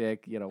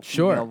 acoustic,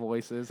 female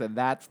voices, and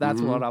that's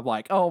what I'm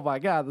like, oh my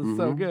God, this is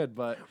so good.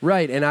 But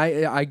right, and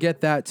I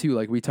get that too.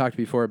 Like we talked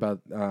before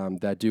about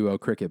that duo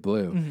Cricket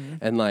Blue,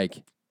 and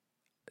like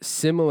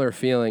similar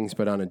feelings,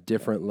 but on a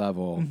different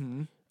level.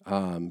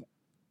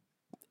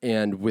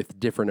 And with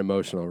different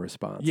emotional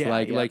response.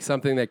 Like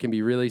something that can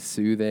be really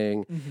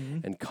soothing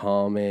and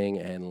calming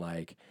and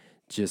like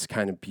just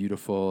kind of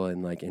beautiful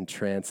and like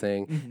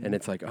entrancing. And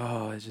it's like,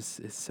 oh,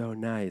 it's so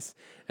nice.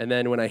 And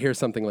then when I hear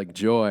something like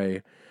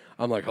Joy,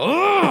 I'm like,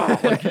 oh,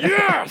 like,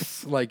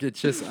 yes! Like,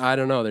 it's just, I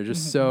don't know. They're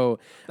just so...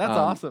 That's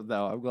awesome,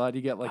 though. I'm glad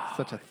you get like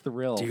such a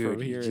thrill from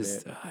hearing it.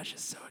 It's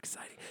just so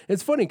exciting.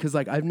 It's funny because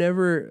like I've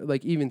never,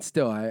 like even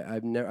still,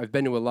 I've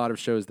been to a lot of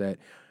shows that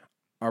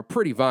are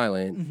pretty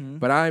violent,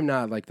 but I'm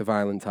not like the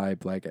violent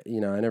type. Like, I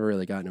never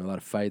really got into a lot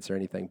of fights or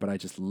anything, but I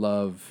just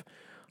love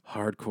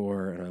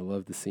hardcore and I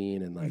love the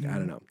scene and like, I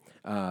don't know.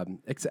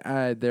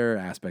 There are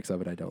aspects of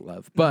it I don't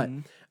love, but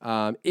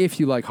if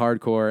you like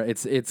hardcore,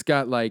 it's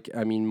got like,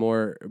 I mean,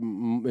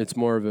 it's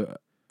more of a,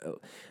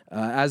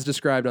 as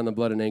described on the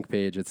Blood and Ink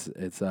page, it's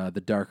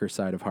the darker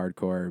side of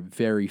hardcore,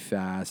 very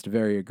fast,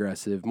 very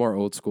aggressive, more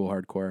old school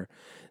hardcore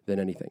than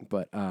anything.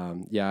 But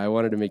I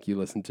wanted to make you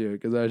listen to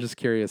it because I was just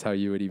curious how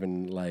you would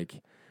even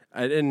like.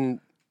 And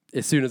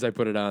as soon as I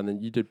put it on,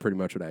 then you did pretty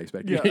much what I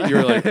expected. Yeah. You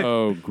were like,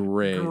 "Oh,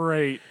 great,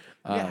 great."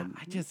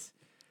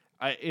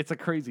 It's a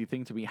crazy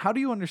thing to me. How do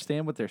you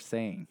understand what they're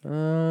saying? I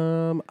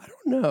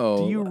don't know.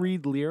 Do you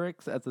read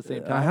lyrics at the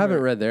same time? I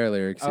haven't read their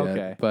lyrics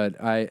yet, but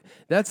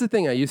that's the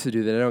thing I used to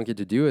do that I don't get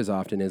to do as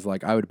often is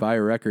like I would buy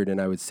a record and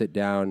I would sit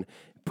down,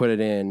 put it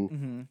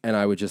in, and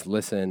I would just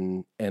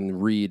listen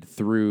and read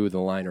through the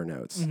liner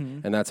notes.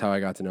 And that's how I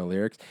got to know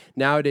lyrics.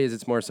 Nowadays,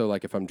 it's more so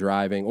like if I'm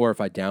driving or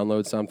if I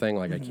download something,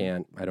 like I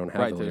don't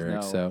have the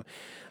lyrics. So,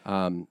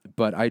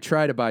 but I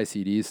try to buy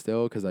CDs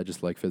still because I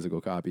just like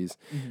physical copies.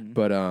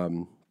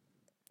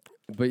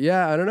 But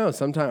yeah, I don't know.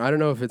 Sometimes I don't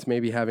know if it's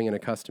maybe having an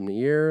accustomed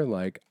ear.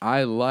 Like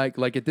I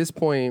like at this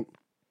point,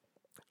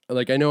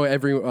 like I know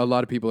a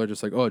lot of people are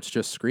just like, oh, it's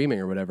just screaming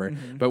or whatever.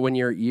 But when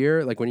your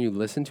ear, like when you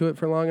listen to it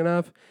for long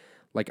enough,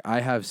 like I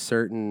have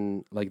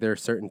there are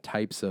certain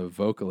types of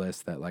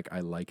vocalists that like I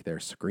like their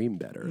scream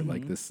better.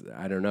 Like this,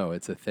 I don't know.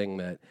 It's a thing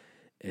that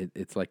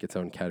it's like its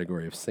own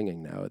category of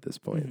singing now at this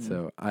point.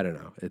 So I don't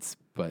know.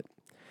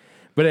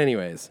 But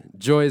anyways,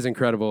 Joy is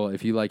incredible.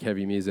 If you like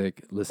heavy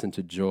music, listen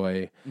to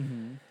Joy.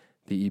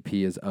 The EP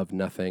is Of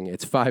Nothing.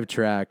 It's 5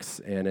 tracks,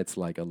 and it's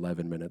like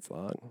 11 minutes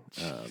long.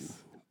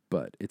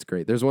 But it's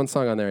great. There's one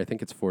song on there, I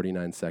think it's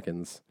 49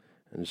 seconds,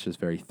 and it's just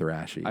very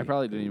thrashy. I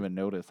probably didn't even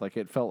notice. Like,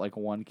 it felt like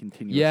one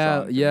continuous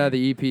song. Yeah,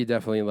 the EP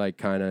definitely, like,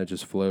 kind of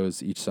just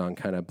flows. Each song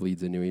kind of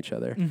bleeds into each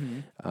other.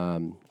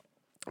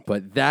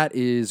 But that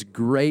is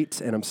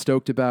great, and I'm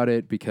stoked about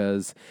it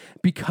because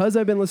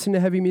I've been listening to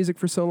heavy music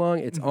for so long,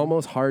 it's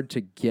almost hard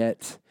to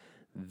get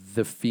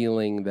the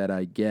feeling that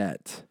I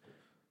get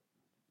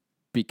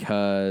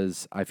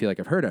because I feel like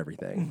I've heard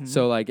everything.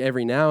 So like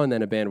every now and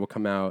then a band will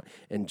come out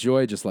and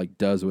Joy just like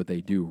does what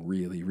they do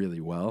really, really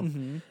well.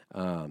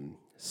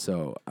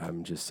 So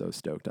I'm just so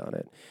stoked on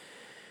it.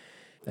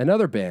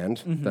 Another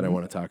band that I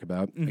want to talk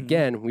about,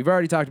 again, we've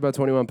already talked about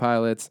 21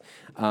 Pilots.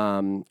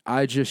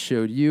 I just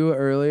showed you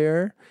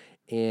earlier,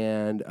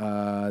 and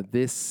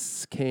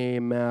this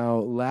came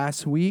out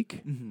last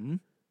week.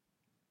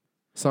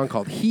 Song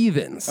called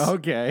Heathens.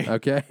 Okay.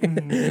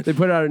 They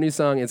put out a new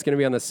song. It's going to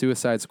be on the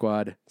Suicide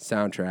Squad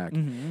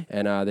soundtrack.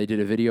 And they did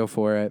a video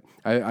for it.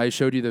 I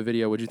showed you the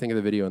video. What did you think of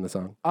the video and the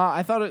song?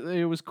 I thought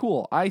it was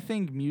cool. I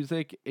think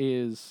music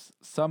is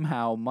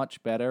somehow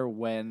much better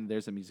when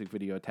there's a music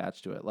video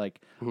attached to it. Like,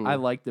 I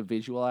like the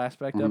visual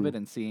aspect of it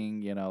and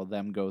seeing,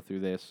 them go through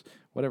this,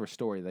 whatever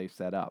story they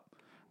set up.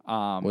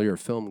 Well, you're a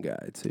film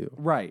guy too.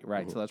 Right.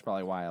 So that's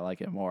probably why I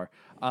like it more.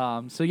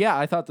 So yeah,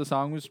 I thought the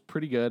song was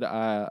pretty good.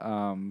 I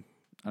don't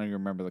even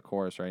remember the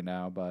chorus right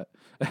now, but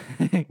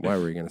Why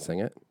were you gonna sing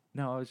it?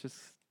 no, I was just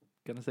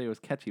gonna say it was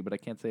catchy, but I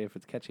can't say if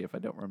it's catchy if I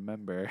don't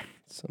remember.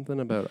 Something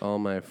about all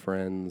my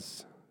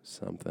friends.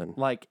 Something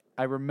Like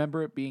I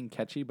remember it being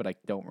catchy, but I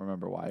don't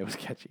remember why it was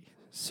catchy.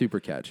 super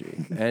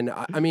catchy. And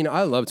I mean,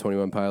 I love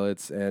 21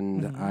 Pilots,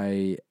 and Mm-hmm.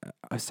 I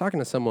was talking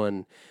to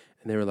someone,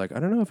 and they were like, I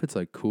don't know if it's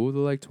like cool to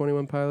like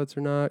 21 Pilots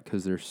or not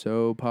because they're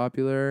so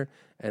popular,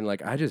 and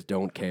like I just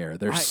don't care.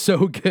 They're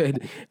so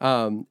good.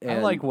 And I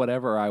like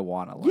whatever I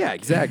want to like. yeah,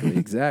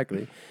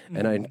 exactly.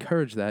 And I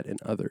encourage that in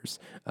others,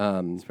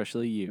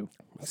 Especially you.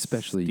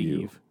 especially Steve.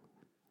 you.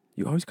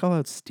 You always call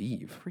out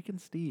Steve. Freaking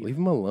Steve. Leave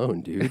him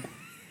alone, dude.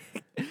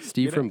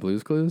 Steve from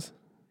Blue's Clues?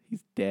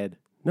 He's dead.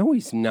 No,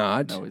 he's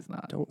not. No, he's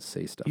not. Don't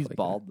say stuff He's like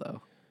bald,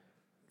 though.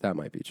 that. That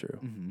might be true.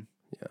 Mm-hmm.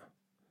 Yeah.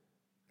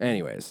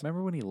 Anyways.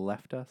 Remember when he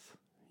left us?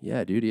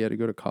 Yeah, dude, he had to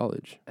go to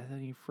college. And then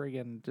he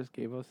friggin' just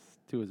gave us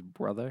to his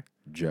brother,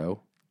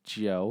 Joe?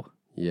 Joe.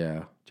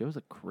 Yeah. Joe's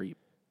a creep.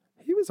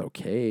 He was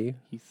okay.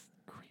 He's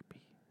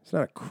creepy. He's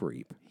not a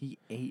creep. He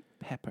ate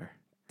pepper.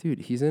 Dude,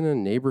 he's in a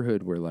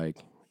neighborhood where,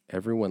 like,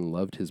 everyone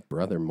loved his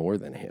brother more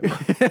than him.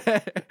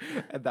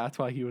 And that's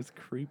why he was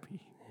creepy.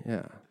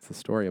 Yeah. It's the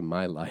story of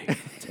my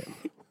life, Tim.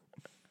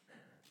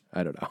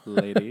 I don't know.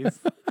 Ladies.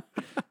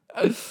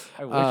 I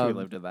wish we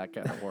lived in that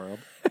kind of world.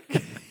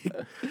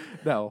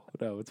 No,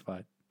 it's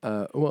fine.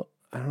 Well,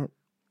 I don't.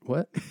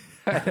 What?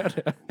 I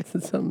don't know.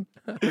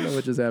 I don't know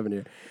what just happened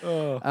here.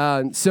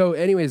 Oh. So,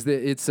 anyways,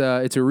 it's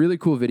a really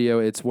cool video.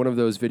 It's one of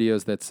those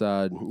videos that's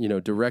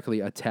directly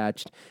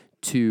attached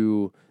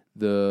to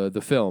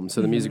the film.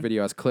 So the music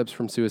video has clips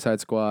from Suicide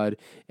Squad,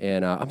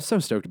 and I'm so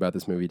stoked about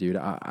this movie, dude.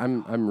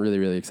 I'm really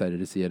really excited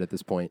to see it at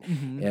this point.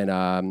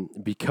 And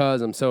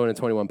because I'm so into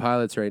 21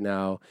 Pilots right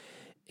now.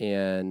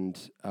 And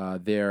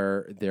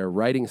their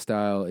writing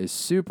style is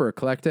super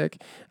eclectic,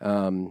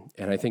 and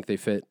I think they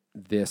fit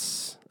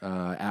this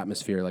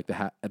atmosphere, like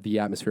the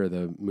atmosphere of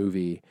the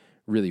movie,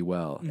 really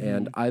well.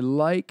 And I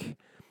like.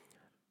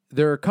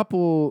 There are a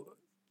couple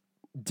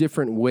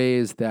different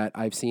ways that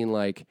I've seen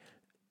like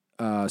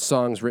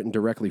songs written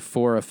directly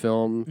for a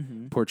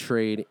film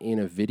portrayed in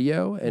a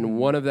video, and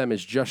one of them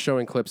is just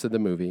showing clips of the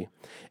movie,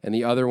 and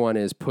the other one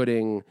is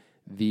putting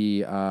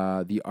the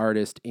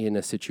artist in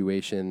a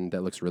situation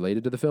that looks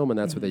related to the film, and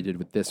that's what they did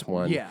with this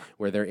one. Yeah.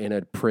 Where they're in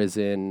a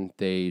prison,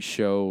 they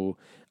show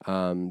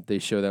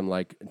them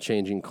like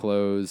changing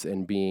clothes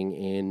and being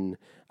in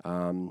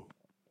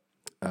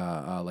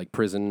like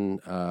prison.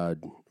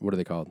 What are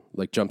they called?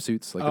 Like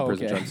jumpsuits, like the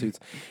prison jumpsuits,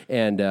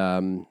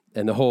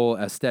 and the whole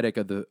aesthetic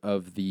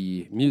of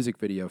the music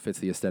video fits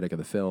the aesthetic of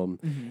the film,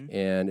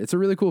 and it's a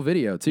really cool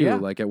video too. Yeah.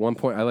 Like at one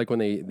point, I like when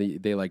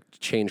they like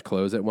change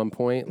clothes at one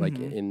point, like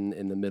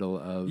in the middle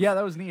of. Yeah,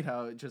 that was neat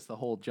how just the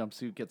whole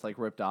jumpsuit gets like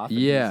ripped off. And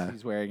Yeah.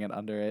 he's wearing it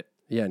under it.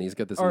 Yeah, and he's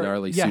got this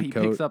gnarly yeah, suit he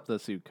coat. picks up the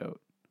suit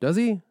coat. Does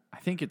he? I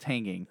think it's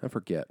hanging. I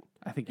forget.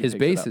 I think he His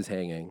picks it base up. is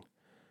hanging,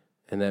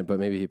 but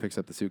maybe he picks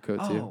up the suit coat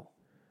too. Oh,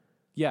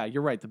 yeah,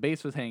 you're right. The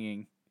base was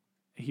hanging.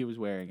 He was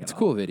wearing it. It's a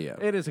cool video.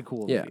 It is a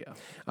cool Yeah. video.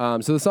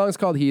 So the song's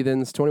called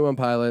Heathens, 21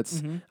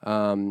 Pilots.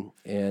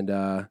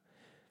 Mm-hmm.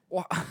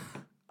 Well,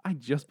 I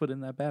just put in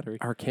that battery.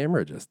 Our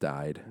camera just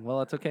died. Well,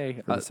 that's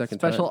okay. For the second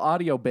Special time.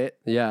 audio bit,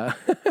 Yeah.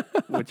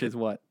 which is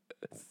what?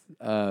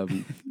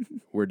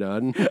 We're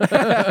done. Do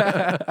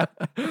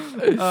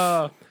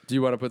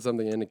you want to put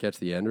something in to catch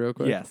the end real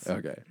quick? Yes.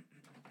 Okay.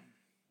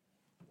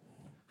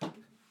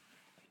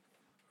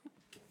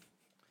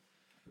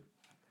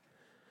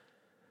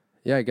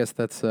 Yeah, I guess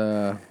that's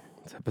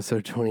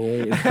episode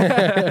 28. You're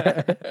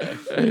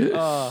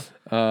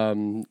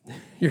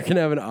gonna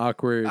have an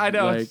awkward. I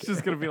know. Like, It's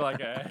just gonna be like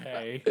a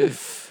hey.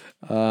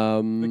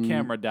 The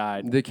camera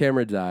died. The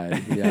camera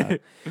died. Yeah.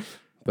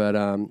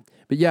 But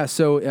yeah.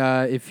 So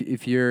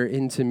if you're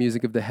into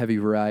music of the heavy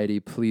variety,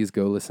 please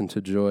go listen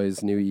to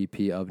Joy's new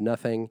EP of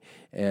Nothing.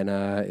 And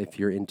if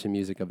you're into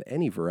music of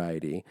any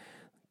variety,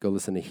 go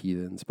listen to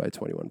Heathens by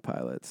 21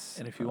 Pilots.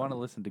 And if you want to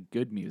listen to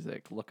good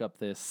music, look up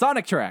this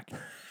Sonic track.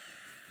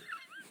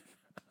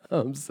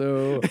 I'm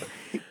so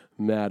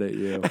mad at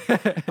you.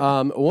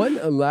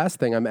 One last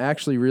thing. I'm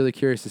actually really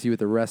curious to see what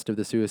the rest of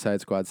the Suicide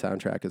Squad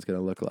soundtrack is going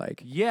to look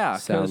like. Yeah,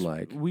 Sound 'cause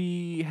like.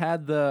 we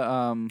had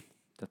the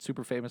that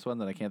super famous one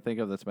that I can't think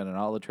of that's been in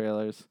all the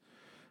trailers.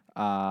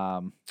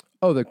 Oh,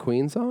 the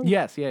Queen song?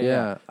 Yes,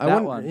 yeah.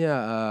 That one.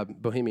 Yeah,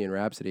 Bohemian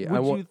Rhapsody.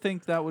 Would you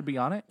think that would be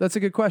on it? That's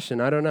a good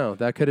question. I don't know.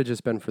 That could have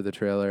just been for the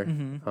trailer.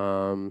 Mm-hmm.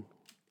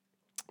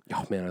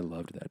 Oh man, I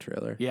loved that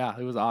trailer. Yeah,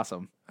 it was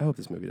awesome. I hope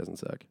this movie doesn't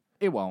suck.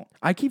 It won't.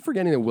 I keep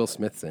forgetting that Will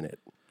Smith's in it.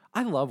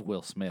 I love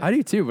Will Smith. I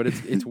do too, but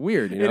it's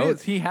weird, you know. It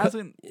is. He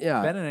hasn't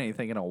Yeah. been in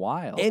anything in a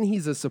while. And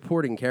he's a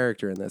supporting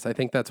character in this. I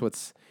think that's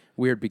what's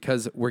weird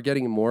because we're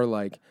getting more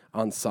like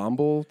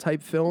ensemble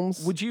type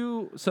films.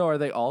 So are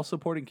they all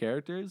supporting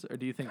characters, or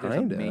do you think there's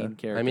a main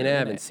character? I mean, I in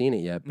haven't it? seen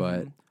it yet,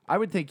 but I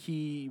would think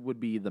he would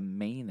be the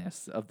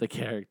mainest of the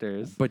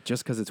characters. But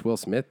just because it's Will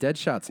Smith,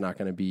 Deadshot's not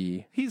going to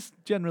be. He's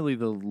generally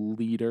the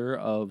leader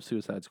of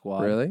Suicide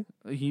Squad. Really?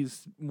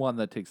 He's one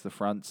that takes the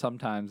front.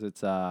 Sometimes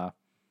it's the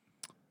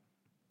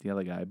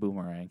other guy,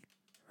 Boomerang.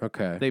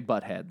 Okay. They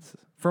butt heads.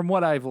 From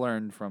what I've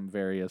learned from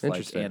various like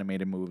Interesting.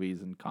 animated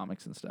movies and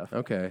comics and stuff.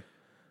 Okay.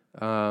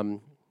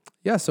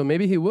 Yeah, so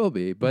maybe he will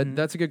be, but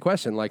that's a good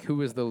question. Like,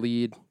 who is the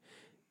lead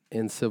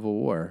in Civil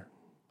War?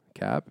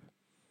 Cap?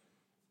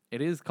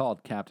 It is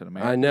called Captain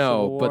America. I know,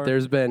 Civil War. but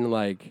there's been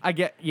like, it's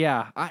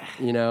it's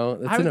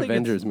an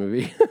Avengers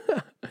movie.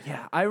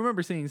 Yeah, I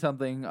remember seeing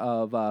something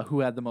of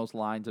who had the most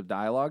lines of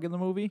dialogue in the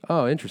movie.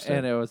 Oh, interesting.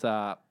 And it was,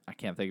 I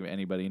can't think of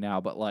anybody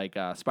now, but like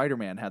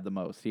Spider-Man had the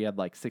most. He had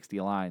like 60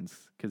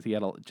 lines because he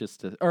had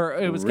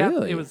it was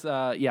Really? it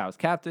was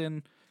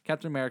Captain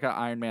America,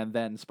 Iron Man,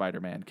 then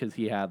Spider-Man because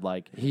he had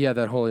like he had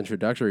that whole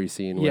introductory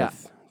scene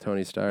with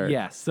Tony Stark.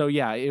 Yes. So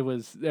yeah, it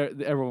was.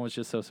 Everyone was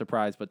just so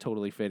surprised, but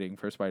totally fitting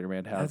for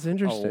Spider-Man to have That's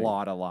interesting. a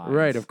lot of lines.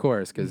 Right, of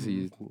course, because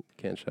he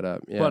can't shut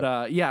up. Yeah.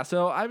 But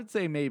so I would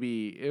say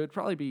maybe it would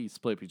probably be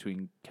split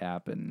between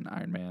Cap and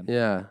Iron Man.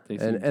 yeah, They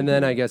seem to and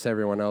then be- I guess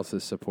everyone else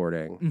is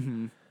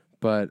supporting.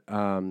 But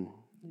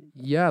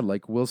yeah,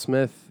 like Will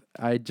Smith,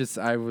 I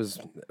was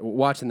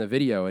watching the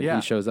video and Yeah.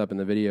 he shows up in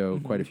the video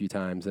quite a few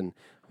times, and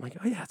I'm like,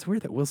 oh yeah, it's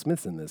weird that Will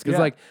Smith's in this because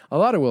Yeah. like a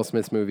lot of Will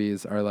Smith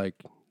movies are like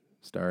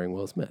starring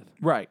Will Smith.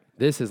 Right.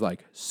 This is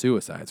like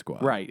Suicide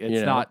Squad. Right. It's you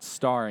know? not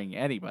starring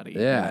anybody.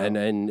 Yeah, you know?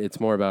 and it's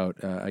more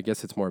about I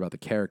guess it's more about the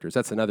characters.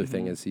 That's another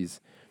thing is he's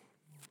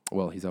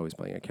always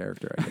playing a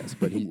character, I guess.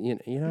 But he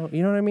you know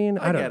what I mean?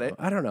 I don't get know. it.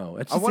 I don't know.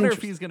 It's I just wonder if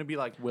interesting. he's gonna be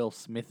like Will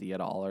Smithy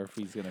at all, or if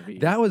he's gonna be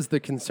That was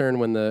the concern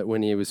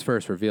when he was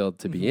first revealed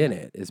to be in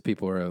it. Is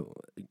people were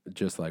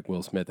just like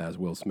Will Smith as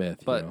Will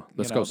Smith. But, you know,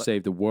 let's you go know,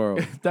 save the world.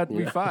 that'd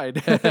be fine.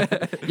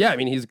 Yeah, I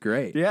mean he's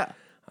great. Yeah.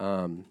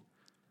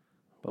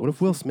 But what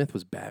if Will Smith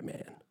was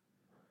Batman?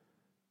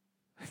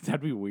 That'd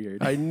be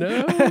weird. I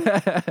know.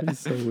 He's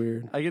so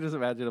weird. I can just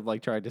imagine him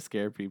like trying to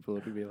scare people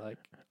and be like,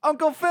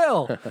 Uncle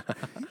Phil.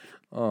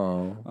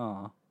 Oh,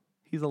 Aw.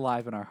 He's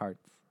alive in our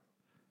hearts.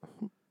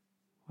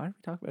 Why do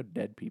we talk about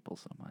dead people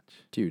so much?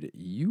 dude,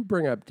 you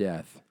bring up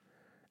death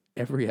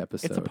every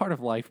episode. It's a part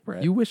of life,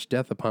 Brett. You wish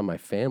death upon my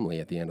family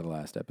at the end of the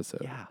last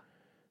episode. Yeah.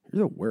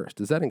 You're the worst.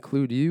 Does that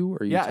include you, or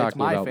are you Yeah, it's talking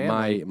my about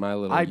family. my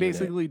little? I unit?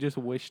 basically just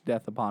wish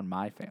death upon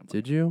my family.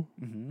 Did you?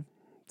 Mm-hmm.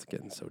 It's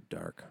getting so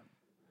dark.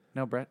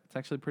 No, Brett, it's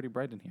actually pretty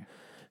bright in here.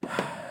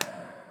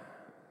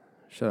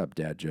 Shut up,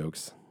 dad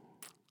jokes.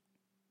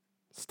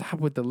 Stop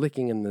with the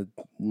licking and the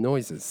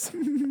noises.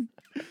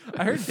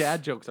 I heard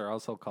dad jokes are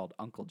also called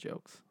uncle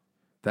jokes.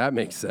 That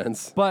makes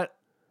sense. But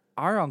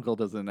our uncle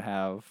doesn't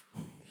have.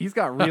 He's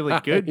got really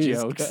good He's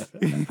jokes.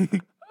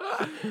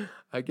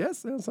 I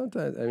guess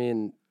sometimes. I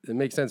mean, it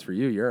makes sense for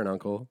you. You're an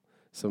uncle,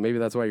 so maybe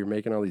that's why you're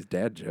making all these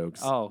dad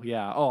jokes. Oh,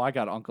 yeah. Oh, I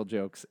got uncle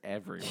jokes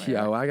everywhere.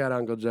 Yeah, well, I got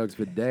uncle jokes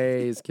for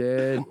days,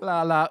 kid.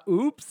 La la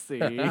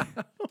oopsie.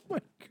 Oh my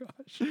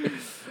gosh.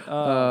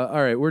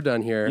 All right, we're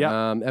done here.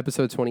 Yep.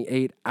 Episode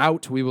 28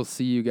 out. We will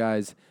see you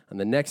guys on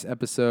the next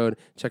episode.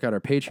 Check out our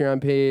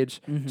Patreon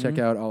page. Check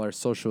out all our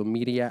social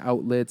media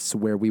outlets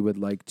where we would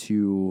like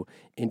to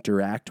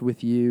interact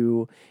with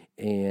you.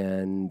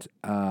 And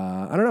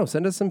I don't know,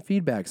 send us some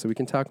feedback so we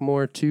can talk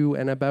more to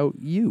and about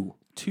you.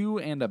 To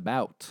and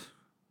about.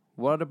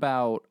 What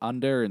about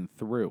under and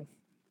through?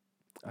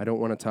 I don't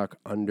want to talk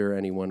under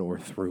anyone or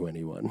through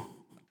anyone.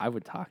 I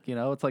would talk.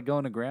 It's like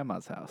going to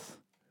grandma's house.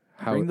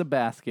 How Bring the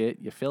basket,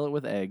 you fill it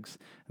with eggs,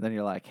 and then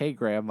you're like, hey,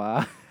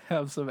 grandma,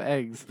 have some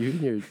eggs.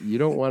 you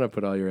don't want to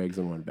put all your eggs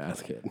in one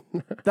basket.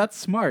 That's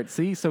smart.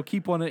 See? So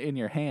keep one in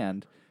your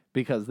hand,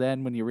 because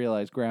then when you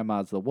realize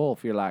grandma's the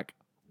wolf, you're like,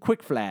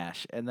 quick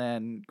flash. And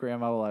then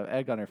grandma will have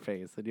egg on her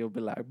face, and you'll be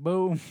like,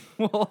 boom,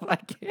 wolf, I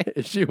can't.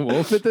 Is she a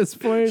wolf at this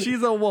point?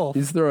 She's a wolf.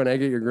 He's throwing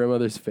egg at your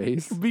grandmother's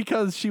face?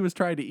 Because she was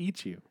trying to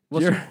eat you.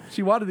 Well,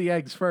 she wanted the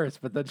eggs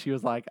first, but then she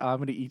was like, I'm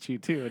going to eat you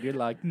too. And you're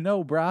like,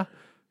 no, brah.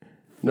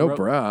 No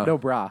bra. No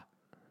bra.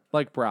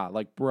 Like bra.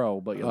 Like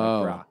bro, but you're like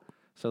Oh. bra.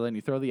 So then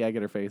you throw the egg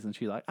at her face, and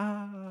she's like,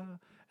 ah.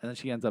 And then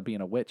she ends up being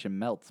a witch and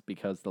melts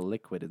because the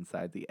liquid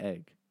inside the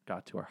egg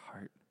got to her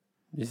heart.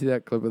 You see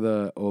that clip of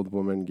the old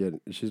woman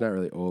she's not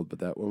really old, but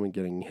that woman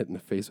getting hit in the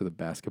face with a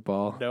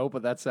basketball? No,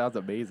 but that sounds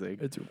amazing.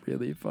 It's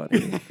really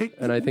funny.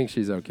 And I think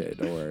she's okay.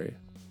 Don't worry.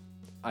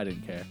 I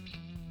didn't care.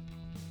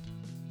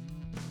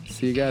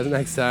 See you guys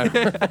next time.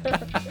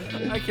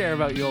 I care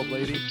about you, old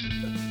lady.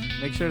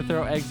 Make sure to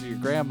throw eggs at your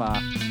grandma.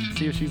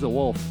 See if she's a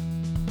wolf.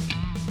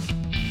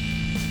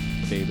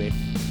 Baby.